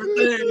saying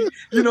everything.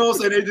 You know what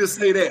I'm saying? They just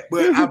say that.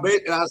 But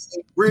I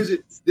said,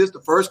 Bridget, this is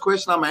the first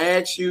question I'm gonna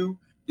ask you.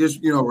 Just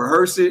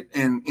rehearse it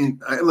and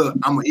look,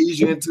 I'm gonna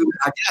ease you into it.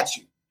 I got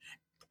you.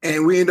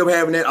 And we end up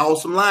having that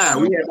awesome line.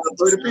 We had about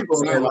 30 people.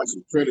 Sound like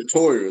some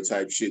predatorial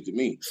type shit to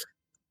me.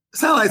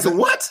 Sound like some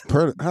what?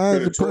 How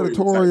is it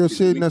predatorial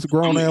shit and that's a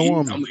grown ass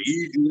woman? Do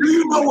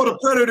you know what a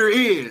predator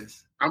is?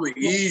 I'm gonna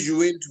ease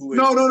you into it.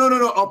 No.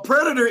 A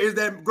predator is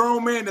that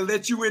grown man that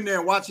let you in there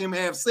and watch him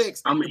have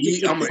sex. I'm gonna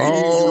ease you into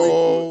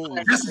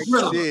it. That's a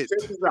predator.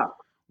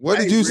 What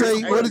did you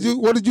say?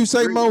 What did you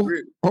say, Mo?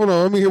 Hold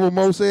on, let me hear what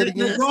Mo said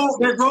again.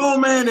 That grown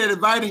man that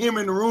invited him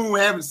in the room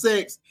having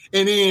sex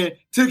and then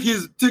took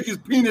his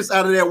penis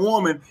out of that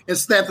woman and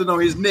slapped it on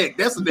his neck.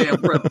 That's a damn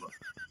predator.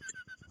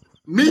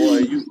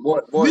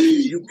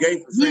 You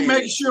gay for saying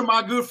making sure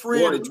my good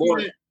friend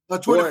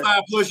of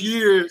 25 plus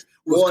years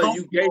was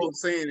you gay for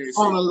saying this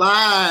on a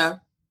live.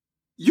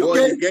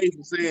 You gay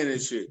for saying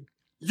this shit.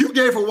 You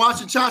gay for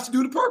watching Chachi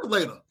do the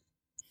percolator.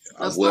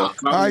 That's Well,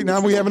 not. All right,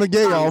 now we having a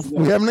gay off.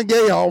 We having a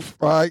gay off.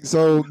 All right,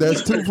 so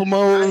that's 2 for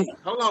Mo. Hey,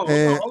 hold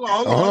And-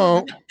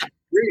 on.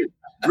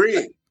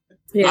 Greg,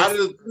 Yes. out of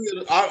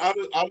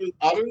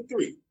the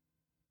three,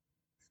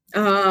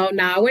 Oh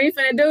no, we ain't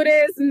finna do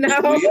this.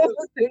 No, you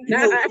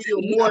Nah. will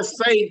feel more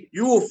safe.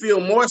 You will feel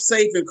more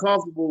safe and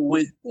comfortable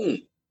with whom?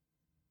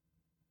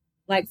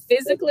 Like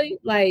physically,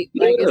 like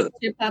Yeah. if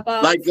shit pop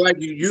off. Like if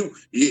you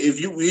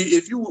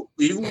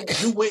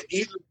went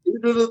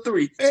either of the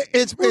three.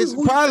 It's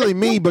probably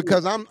me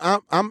because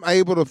I'm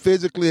able to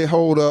physically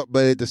hold up,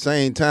 but at the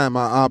same time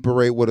I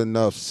operate with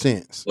enough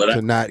sense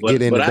to not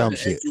get into dumb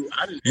shit.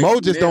 Mo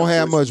just don't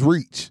have much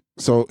reach,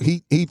 so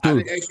he I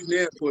through. didn't ask you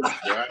that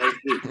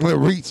question. Well,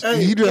 reach.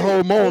 Hey, You just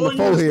hold Mo on the all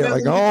forehead. you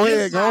Like,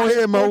 understand go is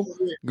ahead, Mo. inside.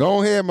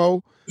 Go ahead,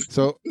 Mo.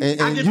 So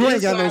and I get you the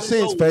ain't got no inside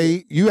sense, and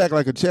Fade. You act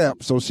like a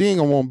chap, so she ain't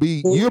gonna want to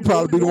be. You'll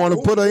probably be the one to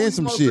put her in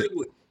some shit.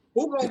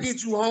 Who gonna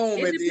get you home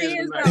It at the end of the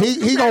depends, night?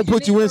 though. He gonna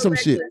put you in some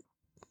shit.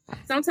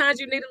 Sometimes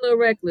you need a little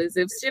reckless.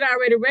 If shit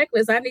already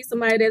reckless, I need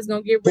somebody that's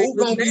gonna get Who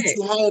reckless gonna back. get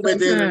you home at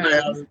the end of the night?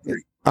 Out of the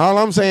three? All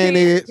I'm saying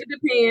is, It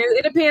depends.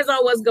 It depends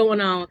on what's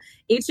going on.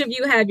 Each of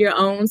you have your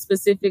own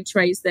specific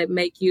traits that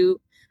make you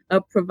a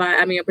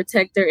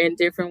protector in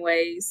different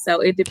ways. So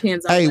it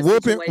depends on hey, the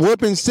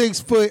whooping situation.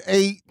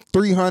 6'8",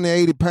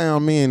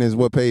 380-pound men is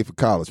what paid for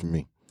college for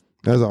me.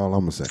 That's all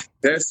I'm gonna say.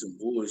 That's some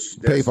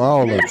bullshit. Pay for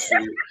all of it.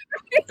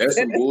 That's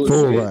some Full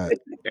bullshit. ride.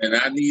 And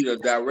I need a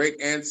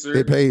direct answer.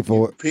 They paid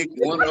for it. Pick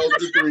one of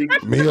the three.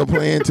 Meal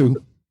plan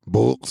too.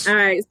 Books. All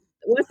right.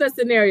 What's the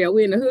scenario?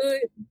 We in the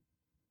hood?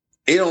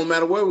 It don't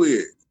matter where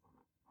we're at.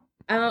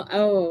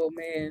 Oh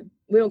man.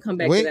 We don't come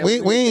back We to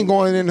that. we ain't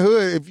going in the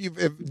hood.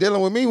 If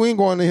dealing with me, we ain't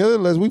going in the hood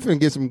unless we finna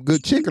get some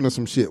good chicken or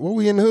some shit. What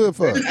we in the hood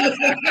for?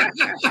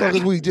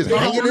 Fuckers, we just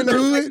hanging in the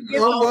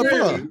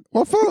hood?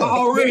 What for?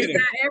 Already.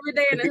 Not every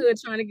day in the hood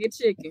trying to get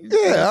chicken.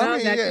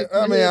 Yeah,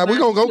 I mean, we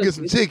gonna go get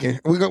some chicken.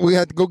 We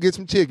have to go get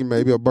some chicken,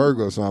 maybe a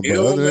burger or something. It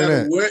But don't other than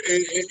matter that, where.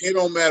 It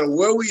don't matter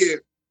where we at.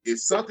 If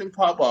something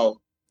pop off,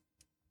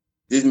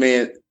 this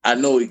man, I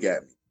know he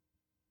got me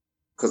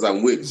because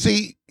I'm with him.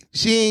 see,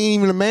 she ain't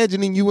even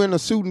imagining you in a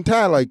suit and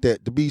tie like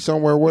that to be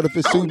somewhere. What if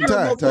it's suit and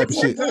tie type of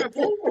shit?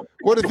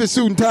 What if it's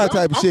suit and tie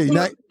type of shit?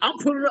 I'm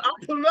putting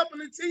up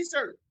in a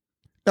t-shirt.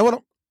 That's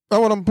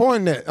what I'm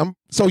pointing at.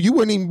 So you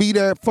wouldn't even be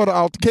there for the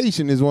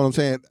altercation, is what I'm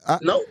saying.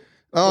 No.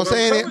 I'm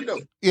saying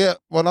yeah.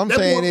 What I'm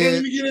saying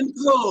is, get in the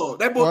club.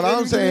 That boy what can't I'm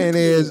even saying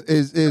get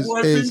in the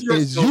club.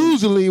 is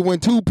usually when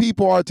two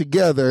people are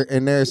together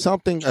and there's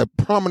a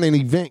prominent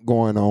event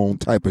going on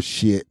type of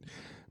shit.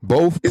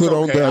 Both It's put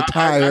on okay. their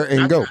attire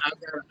and go.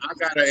 I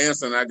got an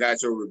answer and I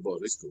got your rebuttal.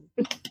 It's cool.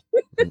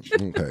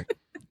 Okay.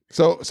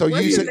 So What's you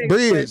the said, next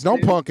Bridge, don't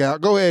question? punk out.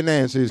 Go ahead and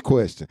answer his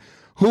question.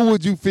 Who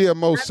would you feel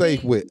most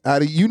safe with?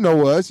 Out of you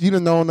know us, you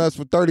done known us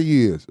for 30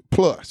 years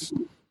plus.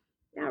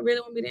 Y'all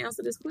really want me to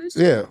answer this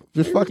question? Yeah,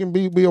 just fucking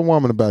be a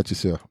woman about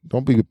yourself.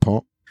 Don't be a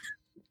punk.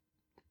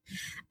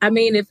 I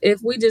mean,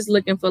 if we just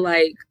looking for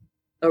like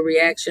a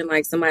reaction,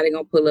 like somebody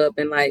gonna pull up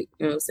and like,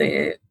 you know what I'm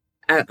saying,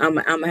 I'm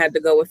gonna have to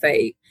go with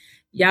Fade.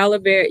 Y'all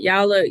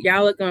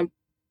are gonna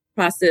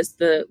process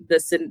the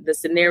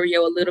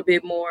scenario a little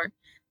bit more,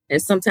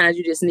 and sometimes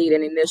you just need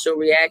an initial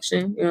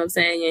reaction. You know what I'm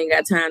saying? You ain't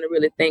got time to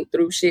really think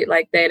through shit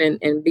like that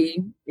and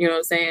be, you know what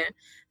I'm saying.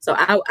 So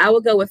I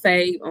would go with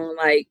Fade on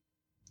like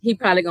he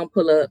probably gonna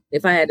pull up.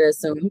 If I had to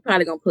assume, he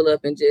probably gonna pull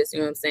up and just, you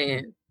know what I'm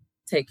saying,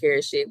 take care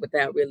of shit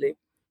without really.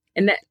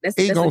 And that's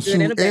He a gonna good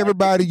and a shoot bad.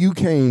 everybody you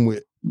came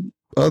with,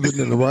 other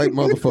than the right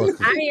motherfucker.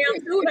 I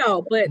am too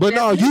though, but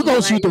no, you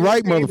gonna shoot the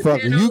right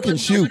motherfucker. You can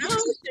shoot.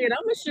 Oh shit,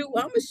 I'm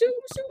gonna shoot.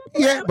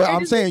 Yeah, but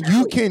I'm saying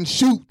you can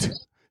shoot.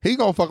 He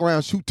gonna fuck around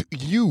and shoot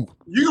you.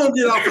 You gonna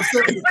get off for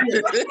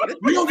self-defense.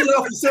 You gonna get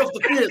off for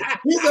self-defense.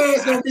 His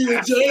ass gonna be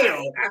in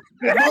jail.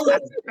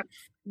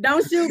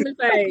 Don't shoot me,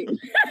 Faye.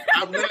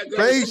 I'm not gonna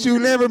Fade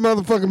shooting every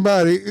motherfucking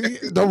body.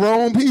 The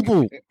wrong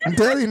people. I'm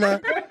telling you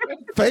now.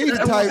 Fade That's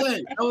what type. I'm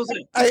saying. That was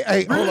it.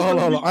 Hey, hold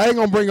on. I ain't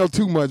gonna bring up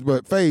too much,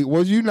 but Fade,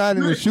 was you not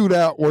in the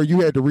shootout where you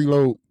had to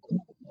reload?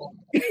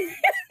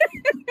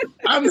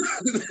 I'm not,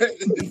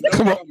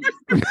 Come on.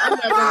 I'm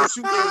not gonna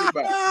shoot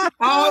everybody.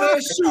 All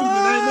that shooting,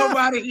 ain't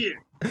nobody here.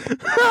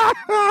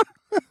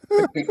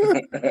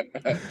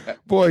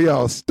 Boy,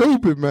 y'all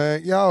stupid,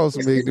 man. Y'all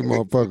some ignorant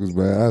motherfuckers,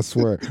 man. I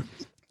swear.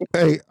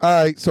 Hey,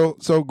 all right. So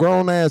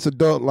grown ass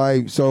adult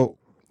life. So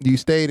you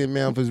stayed in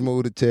Memphis,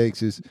 moved to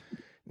Texas.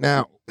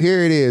 Now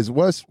here it is.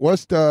 What's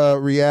the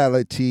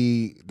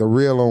reality? The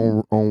real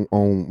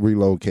on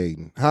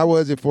relocating. How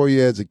was it for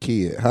you as a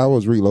kid? How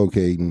was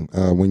relocating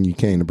when you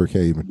came to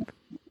Brookhaven?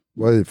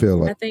 What did it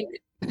feel I like? think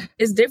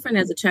it's different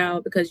as a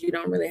child because you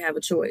don't really have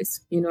a choice.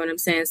 You know what I'm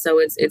saying? So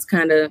it's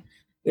kind of,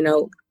 you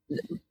know,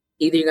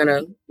 either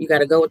you got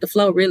to go with the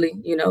flow, really.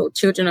 You know,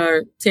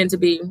 children tend to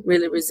be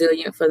really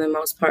resilient for the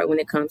most part when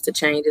it comes to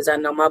changes. I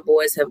know my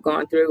boys have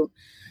gone through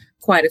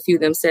quite a few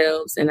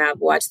themselves, and I've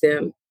watched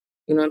them,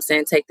 you know what I'm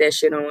saying, take that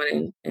shit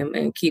on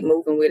and keep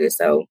moving with it.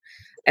 So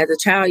as a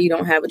child, you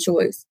don't have a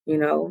choice. You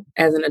know,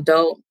 as an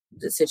adult,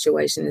 the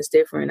situation is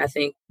different. I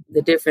think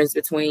the difference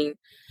between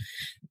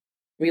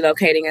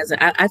relocating as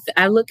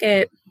I look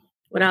at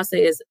what I'll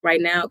say is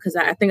right now, because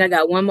I think I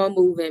got one more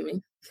move in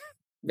me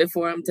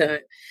before I'm done.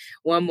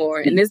 One more.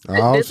 And this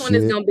one is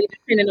going to be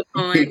dependent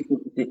upon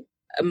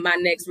my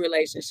next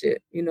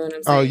relationship. You know what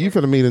I'm saying? Oh, you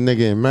finna meet a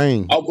nigga in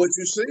Maine. Oh, but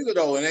you single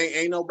though, and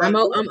ain't nobody. I'm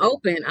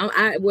open.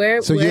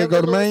 So you ain't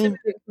go to Maine?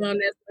 From,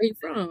 that's where he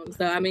from.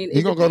 So I mean,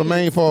 you gonna go to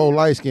Maine for old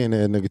light skin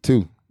there, nigga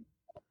too.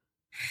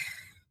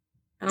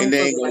 And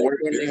they ain't gonna work.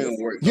 It ain't gonna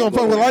work. You don't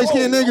fuck with light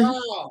skin nigga?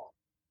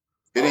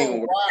 It ain't gonna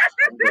work.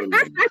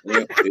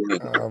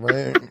 Oh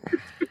man,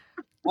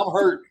 I'm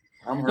hurt.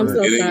 I'm so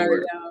sorry,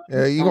 y'all.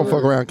 Yeah, you gonna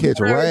fuck around catch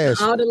a rash.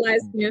 All the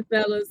light skinned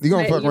fellas. You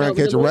gonna fuck around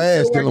catch a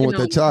rash dealing with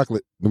that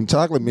chocolate. Them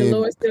chocolate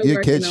men, you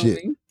catch shit.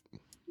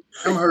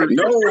 I'm hurt.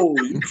 No,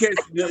 you catch.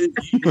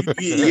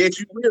 Yes,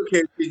 you will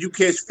catch. You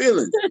catch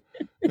feelings.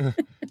 You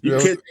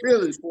catch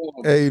feelings for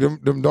them. Hey,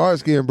 them dark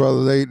skinned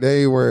brothers,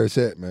 they ain't where it's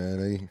at,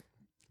 man.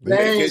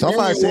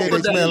 Somebody said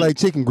they smell like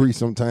chicken grease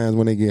sometimes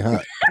when they get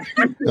hot.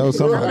 That was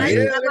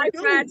somebody. I like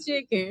fried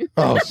chicken.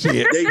 Oh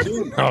shit! They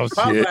do. Oh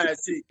shit!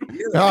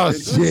 Oh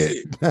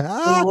shit!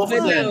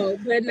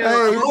 But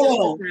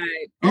no.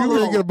 Hey, you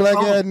really get a black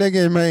ass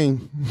nigga in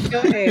Maine. Go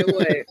ahead.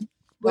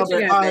 What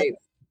you got, babe?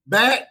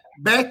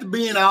 Back to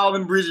being all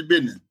in Bridget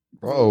business.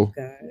 Oh.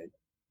 God.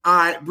 All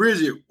right,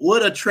 Bridget.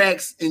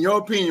 In your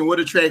opinion, what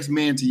attracts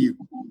men to you?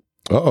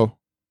 Oh.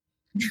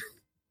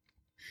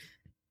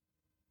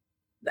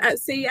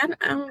 See, I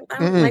don't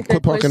like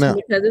that question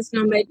because it's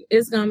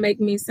gonna make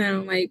me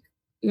sound like,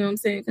 you know what I'm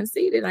saying,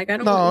 conceited. Like I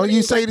don't. No,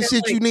 you say the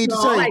shit you need to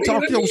say.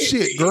 Talk your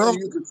shit, girl.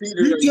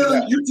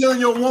 You telling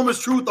your woman's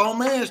truth on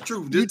man's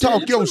truth. You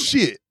talk your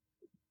shit.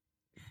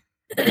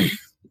 I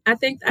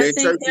think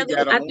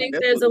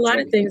there's a lot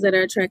of things that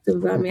are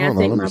attractive about me. I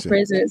think my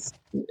presence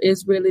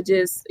is really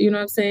just, you know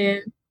what I'm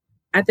saying.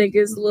 I think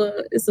it's a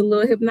little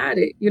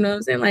hypnotic. You know what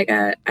I'm saying. Like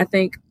I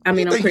think I'm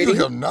pretty.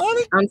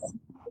 Hypnotic?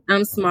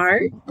 I'm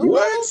smart.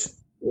 What?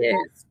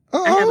 Yes.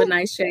 I have a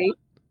nice shape.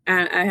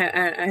 I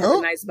have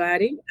a nice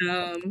body.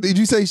 Did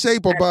you say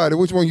shape or body?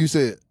 Which one you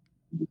said?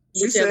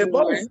 You said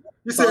both.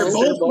 You said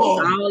both.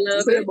 All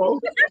of it.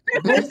 Both.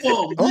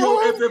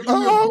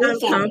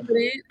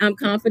 I'm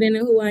confident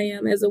in who I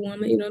am as a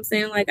woman. You know what I'm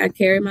saying? Like I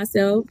carry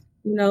myself.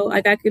 You know,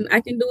 like I can do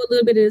a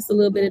little bit of this, a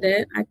little bit of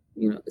that.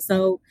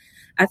 So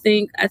I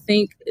think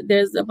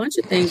there's a bunch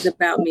of things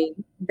about me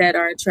that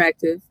are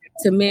attractive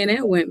to men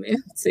and women,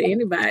 to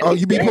anybody. Oh,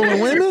 you be pulling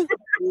women?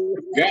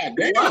 God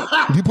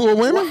damn. You pull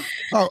women?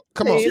 Oh,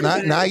 come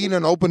on. Now you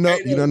done opened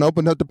up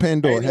the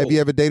Pandora. Have you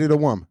ever dated a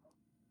woman?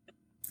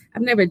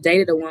 I've never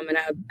dated a woman.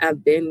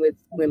 I've been with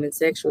women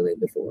sexually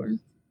before.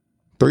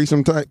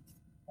 Threesome type?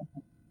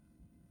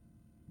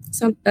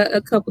 A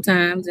couple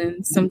times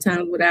and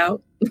sometimes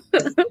without.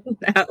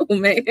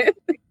 Man.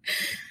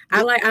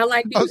 I like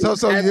beauty.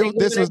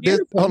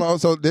 Hold on.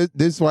 So this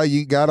is why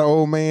you got an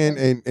old man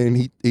and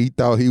he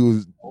thought he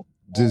was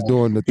just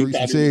doing the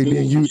threesome shit,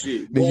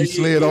 then you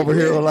slid over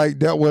here or like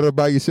dealt with her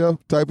by yourself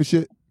type of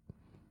shit?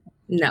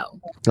 No.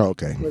 Oh,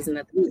 okay. Wasn't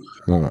nothing.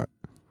 All right.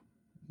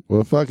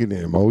 Well, fuck it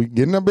then, Mo.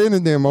 Getting up in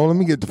it then, Mo. Let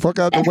me get the fuck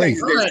out the way.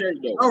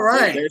 All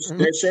right.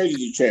 That shirt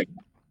is attractive.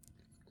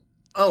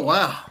 Oh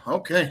wow.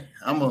 Okay.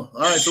 All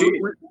right. So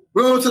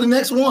we're going to the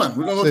next one.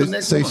 We're gonna go to the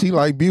next one. Say she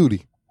like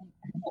beauty.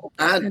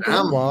 I'm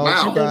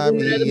walking by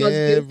me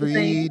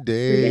every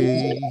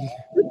day.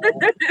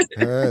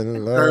 Her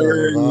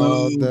love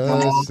all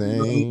the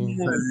same.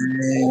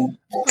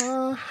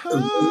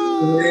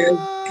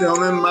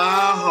 Telling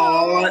my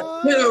heart,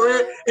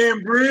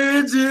 and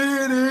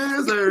Bridget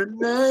is her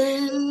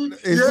name.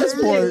 Is this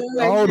boy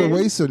all the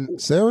way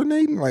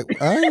serenading?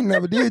 Like I ain't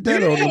never did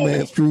that on the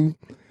man's truth.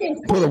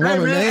 Put a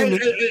woman name.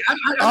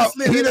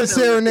 He done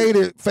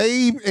serenaded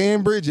Fabe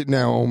and Bridget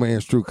now on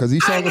Man's Truth because he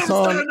sung a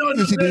song.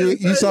 Yes, she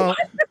did. You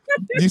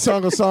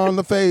sung a song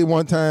to Fabe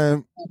one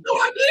time. No,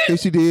 I did.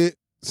 Yes, she did.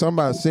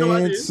 Somebody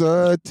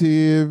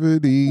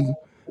sensitivity.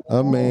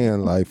 A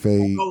man like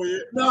Fabe. Oh, yeah.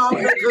 No,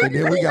 and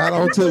then we got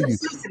on to you.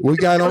 We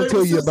got on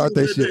to you about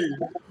that shit.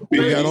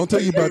 We got on to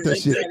you about that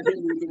shit.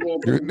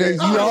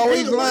 You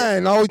always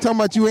lying. Always talking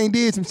about you ain't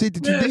did some shit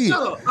that you did.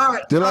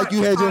 Just like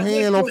you had your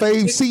hand on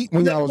Fabe's seat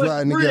when y'all was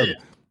riding together.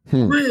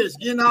 Riz,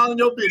 getting all in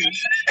your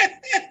business.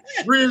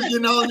 Riz,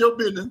 getting all in your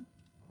business.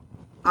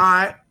 All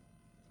right.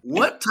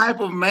 What type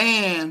of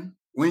man,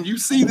 when you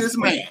see this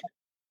man,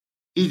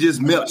 he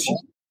just melts you?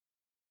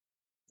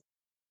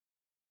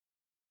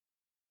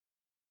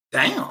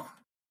 Damn.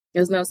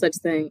 There's no such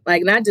thing.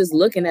 Like not just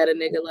looking at a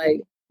nigga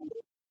like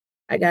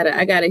I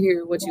gotta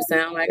hear what you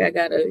sound like. I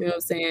gotta, you know what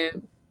I'm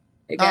saying?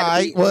 All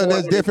right, well,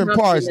 there's different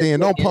parts then.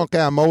 Don't punk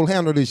out, Mo.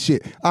 Handle this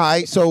shit. All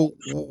right, so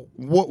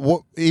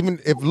what? Even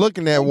if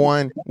looking at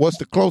one, what's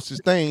the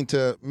closest thing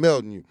to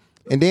melting you?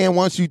 And then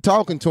once you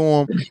talking to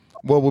him,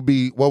 what would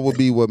be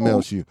what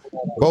melts you?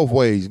 Both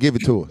ways. Give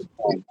it to us.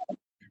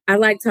 I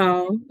like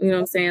tall. You know what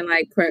I'm saying?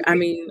 Like, I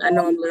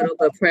know I'm little,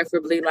 but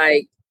preferably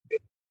like,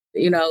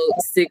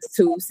 6'2",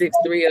 6'3",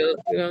 you know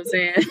what I'm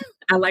saying?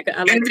 I like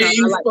dark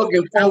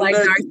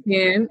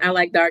skin. I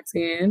like dark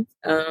skin.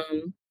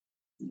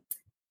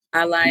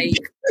 I like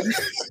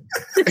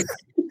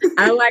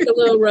I like a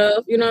little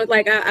rough,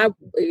 like I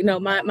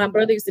my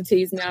brother used to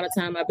tease me all the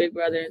time, my big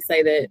brother, and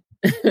say that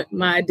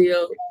my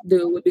ideal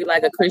dude would be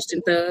like a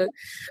Christian thug.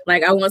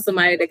 Like I want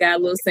somebody that got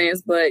a little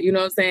sense, but you know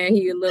what I'm saying?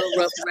 He a little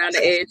rough around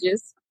the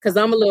edges. Cause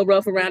I'm a little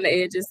rough around the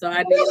edges, so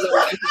I need a little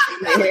rough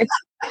around the edges.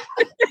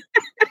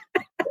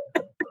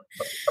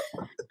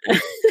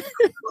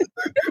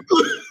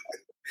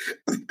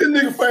 This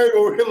nigga fade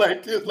over here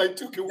like this, like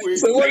two can win.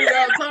 So what are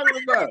y'all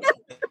talking about?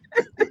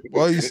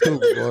 Boy, you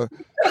stupid, boy.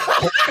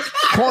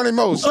 Corny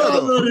Mo, shut I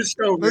up. love this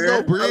show, Let's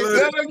man. go, Bridge.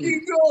 Let her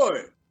keep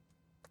going.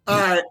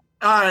 All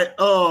right.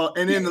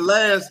 And then the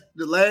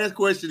last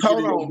question.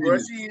 Hold on, bro.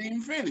 She ain't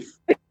even finished.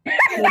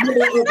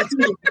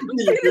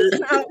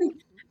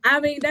 I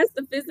mean, that's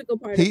the physical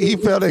part. He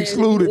felt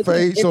excluded,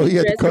 Faye, so he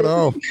had to cut her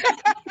off.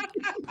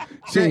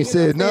 She ain't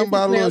said nothing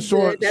about a little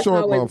short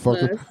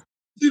motherfucker.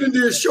 She done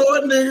did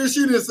short niggas.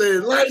 She done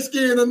said light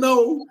skin or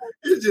no.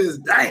 It's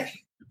just dang.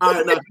 All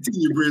right, now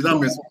continue, Bridge. I'm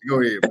messing with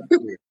you. Go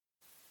ahead.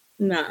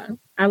 Nah,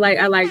 I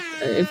like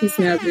if he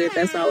smells good,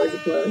 that's always a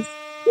plus.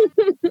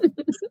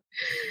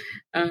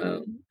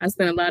 I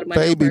spent a lot of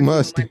money. Baby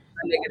musty. My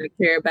nigga to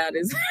care about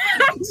his.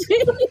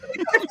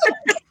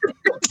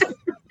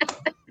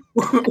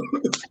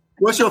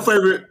 What's your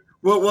favorite?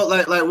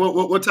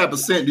 What type of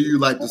scent do you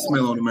like to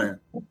smell on a man?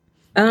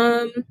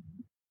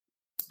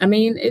 I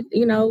mean, I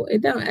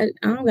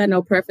don't got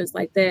no preference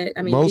like that.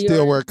 I mean, most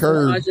still wear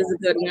Curve. Is a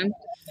good one,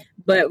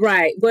 but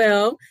right.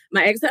 Well,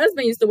 my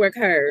ex-husband used to wear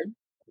Curve.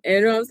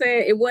 You know what I'm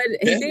saying? It wasn't.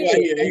 He That's did. why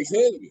your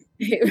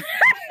ex-husband.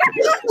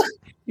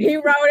 He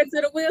rode it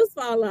till the wheels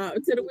fall off.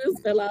 Till the wheels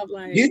fell off.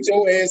 Like, get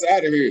your ass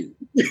out of here.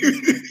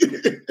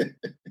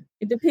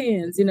 It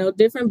depends.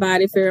 Different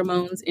body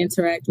pheromones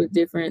interact with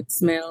different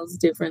smells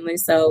differently.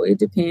 So it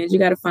depends. You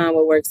got to find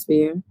what works for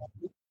you.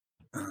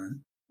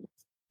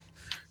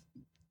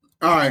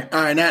 All right.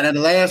 Now the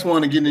last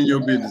one to get in your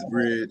business,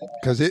 Bridge.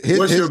 Because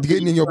his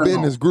getting in your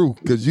business group.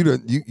 Because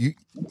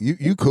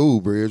you cool,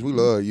 Bridge. We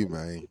love you,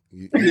 man.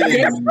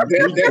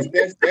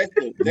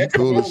 That's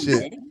cool as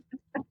shit.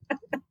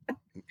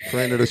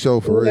 Friend of the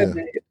show for real.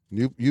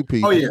 You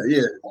people. Oh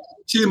yeah.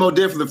 She's more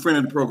definitely a friend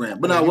of the program.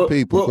 But now,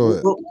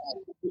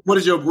 what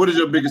is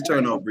your biggest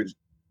turn off, Bridget?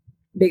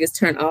 Biggest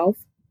turn off?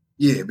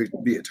 Yeah,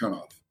 be a turn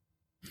off.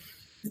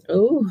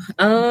 Oh,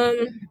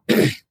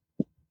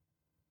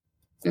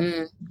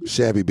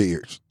 Shabby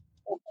beards.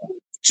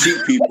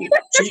 Cheap people.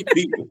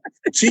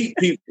 Cheap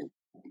people.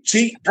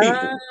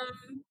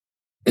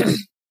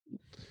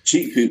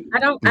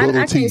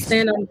 I can't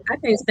stand on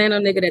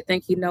nigga that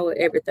think he know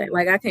everything.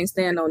 Like I can't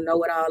stand on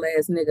know it all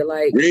ass nigga.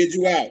 Like read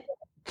you out.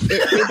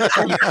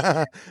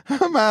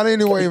 I'm out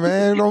anyway,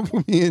 man. Don't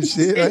put me in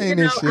shit. I ain't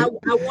in shit. I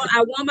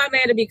want my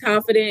man to be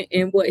confident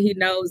in what he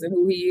knows and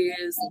who he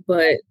is.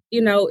 But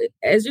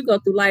as you go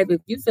through life,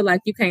 if you feel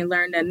like you can't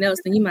learn nothing else,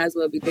 then you might as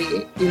well be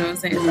dead. You know what I'm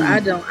saying? So I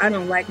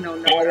don't like no.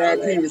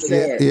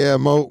 Yeah,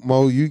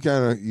 Mo, you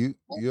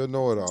you'll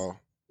know it all.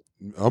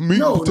 I'm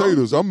eating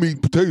potatoes. I'm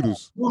eating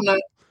potatoes.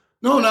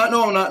 No,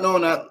 I'm not.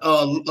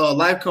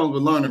 Life comes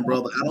with learning,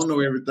 brother. I don't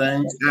know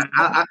everything.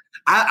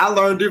 I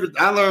learned different.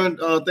 I learned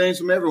things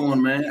from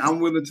everyone, man. I'm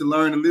willing to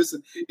learn and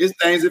listen. It's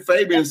things that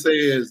Fabian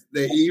says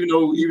that even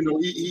though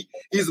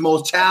he's the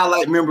most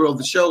childlike member of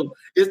the show,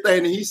 it's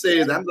things that he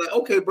says. I'm like,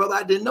 okay, brother,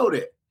 I didn't know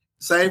that.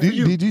 Same for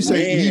you. Did you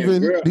say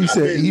even? Bro, he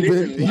said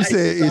even. He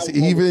said it's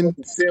even.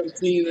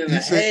 17 and a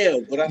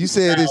half. But you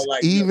said it's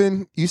like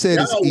even. You said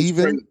it's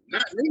even.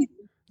 Not me.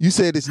 You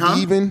said it's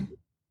even.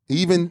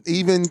 Even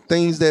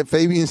things that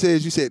Fabian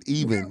says, you said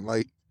even.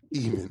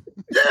 Yeah,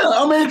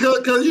 I mean,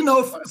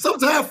 because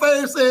sometimes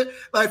Fabian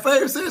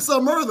said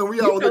something other than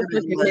we all look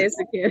at you like,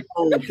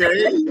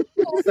 okay.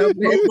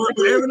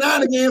 Every now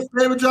and again,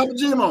 Fabian drop a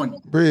gem on you.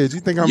 Bridge,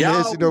 you think I'm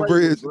messy though,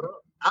 Bridge?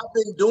 I've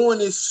been doing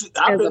this shit.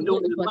 I've been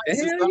doing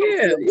this. Hell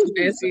yeah, you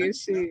messy as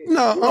shit.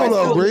 No, hold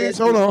on, Bridge.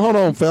 Hold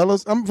on,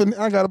 fellas.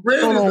 I gotta.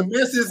 Bridge is the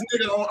messiest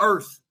nigga on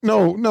earth.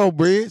 No,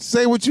 Bridge.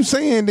 Say what you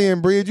saying, then,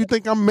 Bridge. You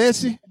think I'm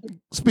messy?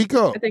 Speak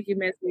up. I think you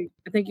messy.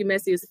 I think you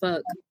messy as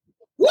fuck.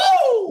 Woo!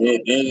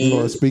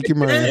 Lord, speak your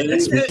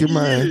mind. Speak your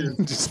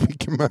mind. Just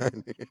speak your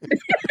mind.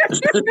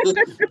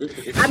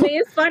 I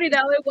mean, it's funny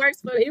though. It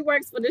works for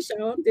the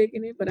show. I'm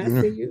digging it, but I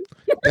see you.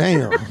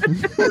 Damn.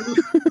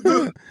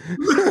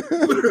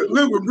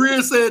 Look what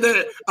Brian said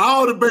that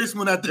all the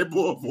basement at that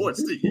boy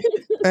 14.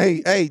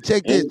 Hey,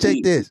 check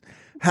this.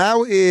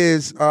 How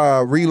is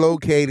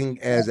relocating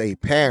as a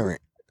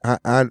parent?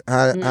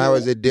 How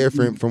is it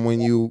different from when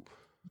you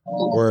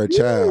were a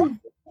child?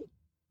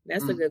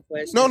 That's a good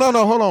question. No.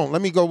 Hold on.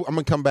 Let me go. I'm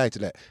gonna come back to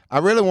that. I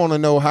really want to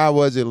know how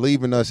was it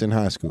leaving us in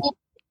high school.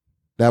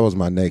 That was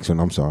my next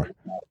one. I'm sorry.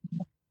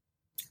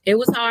 It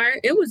was hard.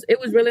 It was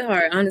really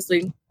hard,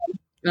 honestly.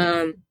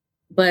 But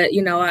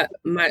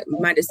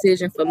my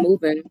decision for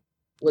moving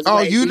was. Oh,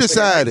 you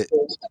decided?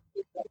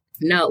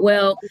 No.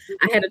 Well,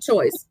 I had a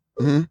choice.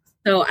 Mm-hmm.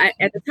 So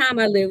at the time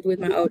I lived with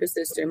my older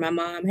sister. My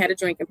mom had a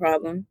drinking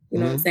problem. You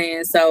know what I'm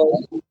saying?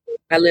 So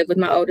I lived with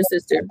my older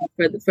sister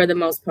for the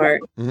most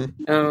part.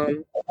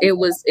 Mhm. It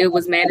was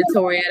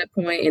mandatory at a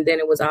point, and then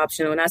it was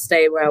optional. And I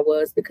stayed where I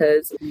was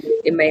because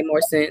it made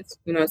more sense.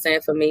 You know what I'm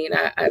saying, for me, and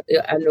I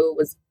knew it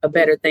was a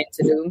better thing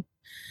to do.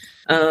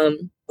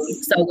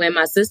 So when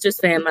my sister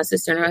and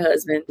her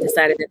husband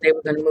decided that they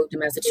were going to move to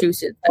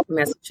Massachusetts,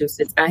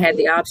 I had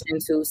the option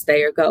to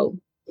stay or go.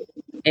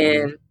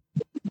 And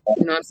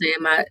you know what I'm saying,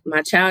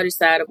 my childish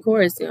side, of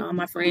course, you know, all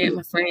my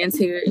friends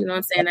here, you know what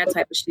I'm saying, that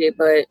type of shit.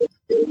 But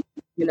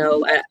you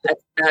know,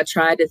 I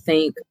tried to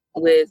think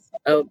with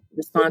a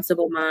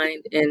responsible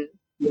mind and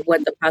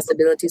what the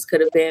possibilities could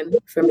have been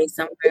for me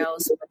somewhere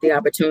else, what the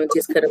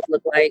opportunities could have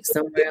looked like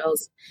somewhere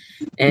else.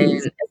 And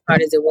as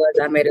hard as it was,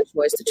 I made a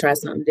choice to try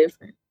something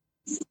different.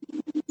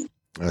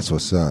 That's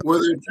what's up.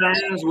 Were there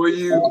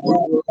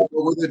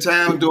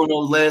times during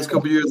those last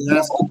couple of years in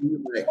high school,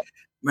 you were like,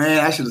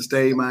 man, I should have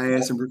stayed my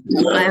ass in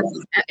Virginia?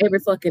 Every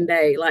fucking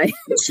day, like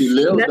She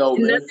lived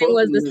nothing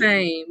was the Fuck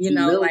same. You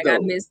know, like I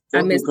missed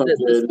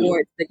the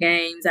sports, the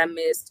games. I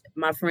missed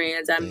my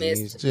friends. I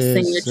missed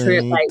senior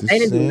trip. Like they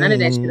didn't do none of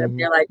that shit up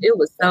there. Like it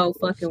was so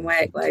fucking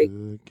whack. Like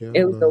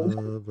it was the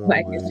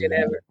wackest shit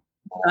ever.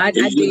 So I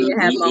did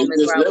have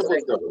moments where I was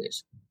like,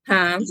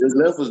 huh? You just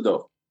left us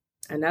though.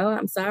 I know.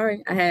 I'm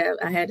sorry. I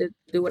had to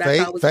do what I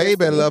thought was Faye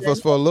been best left for me.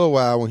 us for a little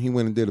while when he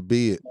went and did a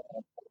bid.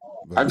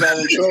 I got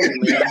in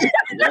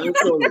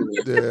trouble, man.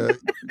 Yeah.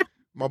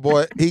 My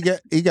boy, he got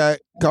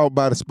caught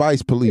by the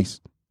spice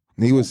police.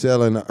 He was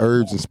selling the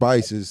herbs and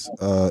spices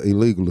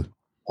illegally.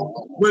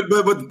 But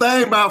the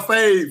thing about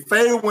Faye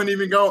wasn't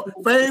even going.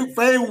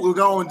 Faye was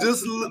going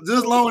just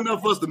long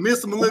enough for us to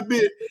miss him a little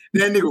bit.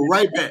 Then nigga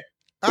right back.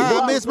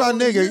 I missed my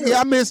nigga. Yeah,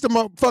 I missed him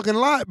a fucking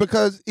lot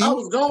because I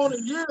was gone a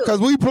year.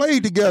 Because we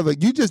played together.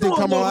 You just didn't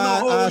come on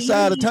our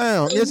side of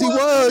town. Yes, he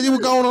was. He was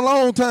gone a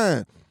long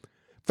time.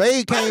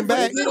 Fade came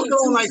back. He was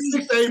going like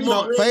 6 to 8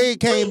 months. Fade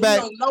came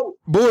back.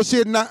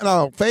 Bullshit.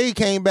 No. Fade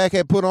came back,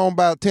 had put on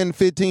about 10 to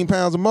 15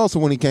 pounds of muscle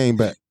when he came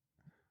back.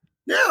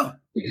 Yeah.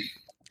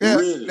 Yeah,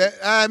 Really?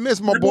 I miss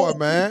my boy,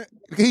 man.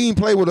 He didn't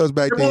play with us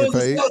back then,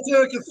 Fade. He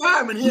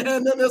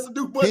had nothing else to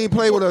do. He didn't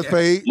play with us,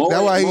 Fade.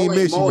 That's why he didn't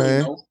miss you,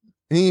 man.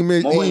 He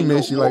ain't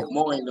miss you like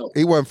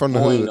he wasn't from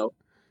the hood.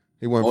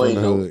 He wasn't from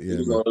the hood. Yeah,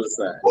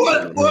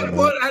 What?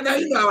 Now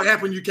you know what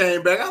happened. You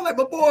came back. I was like,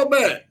 my boy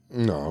back.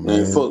 No,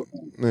 man.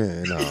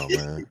 Man, no,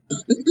 man.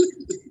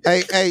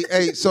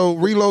 Hey. So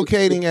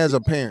relocating as a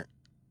parent.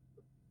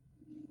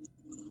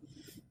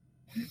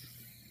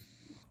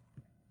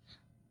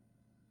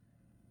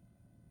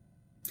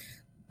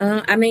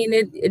 I mean,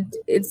 it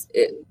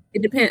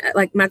depends.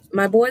 Like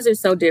my boys are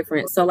so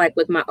different. So like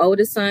with my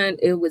oldest son,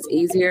 it was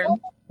easier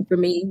for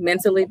me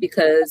mentally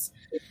because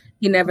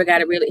he never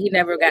got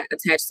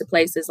attached to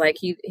places. Like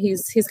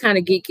he's kind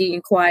of geeky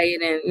and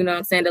quiet, and you know what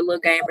I'm saying, the little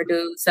gamer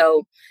dude.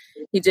 So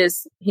he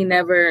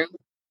never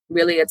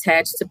really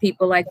attached to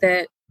people like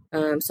that.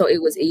 So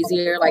it was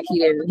easier. Like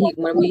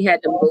when we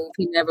had to move,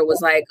 he never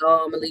was like,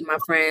 oh, I'm gonna leave my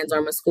friends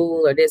or my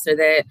school or this or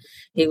that.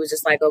 He was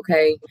just like,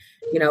 okay,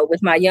 you know,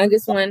 with my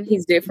youngest one,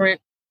 he's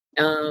different.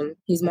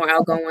 He's more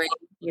outgoing,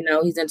 you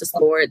know, he's into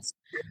sports.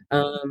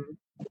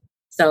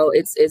 So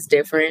it's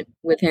different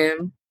with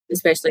him,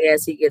 especially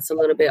as he gets a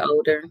little bit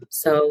older.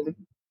 So,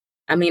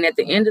 I mean, at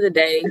the end of the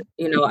day,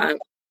 you know,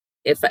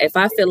 if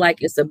I feel like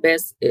it's a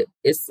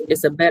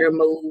better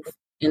move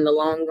in the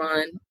long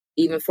run,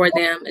 even for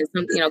them, and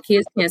some, you know,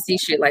 kids can't see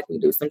shit like we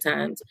do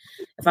sometimes.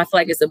 If I feel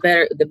like it's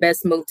the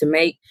best move to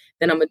make,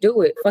 then I'm gonna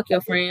do it. Fuck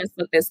your friends,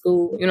 fuck that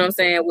school. You know what I'm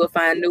saying? We'll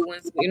find new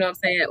ones. You know what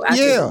I'm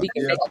saying? We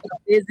can make a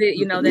visit.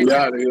 You know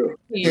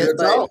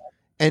that.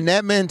 And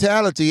that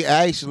mentality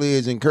actually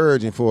is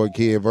encouraging for a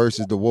kid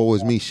versus the woe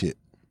is me shit.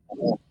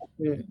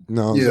 You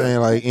know what I'm saying?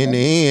 Like in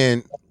the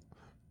end,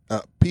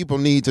 people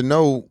need to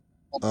know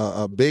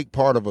a big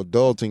part of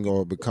adulting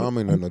or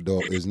becoming an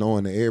adult is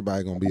knowing that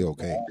everybody gonna be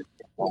okay.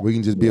 We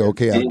can just be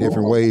okay out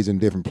different ways in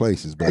different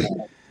places, but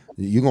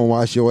you're gonna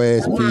wash your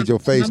ass and feed your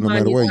face no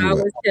matter where you at.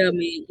 Always tell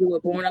me you were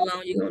born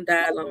alone, you're gonna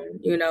die alone,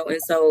 you know,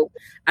 and so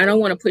I don't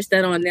want to push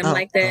that on them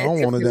like that. I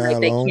don't want to die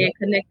alone. They can't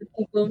connect with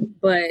people,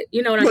 but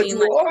you know what I mean.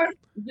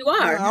 You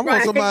are. I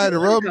want somebody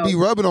to be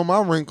rubbing on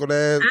my wrinkled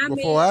ass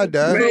before I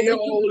die. Man, your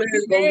old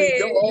ass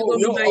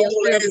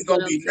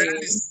gonna be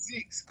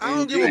 96. I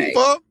don't give a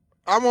fuck.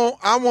 I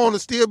want to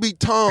still be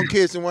tongue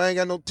kissing when I ain't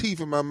got no teeth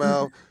in my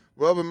mouth.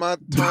 Rubbing my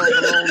tongue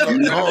along the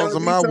gums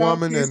of my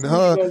woman and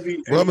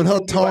rubbing her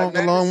tongue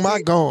along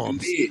my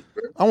gums.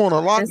 I want to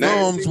lock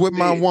gums with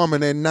my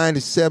woman at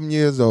 97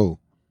 years old.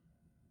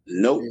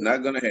 Nope,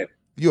 not gonna happen.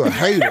 You're a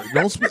hater.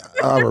 Don't speak.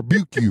 I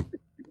rebuke you.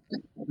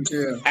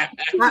 Yeah.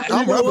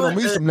 I'm rubbing on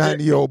me some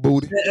 90-year-old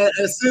booty.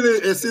 As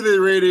silly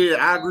radio,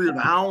 I agree with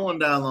that. I don't want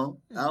to die alone.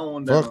 I don't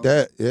want to die alone. Fuck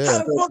that. Yeah. How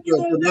the fuck you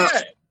want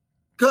that?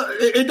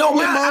 It don't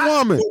with matter. my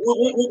woman.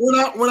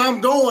 When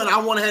I'm going, I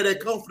want to have that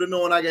comfort of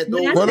knowing I got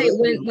those.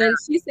 When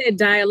she said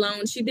die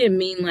alone, she didn't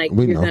mean like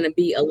you're gonna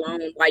be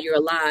alone while you're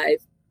alive.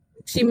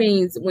 She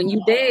means when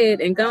you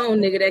dead and gone,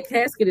 nigga, that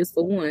casket is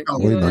for one. Oh,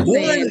 You know what I'm one.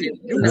 saying?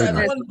 You No, got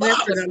that's one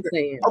what I'm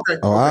saying. Okay.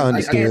 Oh, I okay.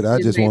 understood. I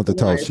just wanted to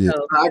talk shit.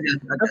 So, I got you.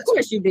 of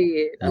course you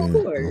did. Of Yeah,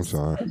 course. I'm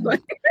sorry.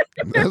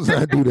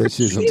 I do that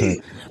shit sometimes.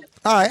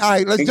 All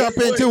right. Let's And jump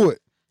guess what? into it.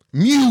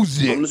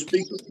 Music. On the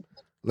speaker.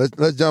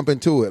 Let's jump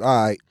into it.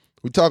 All right.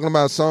 We're talking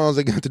about songs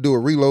that got to do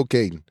with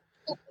relocating.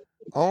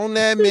 On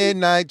that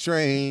midnight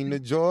train to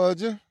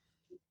Georgia.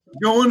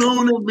 Going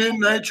on a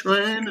midnight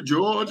train to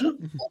Georgia.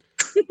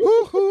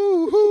 Hoo,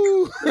 hoo,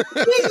 hoo.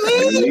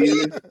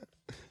 Yeah.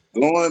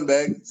 Going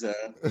back in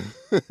time.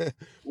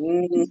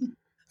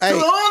 Hey.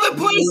 The only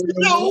place to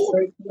go.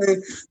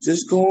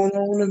 Just going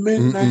on a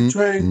midnight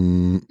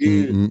train.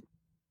 Yeah.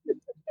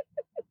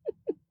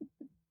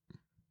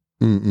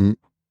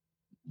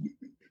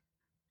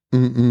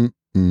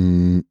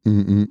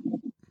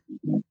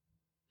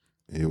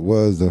 It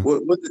was the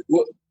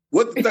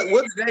What did they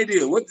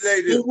do? What did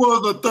they do? It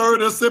was the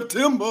 3rd of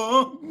September.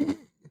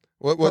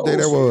 what day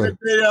that was? That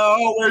day I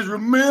always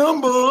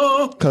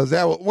remember. Cause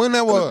that was when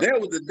that was. That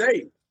was the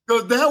day.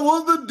 Because that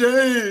was the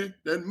day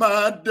that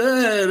my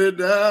daddy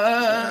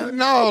died.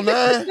 No,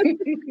 man.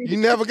 You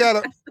never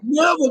got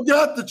Never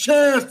got the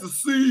chance to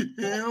see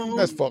him.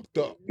 That's fucked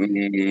up.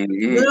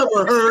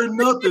 Never heard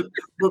nothing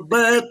but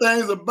bad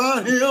things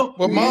about him.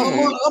 Well,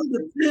 Mama, I'm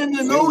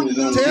depending on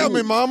you. tell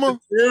me, Mama.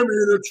 Tell me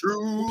the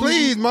truth.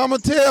 Please, Mama,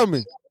 tell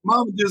me.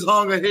 Mama just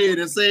hung her head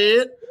and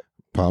said,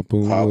 Papa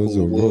was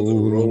a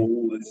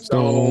rolling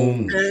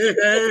stone. hey,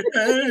 hey,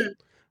 hey.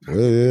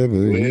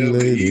 Wherever he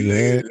laid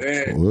his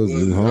head was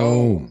his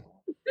home.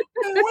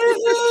 When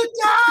he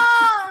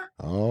died,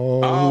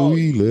 All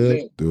he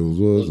left us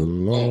was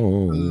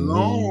alone.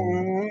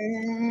 alone,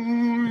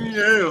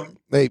 yeah.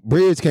 Hey,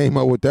 Bridge came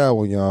up with that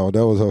one, y'all.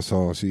 That was her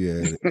song she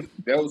had.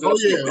 That was Oh,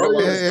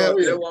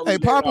 yeah. Hey,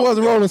 Papa was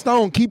a Rolling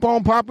Stone. Keep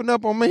on popping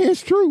up on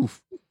Man's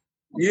Truth.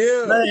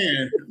 Yeah.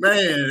 Man,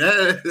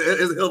 that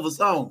is a hell of a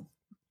song.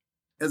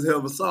 That's a hell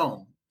of a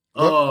song.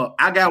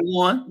 I got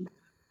one.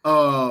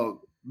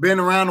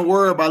 Been Around the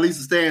World by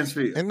Lisa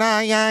Stansfield. And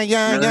I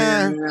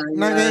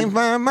can't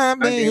find my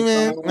baby.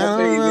 I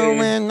don't know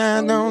when,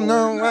 I don't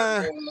know why.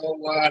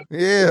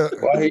 Yeah.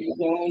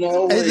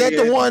 Is that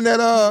the one that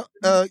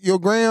your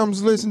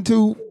Grams listened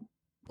to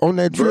on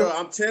that trip? Bro,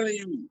 I'm telling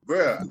you,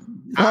 bro.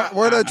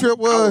 Where that trip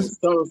was?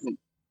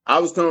 I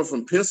was coming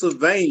from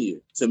Pennsylvania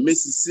to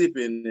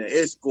Mississippi in an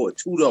Escort,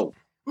 two-door.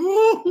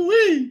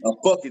 Ooh-wee. A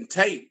fucking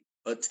tape.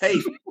 A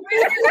tape.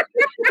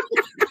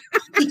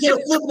 You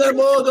can't flip that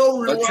mug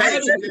over. A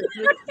tape.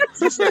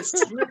 Just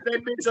slip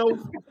that bitch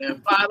over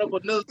and fire up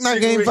another I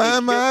can't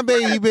find my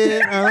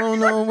baby. I don't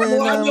know when,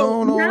 I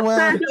don't know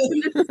why.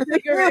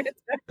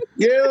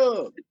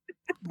 Yeah.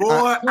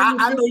 Boy,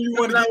 I know you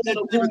want to get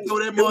that and throw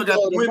that mug out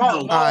the window.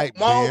 All right,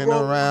 been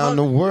around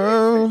the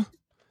world.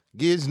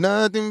 Gets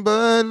nothing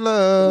but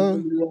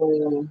love.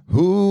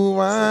 Who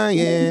I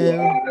am.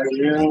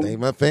 I thank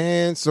my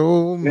fans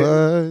so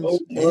much.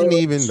 And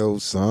even though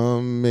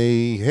some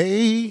may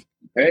hate,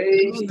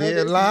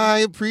 still I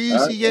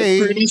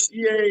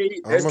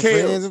appreciate all my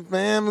friends and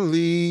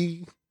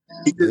family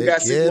He just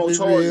got that 6 more kept it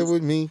charges. real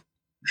with me.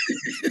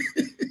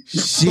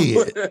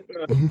 Shit.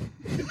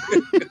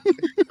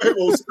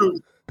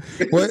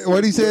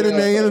 What he said in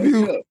the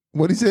interview?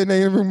 What he said in the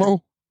interview,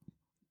 Mo?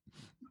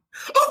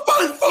 I'm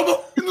fighting for my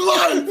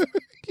life.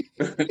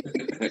 30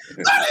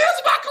 years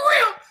of my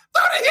career.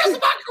 30 years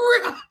of my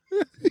career.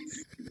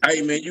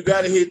 Hey, man, you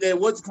got to hit that.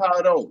 What's it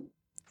called on?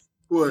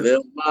 What?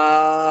 Left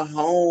my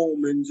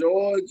home in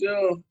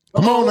Georgia.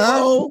 Come on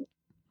now.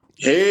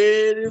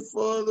 Headed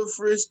for the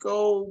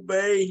Frisco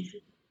Bay.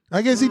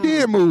 I guess he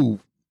did move.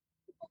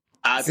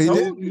 I He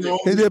told did. you.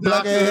 His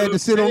black ass had to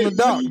sit on the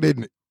dock,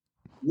 didn't it?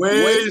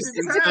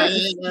 Wasting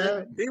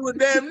time. He was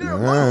damn near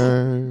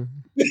wrong.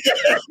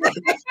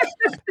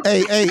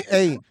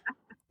 Hey.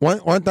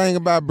 One thing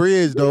about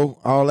Bridge though,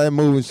 all that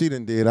moving she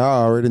done did,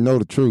 I already know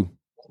the truth.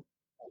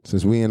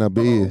 Since we in our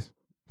biz.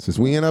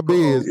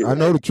 I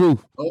know the truth.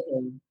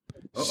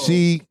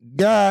 She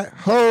got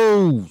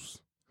hoes.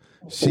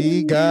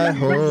 She got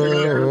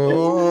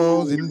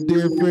hoes in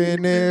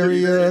different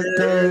area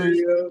codes.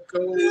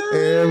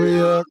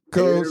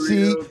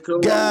 She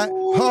got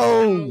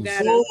hoes.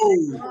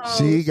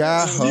 She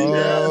got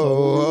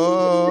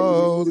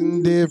hoes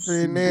in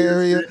different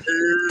area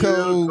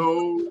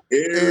codes.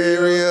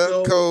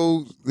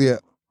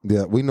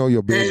 Yeah, we know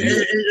your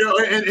business.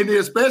 And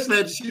especially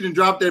after she done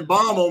dropped that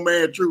bomb on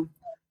Mad Truth.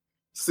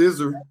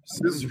 Scissor.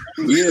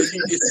 Yeah,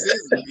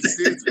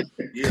 scissor.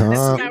 Yeah. Come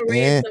I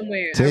read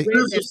somewhere.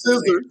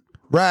 Scissor.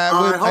 Right,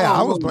 All right, hold I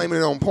on. was blaming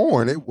it on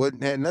porn. It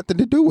had nothing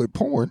to do with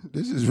porn.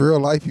 This is real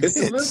life events.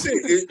 It's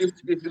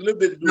a little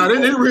bit. No,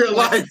 this is real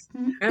life.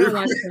 I don't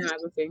watch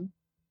pornography.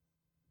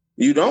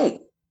 You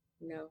don't.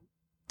 No.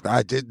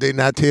 I just did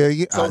not tell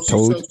you. So I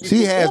told you. she's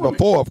She has performing.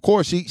 before. Of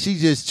course, she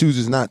just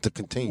chooses not to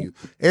continue.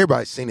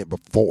 Everybody's seen it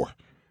before.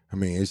 I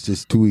mean, it's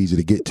just too easy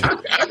to get to. I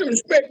can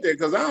respect that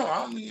because I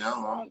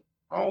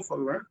don't fuck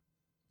around.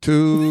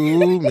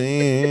 2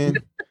 men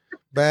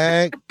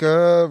back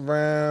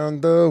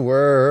around the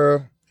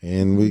world.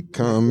 And we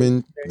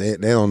coming. They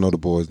don't know the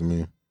boys to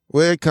me.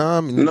 We're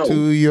coming No,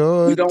 to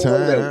your we don't know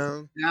that.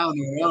 town. I don't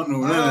know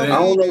none of I that.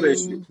 don't know that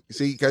shit.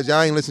 See, because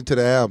y'all ain't listen to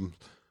the album.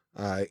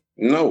 All right.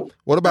 No.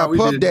 What about we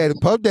Puff did. Daddy?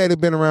 Puff Daddy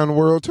been around the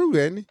world too,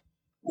 hasn't he?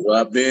 Well,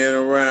 I've been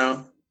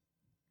around.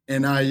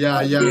 And Been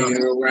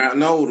around.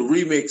 No, the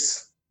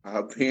remix.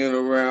 I've been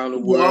around the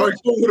You world. always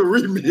go with a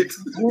remix.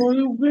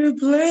 Wanna be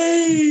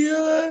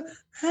player,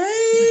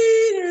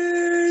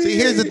 haters. See,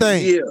 here's the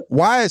thing. Yeah.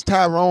 Why is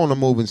Tyrone a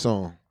moving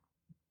song?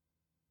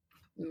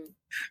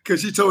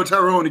 Because she told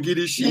Tyrone to get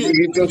his shit.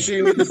 Get your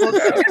shit with the fuck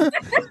out.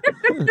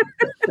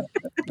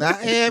 Now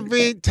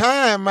every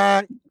time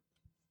I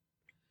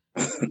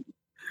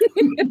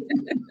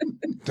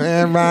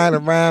turn right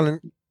around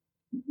and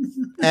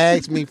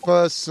ask me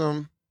for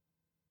some.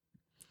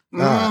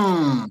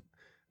 Mm.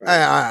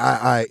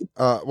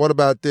 What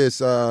about this?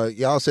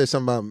 Y'all said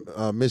something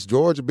about Miss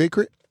Georgia Big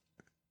Crit?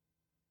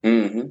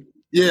 Mm-hmm.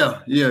 Yeah.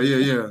 Yeah.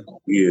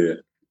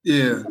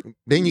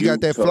 Then you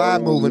got that fly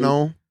moving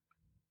on.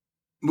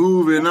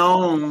 Moving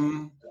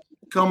on.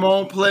 Come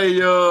on,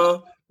 player.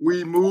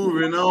 We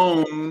moving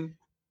on.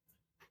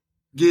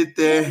 Get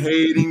that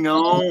hating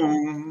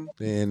on.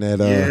 And that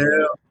Yeah.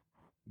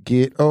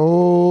 get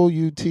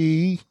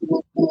O-U-T.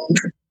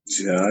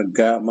 I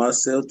got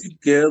myself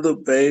together,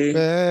 babe.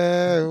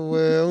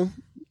 Well.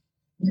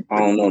 I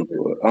don't know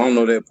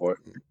that part.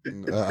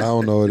 I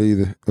don't know it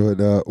either. But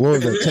what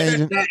was that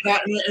changing?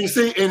 And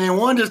see, and then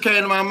one just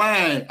came to my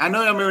mind. I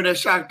know I remember that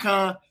Shaka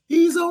Khan.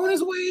 He's on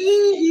his way.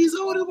 He's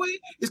on his way.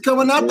 He's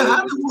coming out the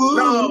Hollywood.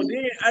 No,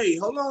 then, hey,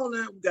 hold on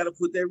now. We got to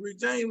put that Rick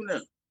James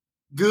now.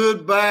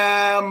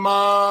 Goodbye,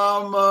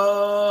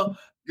 mama.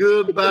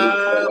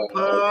 Goodbye,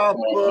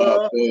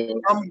 papa.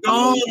 I'm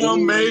gonna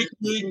make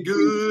it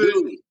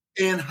good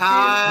in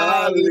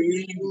Hollywood.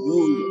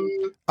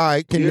 All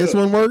right, can this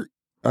one work?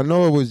 I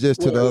know it was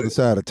just to the other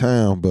side of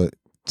town, but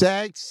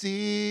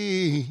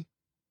taxi,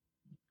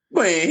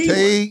 Man,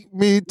 take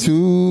me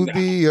to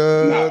the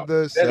other that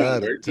don't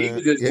side work. of He town.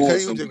 was just Yeah, going he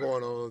was just somewhere.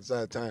 going on the other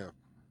side of town.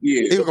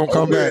 Yeah. He was gonna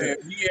come back,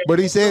 but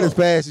he said as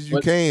fast as you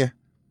can.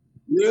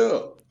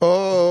 Yeah.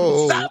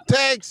 Oh, Stop.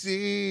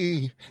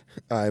 taxi.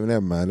 All right,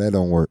 never mind. That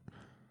don't work.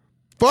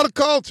 For the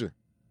culture,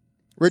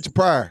 Richard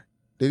Pryor.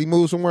 Did he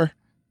move somewhere?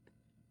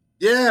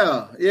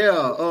 Yeah. He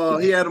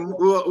had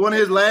one of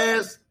his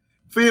last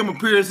film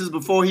appearances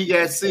before he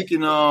got sick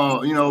and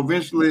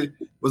eventually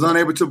was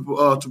unable to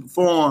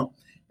perform.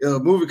 A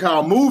movie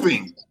called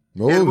Moving.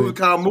 He had a movie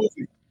called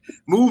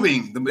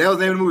Moving. That was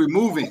the name of the movie,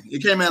 Moving.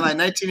 It came out like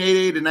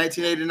 1988 to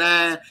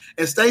 1989.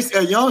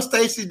 And young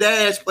Stacey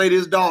Dash played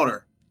his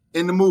daughter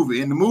in the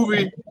movie. In the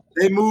movie,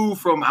 they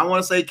moved from, I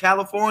want to say,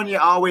 California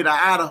all the way to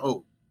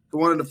Idaho.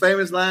 One of the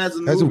famous lines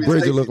in the That's movie. what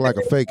Bridget looked like,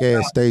 a fake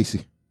ass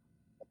Stacy.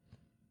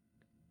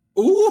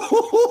 Ooh,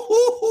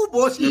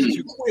 boy, she hit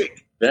you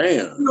quick.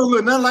 Damn. You don't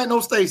look nothing like no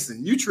Stacy.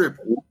 You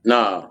tripping.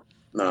 Nah.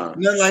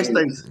 Nothing like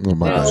Stacy. Oh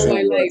my Oh, God.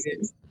 white lady.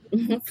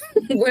 We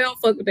don't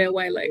fuck with that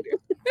white lady.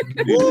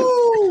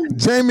 Woo!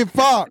 Jamie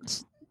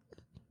Foxx.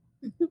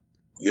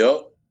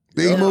 Yup.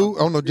 Did he move? I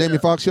don't know, Jamie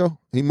Foxx show?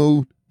 He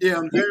moved. Yeah,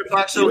 on Jerry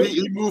Fox show,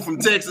 he moved from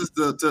Texas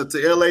to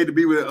LA to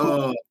be with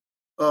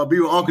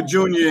Uncle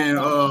Junior and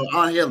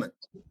Aunt Helen.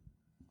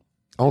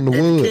 On the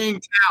And wood. King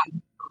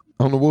Town.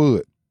 On the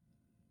wood.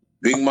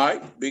 Big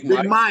Mike. Big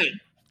Mike.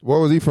 Where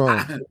was he from?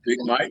 Big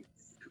Mike.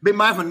 Big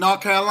Mike from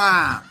North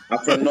Carolina. I'm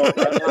from North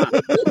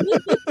Carolina.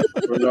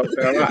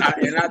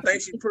 And I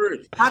think she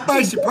pretty. I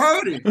think she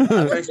pretty.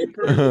 I think she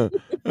pretty.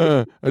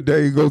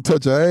 There you go,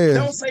 touch her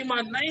Don't ass. say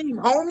my name,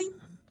 homie.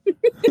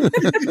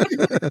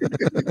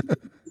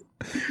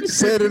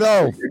 Set it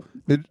off.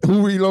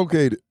 Who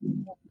relocated?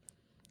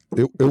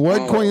 It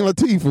wasn't Queen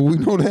Latifah. We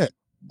know that.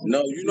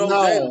 No, you know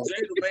No.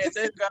 Jada, man,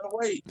 Jada got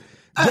away.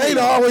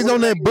 Jada always on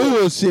that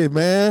bullshit,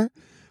 man.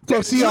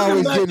 Fuck, she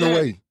always getting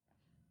away.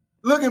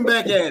 Looking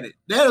back at it,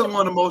 that is one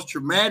of the most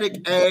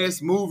traumatic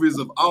ass movies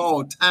of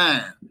all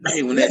time.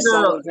 Hey, when that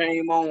song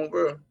came on,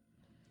 bro.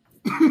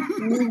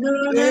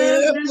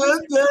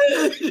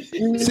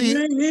 See,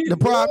 that's the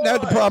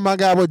problem I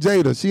got with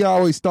Jada. She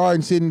always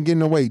starting shit and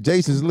getting away.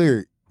 Jason's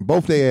lyric.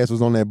 Both their ass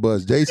was on that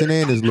bus. Jason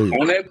and his lyric.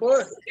 On that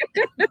bus.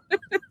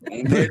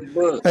 On that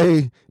bus.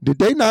 Hey, did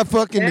they not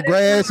fuck in the That is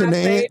grass one and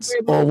of the my ants?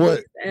 favorite Or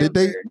what? movies Did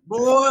they? ever.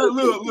 Boy,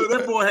 look,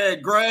 that boy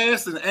had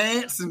grass and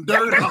ants and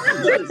dirt.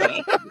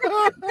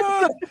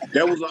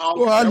 That was all.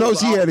 Well, I know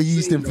she had a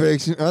yeast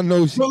infection. I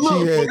know she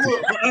had.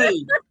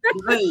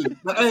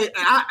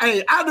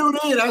 I knew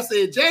then. I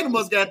said, Jada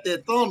must got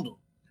that thunder.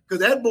 Because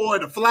that boy,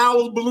 the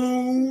flowers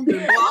bloomed.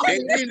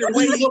 And then the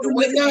way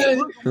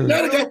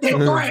Jada got that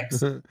grass.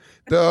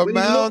 The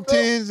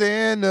mountains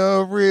and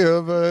the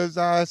rivers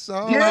I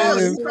saw. Yes,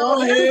 them. saw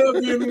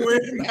heaven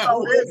when I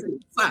was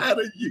inside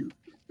of you.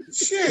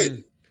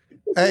 Shit.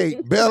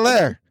 Hey, Bel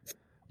Air.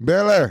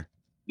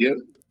 Yep.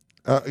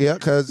 Yeah,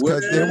 because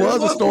there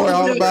was a story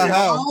all about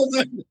how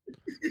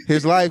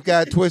his life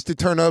got twisted,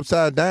 turned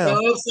upside down.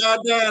 Upside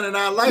down, and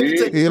I like to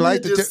take He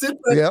liked to just sit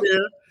back yep.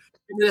 there.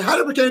 And then how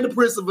did became the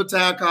prince of a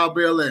town called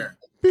Bel Air?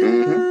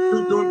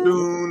 Pew,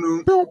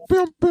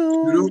 pew,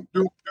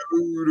 pew.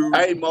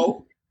 Hey,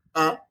 Mo.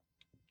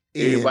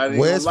 In Everybody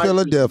West don't like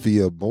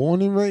Philadelphia,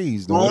 born and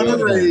raised. Born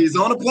and raised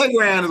on the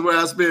playground is where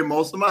I spend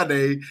most of my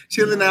day,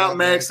 chilling out,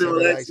 maxing,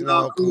 relaxing,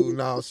 all cool.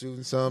 Now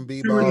shooting some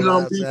Shooting b-ball some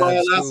outside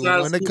b-ball school.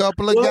 outside When a school.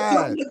 couple of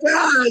guys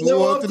who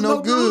were up to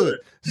no good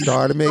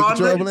started making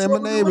trouble in my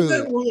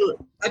neighborhood.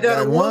 I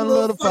Got one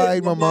little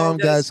fight. My mom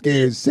got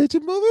scared. Said,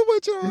 "You moving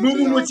with your auntie,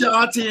 Moving with your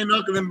auntie and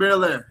uncle in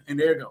Bel Air, and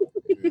there you go.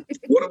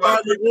 What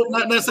about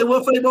Say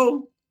what,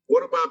 Fabo?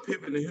 What about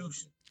Pippen in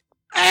Houston?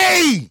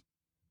 Hey,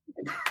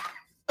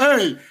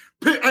 Hey,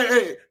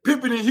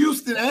 Pippen in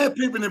Houston and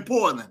Pippen in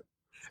Portland.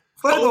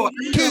 Fabo,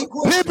 keep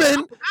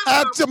Pippen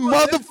out your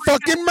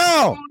motherfucking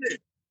mouth."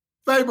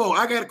 Fabo,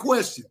 I got a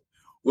question.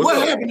 What's What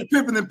up? happened to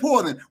Pippen in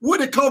Portland? What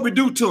did Kobe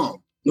do to him?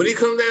 When he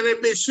come down,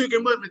 that bitch shook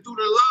him up and threw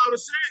the law to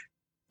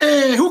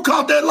shit. And who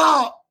caught that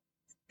law?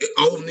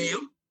 O'Neal.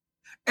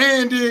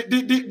 And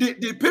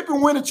did Pippen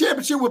win a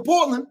championship with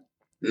Portland?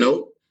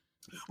 No.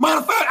 Matter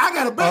of fact, I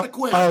got a better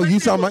question. Oh, you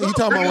talking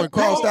about when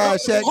cross-eyed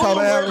Shaq caught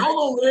Allen?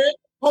 Hold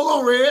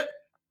on, Red.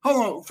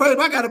 Hold on, Fred.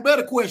 I got a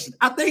better question.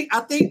 I think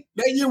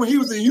that year when he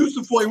was in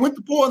Houston before he went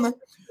to Portland,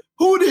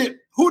 who did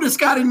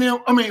Scotty and them?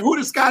 I mean, who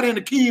did Scotty and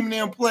Akeem and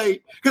them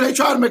play? Because they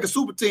tried to make a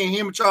super team,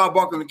 him and Charles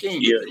Barkley and Akeem.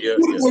 Yeah.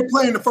 Who did they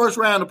play in the first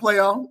round of the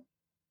playoff?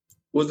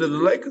 Was it the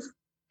Lakers?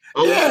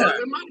 Yeah.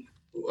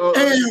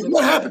 And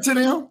what happened to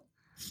them?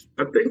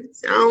 I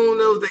don't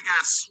know if they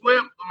got swept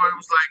or it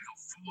was like a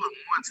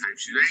 4-1 type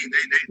shit.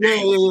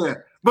 Yeah.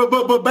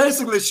 But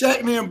basically, Shaq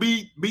and them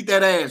beat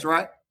that ass,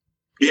 right?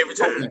 Every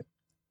time.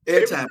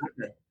 Every time.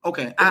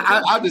 Okay.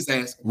 I'll just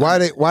ask. Why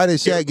did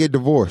Shaq get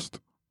divorced?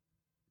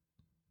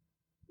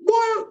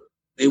 What?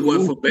 It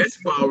wasn't for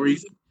basketball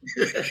reasons.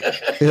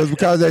 It was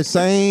because that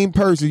same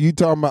person you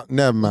talking about.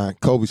 Never mind.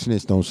 Kobe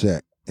snitched on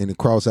Shaq, and the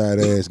cross-eyed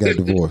ass got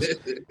divorced.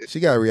 She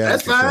got a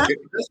reality show,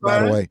 That's by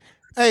fine. the way.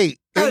 Hey,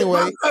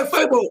 anyway. Hey,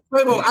 Fabo,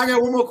 I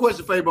got one more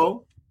question,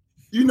 Fabo.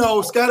 You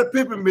know, Scottie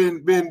Pippen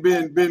been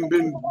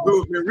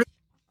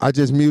I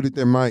just muted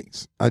their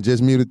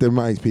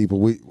mics.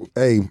 People.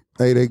 Hey,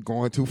 they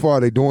going too far.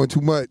 They doing too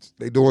much.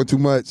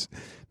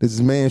 This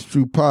is Man's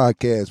Truth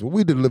Podcast, where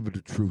we deliver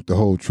the truth, the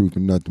whole truth,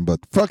 and nothing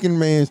but the fucking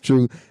man's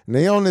truth. And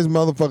they on this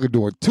motherfucker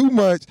doing too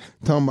much,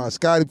 talking about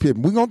Scottie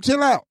Pippen. We gonna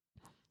chill out.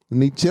 We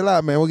need to chill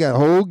out, man. We got a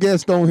whole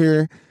guest on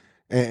here,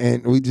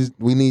 and we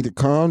need to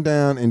calm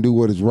down and do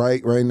what is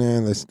right now.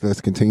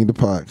 Let's continue the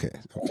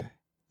podcast.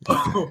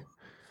 Okay.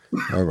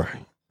 All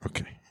right.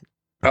 Okay.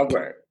 All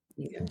right.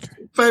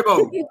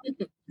 Fabo.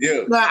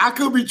 Yeah. Now I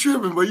could be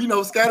tripping, but you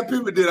know, Scottie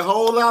Pippen did a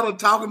whole lot of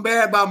talking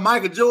bad about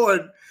Michael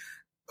Jordan.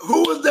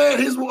 Who was that?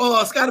 His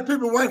Scottie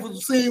Pippen wife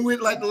was seen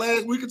with like the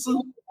last week or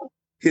two.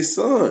 His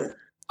son.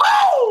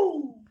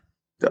 Oh,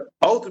 The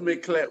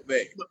ultimate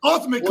clapback. the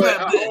ultimate Well,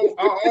 clapback.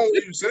 I own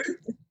you, sir.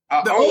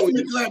 The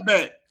ultimate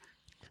clapback.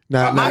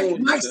 Now, My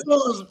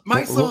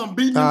son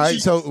beat me. all right,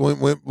 so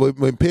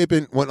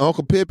when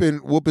Uncle Pippen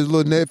pistol whoop his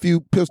little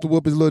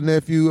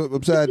nephew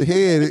upside the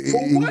head, he's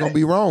gonna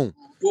be wrong.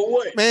 For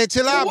what? Man,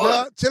 chill out,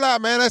 bro. Chill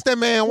out, man. That's that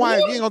man wife.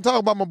 You ain't gonna talk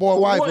about my boy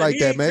wife what? like He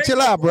that, ain't man. taking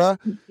Chill out, bro.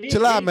 He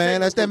Chill out, ain't man.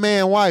 taking That's that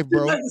man wife,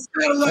 bro.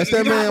 That's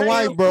that man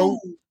wife, bro.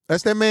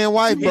 That's that man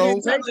wife,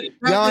 bro.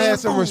 Y'all have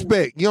some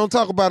respect. You don't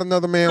talk about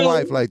another man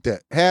wife like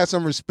that. Have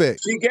some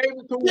respect. She gave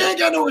it to You him. ain't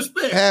got no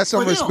respect. Have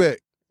some for him.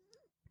 respect.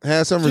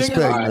 Have some She ain't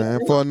respect, got- man,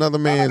 for another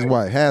man's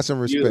wife. Have some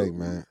respect,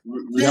 man.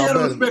 You Y'all ain't got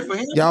no better- respect for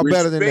him. Y'all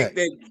better than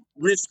that.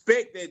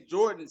 Respect that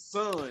Jordan's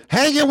son.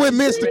 Hanging with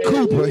Mr.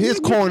 Cooper, his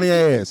corny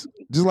ass,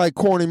 just like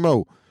Corny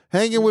Mo.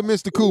 Hanging with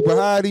Mr. Cooper,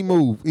 how'd he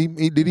move?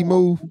 Did he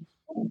move?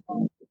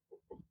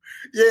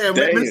 Yeah,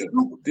 Damn, Mr.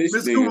 this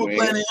Cooper nigga,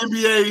 playing in the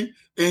NBA,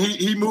 and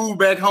he moved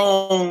back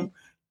home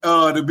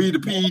to be the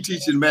PE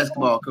teacher and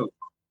basketball coach.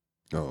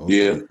 Oh, okay.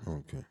 Yeah.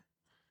 Okay.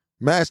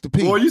 Master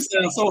P. Boy, you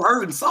sound so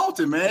hurt and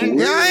salty, man.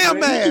 Yeah, I am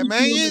mad,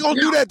 man. You ain't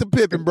gonna do that to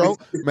Pippen, bro.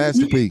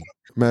 Master P.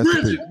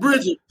 Master P.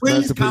 Bridget, please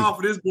Master P. call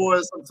for this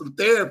boy some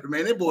therapy,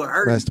 man. That boy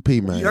hurt. Master P,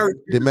 He man. hurt.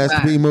 Did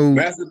Master P move?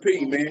 Master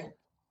P, man.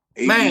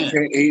 Man.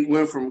 He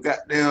went from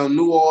goddamn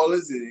New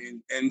Orleans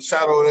and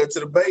shot over there to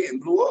the Bay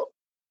and blew up.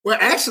 Well,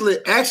 actually,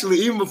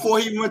 even before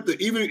he went to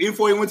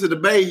the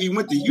Bay, he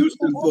went to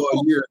Houston for a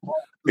year.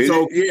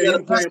 So he had a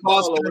playing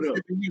basketball ball over scholarship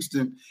there. in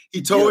Houston.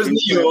 He tore his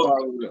knee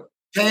up,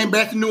 came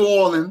back to New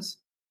Orleans,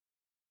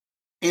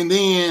 and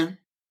then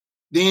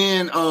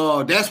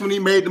that's when he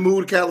made the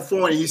move to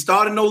California. He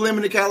started No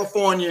Limit in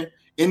California,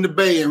 in the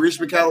Bay in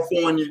Richmond,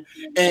 California,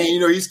 and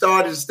he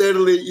started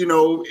steadily,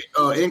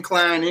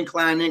 incline, and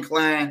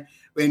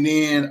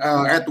then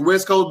after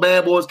West Coast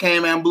Bad Boys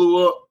came out and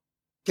blew up,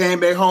 came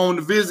back home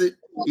to visit.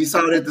 He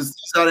saw that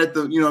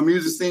the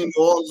music scene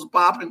New Orleans was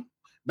popping,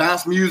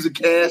 Bounce Music,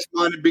 Cash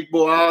Money, Big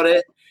Boy, all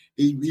that.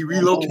 He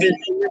relocated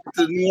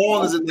to New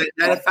Orleans in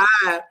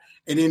 '95,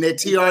 and then that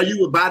TRU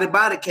with Body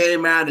Body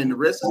came out, and the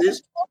rest is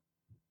history.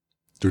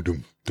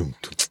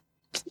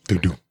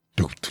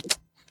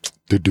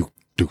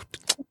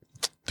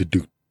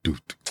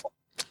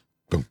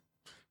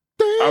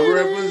 I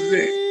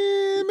represent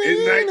in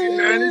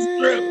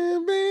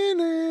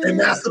 1993. And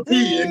Master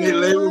P, and they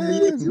labeled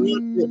me as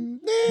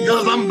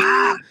Because I'm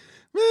bad.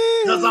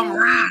 Because I'm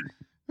riding.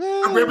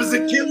 I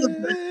represent killers.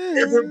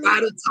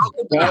 Everybody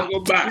talking about.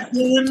 We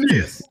doing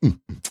this.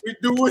 We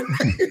doing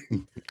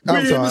that.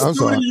 I'm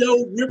sorry.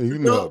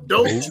 Whipping up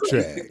dope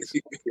tracks.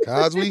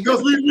 Cosby.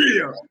 Because we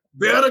real.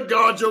 Better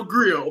guard your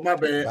grill. Oh, my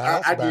bad.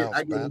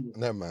 I get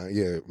Never mind.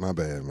 Yeah, my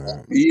bad,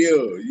 man.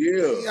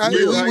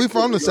 Yeah. We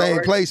from the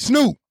same place.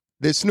 Snoop.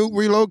 Did Snoop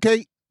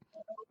relocate?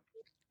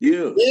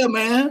 Yeah. Yeah,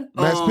 man.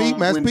 Mass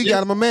P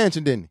got him a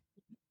mansion, didn't he?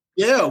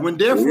 Yeah, when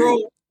Death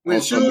Row, when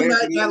Suge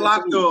Knight got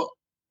locked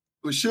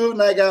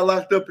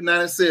up, in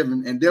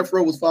 97 and Death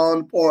Row was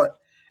falling apart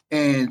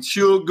and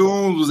Suge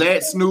Goons was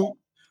at Snoop.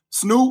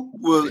 Snoop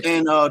was,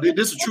 and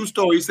this is a true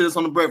story. He said this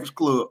on the Breakfast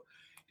Club.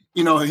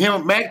 You know,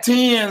 him, Mac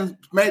 10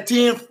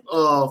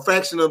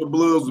 faction of the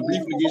Bloods was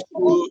beefing against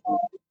Suge.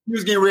 He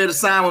was getting ready to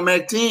sign with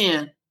Mac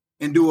 10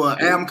 and do an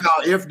album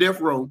called F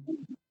Death Row.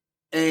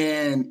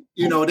 And,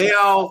 you know, they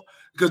all,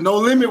 because No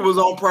Limit was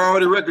on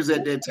Priority Records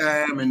at that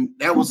time, and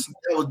that was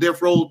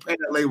Death Row's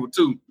parent label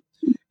too.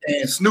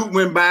 And Snoop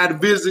went by to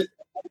visit,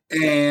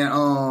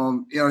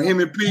 and you know, him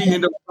and P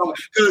ended up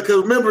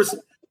because remember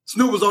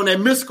Snoop was on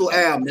that Mystical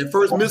album, that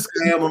first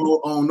Mystical album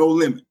on No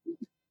Limit.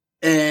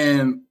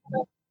 And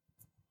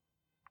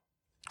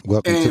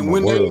welcome to my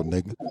world,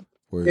 nigga.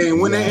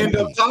 And when they ended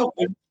up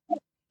talking,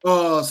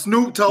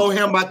 Snoop told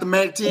him about the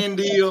Mac 10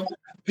 deal.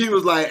 He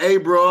was like, "Hey,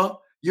 bro,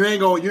 you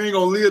ain't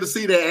gonna live to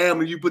see that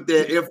album if you put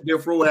that F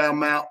Death Row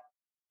album out."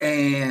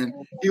 And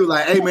he was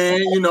like, "Hey, man,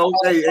 you know,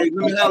 hey, let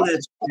me holler at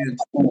you."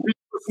 We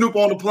put Snoop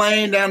on the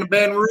plane down to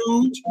Baton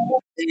Rouge,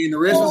 and the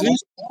rest was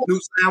history.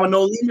 Snoop signed with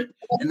No Limit,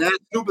 and now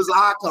Snoop is an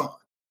icon.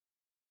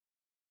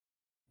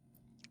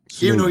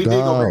 Even though he did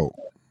go back.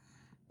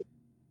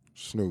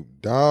 Snoop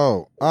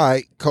Dogg. All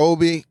right,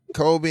 Kobe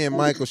and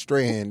Michael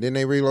Strahan. Didn't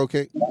they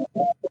relocate?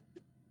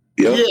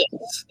 Yep.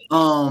 Yes.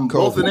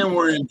 Both of them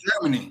were in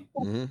Germany.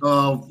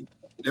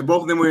 Mm-hmm.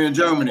 Both of them were in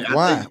Germany.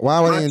 Why? Why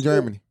were they in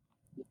Germany?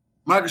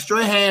 Michael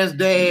Strahan's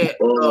dad,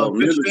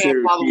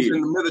 military was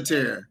in the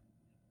military.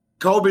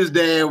 Kobe's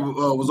dad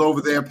was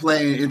over there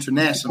playing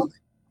internationally.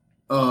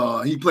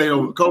 He played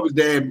over Kobe's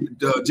dad,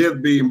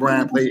 Jeff B. and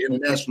Brian played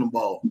international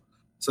ball.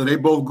 So they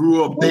both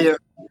grew up there.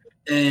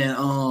 And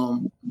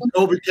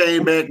Kobe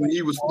came back when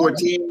he was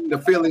 14 to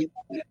Philly,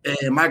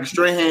 and Michael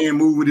Strahan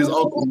moved with his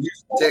uncle in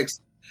Houston,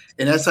 Texas.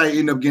 And that's how he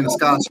ended up getting a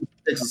scholarship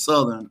to Texas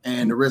Southern,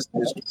 and the rest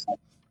of history.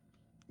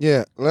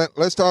 Yeah,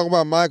 let's talk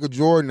about Michael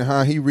Jordan and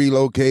how he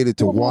relocated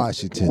to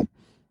Washington.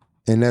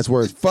 And that's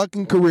where his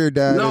fucking career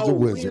died as a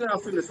wizard. We're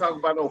not finna talk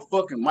about no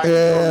fucking Michael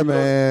Jordan. Yeah,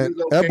 man.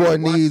 That boy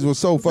knees was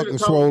so fucking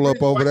swole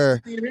up over there.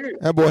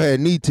 That boy had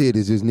knee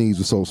titties. His knees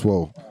were so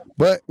swole.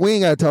 But we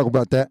ain't got to talk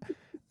about that.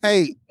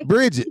 Hey,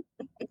 Bridget,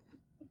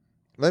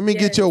 let me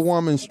get your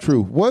woman's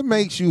truth. What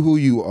makes you who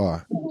you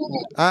are?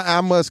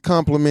 I must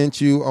compliment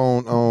you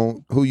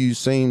on who you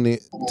seem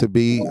to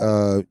be,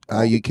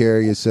 how you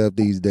carry yourself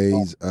these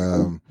days.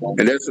 And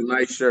that's a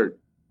nice shirt.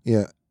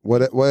 Yeah,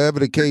 whatever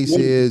the case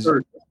is,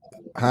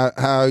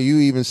 how you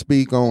even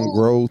speak on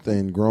growth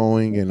and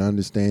growing and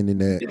understanding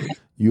that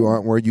you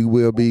aren't where you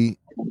will be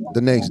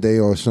the next day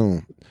or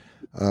soon.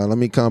 Let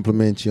me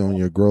compliment you on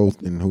your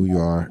growth and who you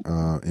are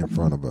in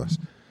front of us.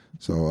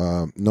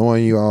 So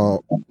knowing you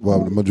all,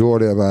 well, the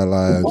majority of our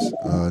lives,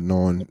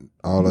 knowing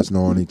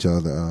each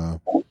other,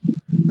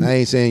 I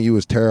ain't saying you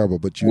was terrible,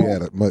 but you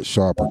had a much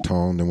sharper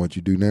tone than what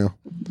you do now,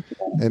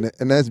 and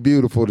that's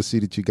beautiful to see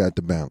that you got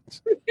the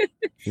balance.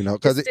 You know,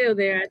 because it's still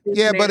there.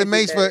 Yeah, but it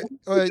makes for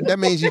that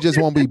means you just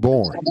won't be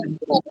boring.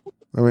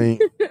 I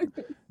mean,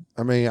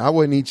 I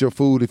wouldn't eat your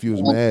food if you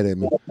was mad at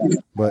me,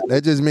 but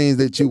that just means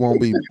that you won't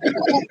be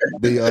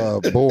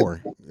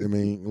boring. I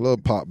mean, a little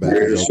pop back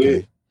is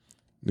okay.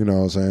 You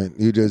know what I'm saying?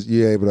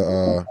 You're able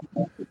to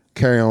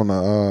carry on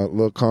a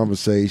little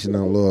conversation,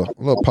 a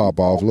little pop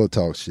off, a little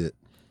talk shit.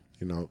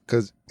 You know,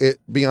 because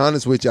be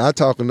honest with you, I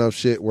talk enough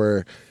shit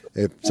where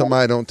if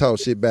somebody don't talk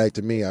shit back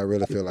to me, I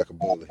really feel like a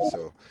bully.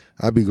 So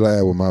I'd be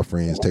glad when my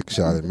friends take a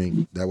shot at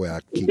me. That way I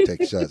can keep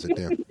taking shots at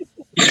them.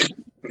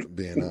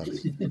 Being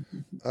honest.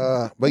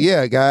 But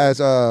yeah, guys,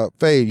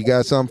 Fave, you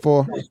got something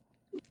for?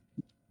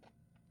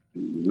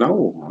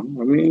 No,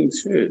 I mean,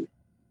 shit.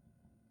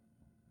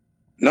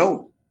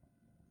 No.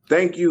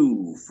 Thank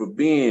you for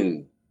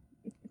being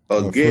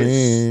a guest.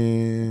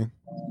 Friend.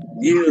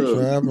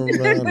 Yeah. And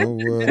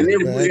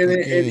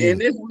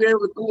if we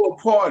ever do a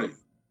party,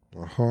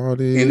 and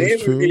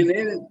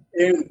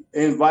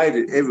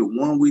invited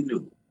everyone we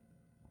knew.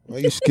 Well,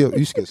 you skip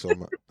so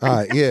much. All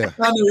right, yeah.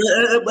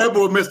 That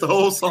boy missed the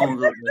whole song.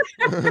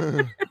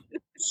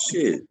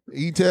 Shit.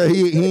 He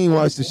ain't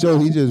watched the show.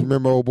 He just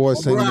remember old boy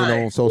singing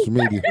it on social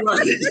media.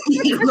 Right.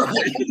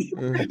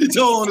 He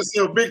told on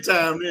himself big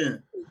time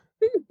then.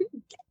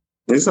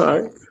 It's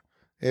all right.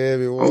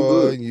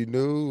 Everyone you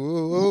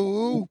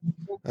knew. All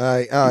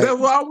right. That's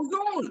where I was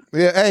going.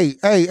 Yeah.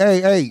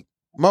 Hey,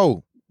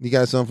 Mo, you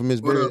got something for Miss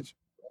Bridge?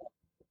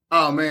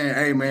 Oh man,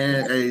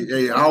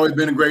 hey, I always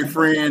been a great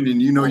friend, and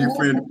you know your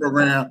friend of the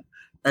program.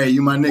 Hey,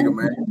 you my nigga,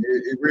 man.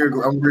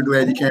 I'm real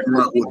glad you came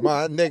around with me.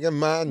 My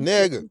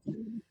nigga.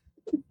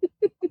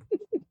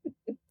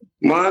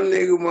 My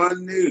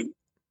nigga.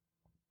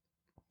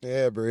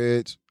 Yeah,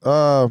 Bridge.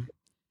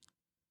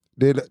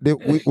 Did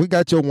we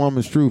got your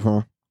woman's truth,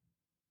 huh?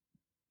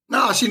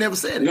 No, she never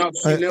said it. No,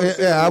 she never said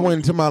Yeah, I it. went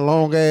into my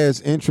long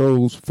ass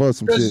intros for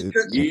some shit.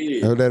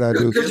 Yeah. That I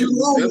do. Because you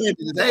long-winded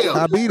as hell.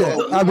 I be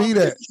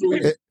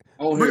that.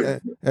 On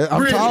here.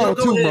 I'm Bridge, tall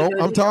go too, ahead, Mo.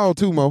 baby. I'm tall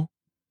too, Mo.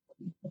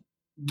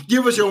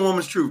 Give us your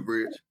woman's truth,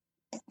 Bridge.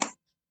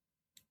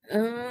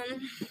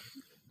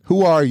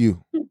 Who are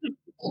you?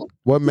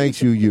 What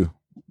makes you you?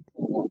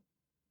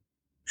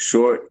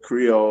 Short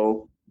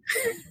Creole.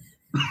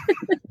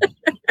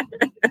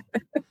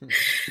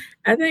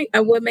 I think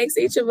what makes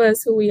each of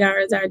us who we are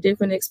is our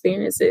different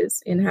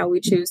experiences and how we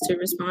choose to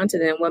respond to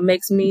them. What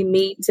makes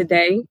me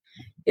today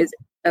is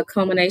a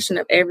culmination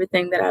of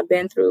everything that I've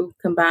been through,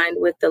 combined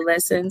with the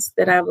lessons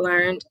that I've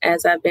learned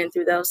as I've been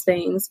through those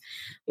things.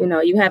 You know,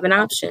 you have an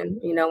option.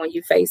 You know, when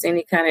you face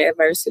any kind of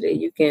adversity,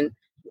 you can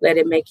let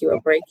it make you or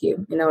break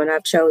you. You know, and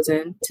I've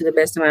chosen, to the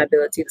best of my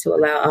ability, to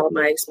allow all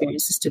my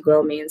experiences to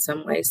grow me in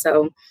some way.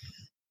 So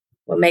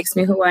what makes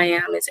me who I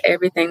am is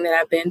everything that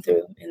I've been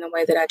through, and the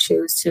way that I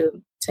choose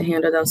to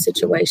handle those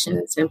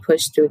situations and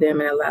push through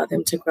them and allow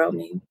them to grow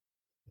me.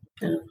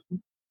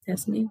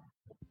 That's me.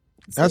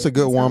 That's a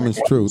good woman's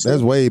truth.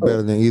 That's way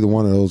better than either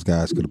one of those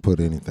guys could have put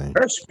anything.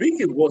 Her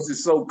speaking voice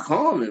is so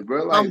common,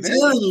 bro. Like, I'm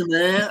telling you,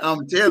 man.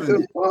 I'm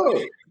telling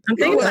you. I'm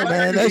thinking about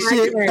Man, that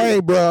shit, hey,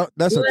 bro,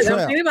 that's a I'm trap.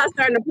 thinking about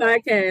starting a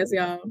podcast,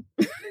 y'all.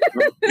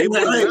 Hey,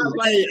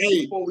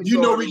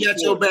 you know we got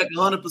your back 100%.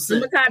 I'm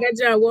gonna call that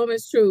your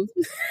woman's truth.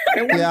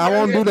 Yeah, I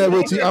won't do that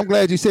with you. I'm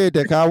glad you said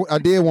that, cause I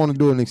did want to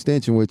do an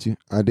extension with you.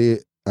 I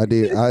did. I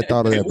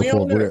thought of that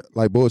before.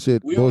 Like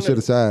bullshit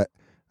aside,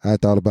 I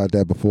thought about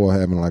that before,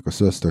 having like a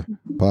sister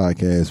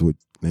podcast with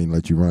they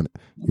let you run it.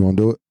 You want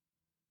to do it?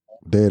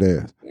 Dead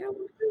ass. Yeah, I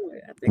want to do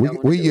it. I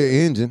think We your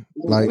engine.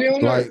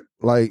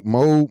 Like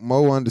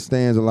Mo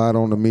understands a lot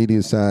on the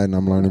media side, and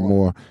I'm learning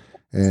more.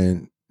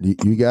 And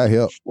you got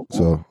help,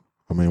 so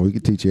I mean, we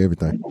can teach you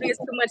everything. It's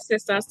too much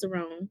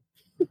testosterone.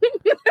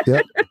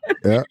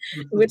 Yeah.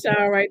 Which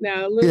are right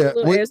now a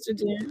little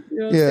estrogen.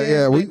 You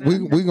know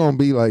what We gonna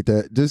be like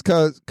that just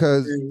cause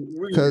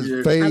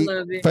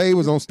Faye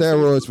was on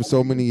steroids for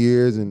so many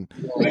years, and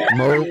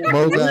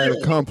Mo got a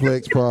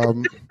complex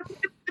problem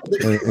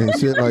and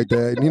shit like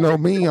that. And, you know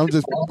me, I'm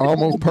just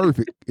almost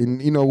perfect,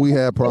 and you know we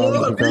have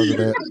problems because of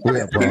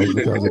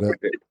that.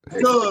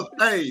 Because,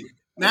 hey,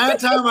 9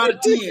 times out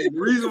of 10, the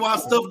reason why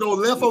stuff go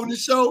left on the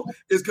show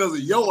is because of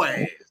your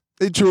ass.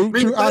 It's true.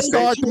 I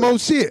start the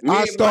most shit. Nah,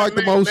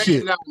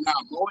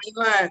 Mo ain't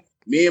lying.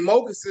 Me and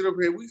Mo can sit up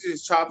here. We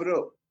just chop it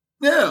up.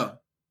 Yeah.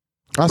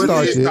 I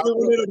start shit. See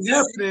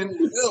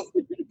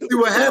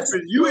what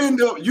happens. You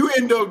end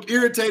up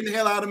irritating the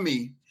hell out of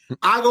me.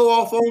 I go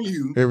off on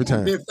you every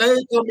time. Then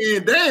Fade come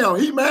in, damn,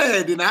 he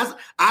mad. Then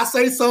I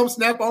say something,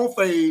 snap on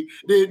Fade.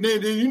 Then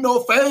you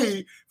know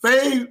Fade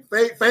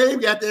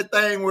got that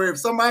thing where if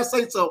somebody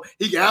say something,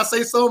 he gotta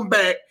say something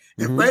back.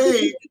 And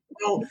Fade,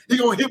 he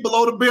gonna hit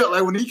below the belt,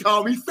 like when he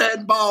called me fat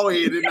and bald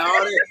head and all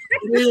that.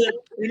 And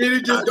then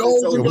it just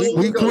goes.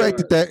 We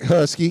corrected that.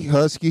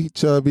 Husky,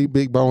 chubby,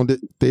 big boned,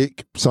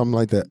 thick, something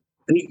like that.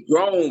 He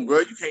grown, bro.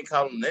 You can't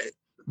call him that.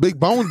 Big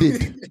bone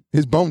did.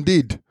 His bone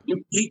did.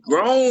 He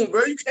grown,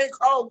 bro. You can't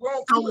call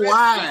grown.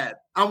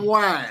 I'm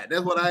wide.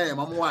 That's what I am.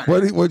 I'm wide.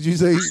 What'd you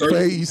say?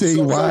 You say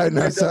he wide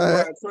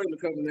outside?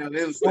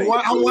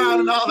 I'm wide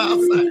and all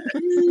outside.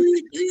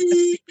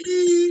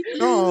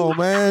 Oh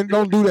man,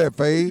 don't do that,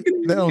 Fade.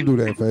 Don't do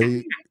that,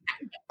 Fade.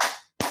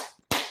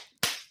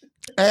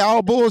 Hey,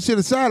 all bullshit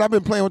aside, I've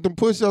been playing with them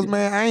push-ups,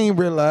 man. I ain't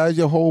realized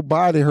your whole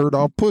body hurt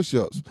off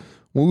push-ups.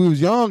 When we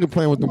was young and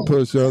playing with them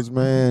push-ups,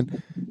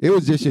 man, it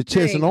was just your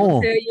chest and arm.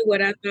 I'll tell you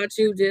what I thought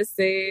you just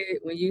said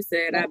when you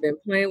said I've been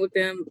playing with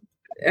them.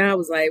 I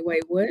was like,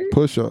 wait, what?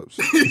 Push-ups.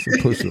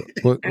 Push-ups.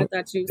 I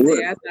thought you said.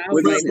 I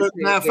was like,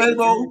 now,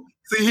 Fabo,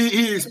 see,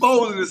 he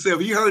exposing himself.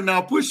 He hurting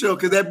our push-up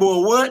because that boy,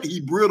 what? He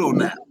brittle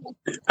now.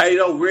 Hey,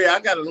 though, Ray, I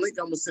got a link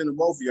I'm going to send to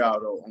both of y'all,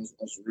 though, on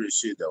some real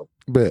shit, though.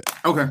 Bet.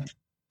 Okay.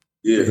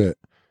 Yeah. Bet.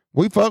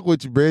 We fuck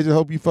with you, Bridge. I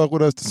hope you fuck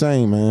with us the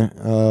same, man.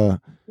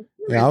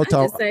 Yeah, I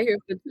just sat here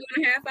for 2.5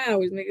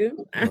 hours, nigga.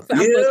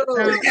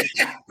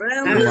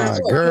 My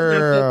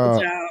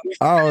girl.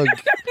 I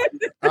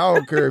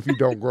don't care if you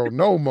don't grow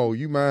no more.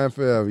 You mine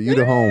forever. You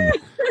the homie.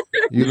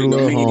 You the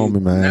little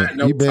homie, man.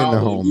 You been the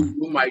homie.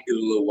 You might get a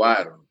little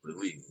wider,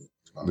 believe me.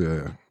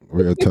 Yeah,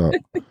 real talk.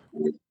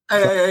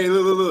 Hey,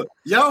 look.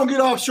 Y'all don't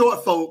get off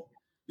short folk.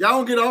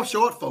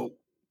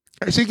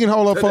 She can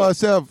hold up for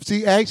herself.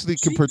 She actually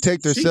can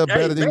protect herself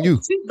better than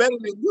you. She's better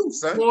than you,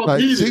 son. Like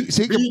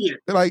she can,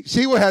 like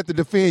she would have to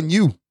defend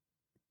you.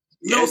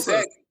 No,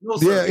 sir.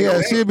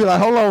 Yeah. She'd be like,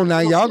 "Hold on,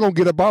 now, y'all gonna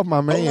get up off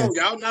my man." Hold on,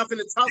 y'all not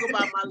finna talk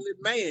about my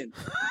little man.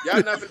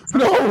 Y'all not finna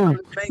talk about my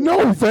little man.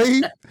 No,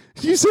 Faye.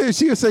 You said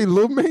she'll say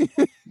little man.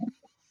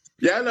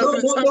 Y'all not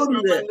finna talk about my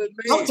little man.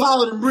 I'm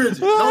taller than Bridget.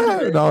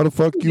 No, the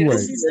fuck you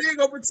ain't. She's still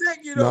gonna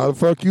protect you, though. No, the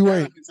fuck you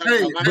ain't.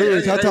 Hey,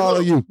 Bridge, how tall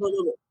are you?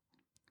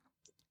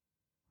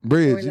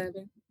 Bridge,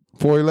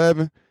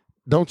 4'11".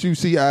 Don't you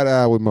see eye to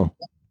eye with Mo?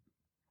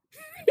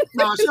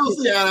 No, she don't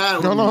see eye to eye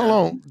with Hold me. on, hold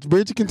on.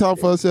 Bridget can talk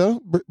for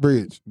herself.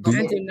 Bridge.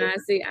 I do not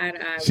see eye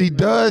to eye. She with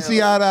does Mo, see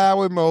no. eye to eye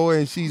with Mo,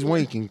 and she's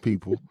winking,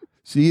 people.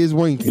 She is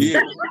winking.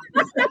 Yeah.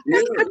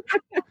 Yeah.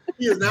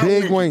 He is not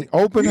Big winking. wink.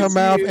 Open her Yes,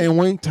 mouth she is. and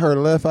winked her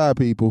left eye,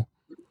 people.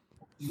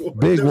 Big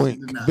No, she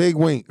wink. did not. Big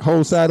wink.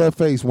 Whole side of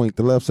her face wink,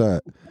 the left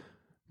side.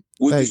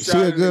 With Hey, the she shot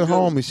a in the good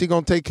gun. homie. She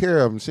gonna take care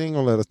of him. She ain't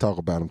gonna let us talk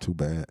about him too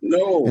bad.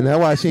 No. And that's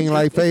why she ain't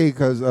like Faye,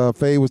 because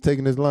Faye was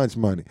taking his lunch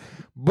money.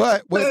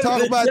 But we'll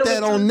talk about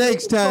that on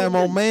next time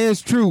on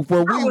Man's Truth,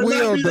 where we I would not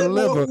will be that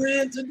deliver. bold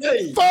man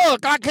today.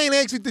 Fuck, I can't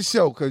exit the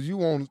show because you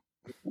won't.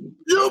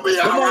 You'll be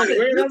all Come on, right.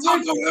 man, You I'm talk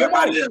with to you.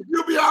 everybody else.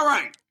 You'll be all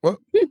right. Huh?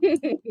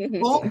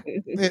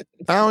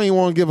 I don't even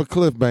want to give a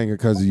cliffhanger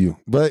because of you.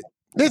 But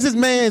this is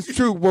Man's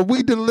Truth, where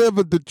we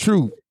deliver the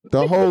truth,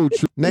 the whole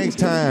truth. Next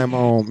time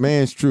on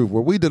Man's Truth,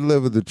 where we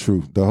deliver the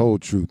truth, the whole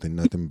truth, and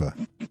nothing but.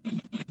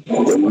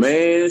 The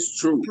man's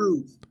truth.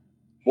 Truth.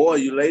 Boy,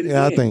 you laid it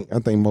Yeah, in. I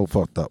think Mo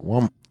fucked up.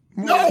 Well,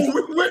 No, that was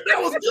good.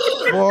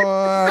 boy,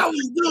 That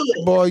was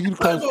good. boy, you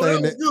close That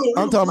thing was that good.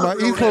 I'm talking about.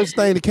 You close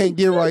thing that can't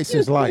get right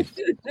since life.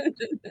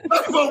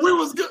 But we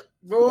was good.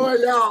 Boy,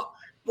 y'all.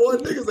 Boy,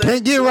 niggas ain't-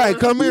 Can't get right.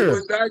 Come It here.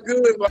 was not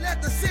good, but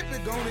Let the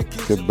sippy go and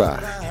kiss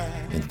Goodbye,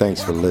 and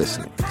thanks for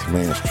listening to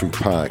Man's Truth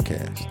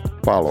Podcast.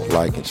 Follow,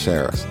 like, and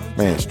share us,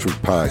 Man's Truth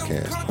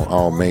Podcast, on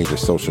all major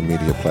social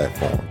media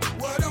platforms.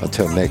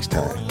 Until next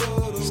time,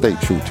 stay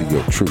true to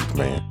your truth,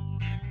 man.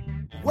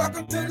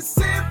 Welcome to the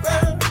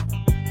sipping.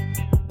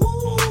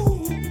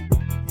 Ooh,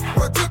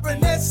 we're dripping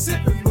that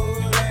sipping,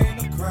 but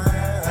ain't a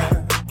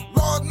crime.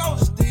 Lord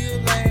knows it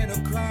still ain't a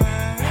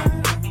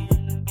crime.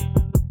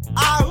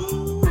 Ah,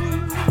 ooh.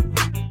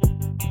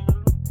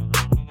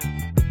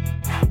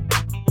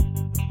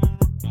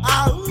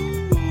 Ah,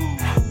 ooh.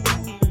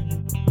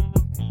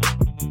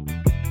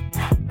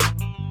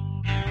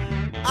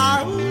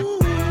 Ah, ooh.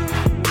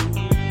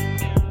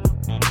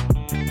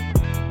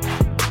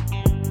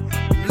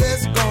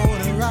 Let's go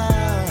and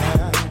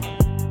ride.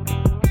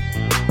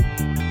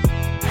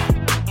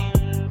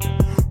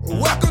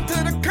 Welcome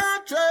to the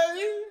country.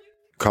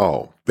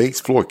 Call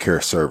Bates Floor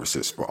Care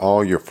Services for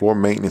all your floor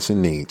maintenance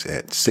and needs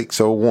at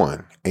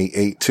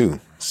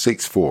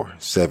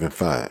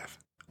 601-882-6475.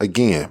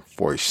 Again,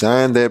 for a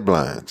shine that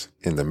blinds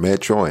in the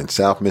Metro and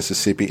South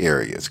Mississippi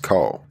areas,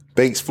 call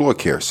Bates Floor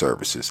Care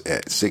Services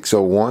at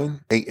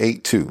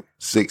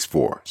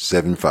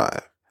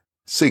 601-882-6475.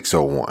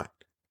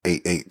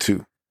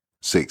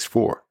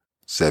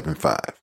 601-882-6475.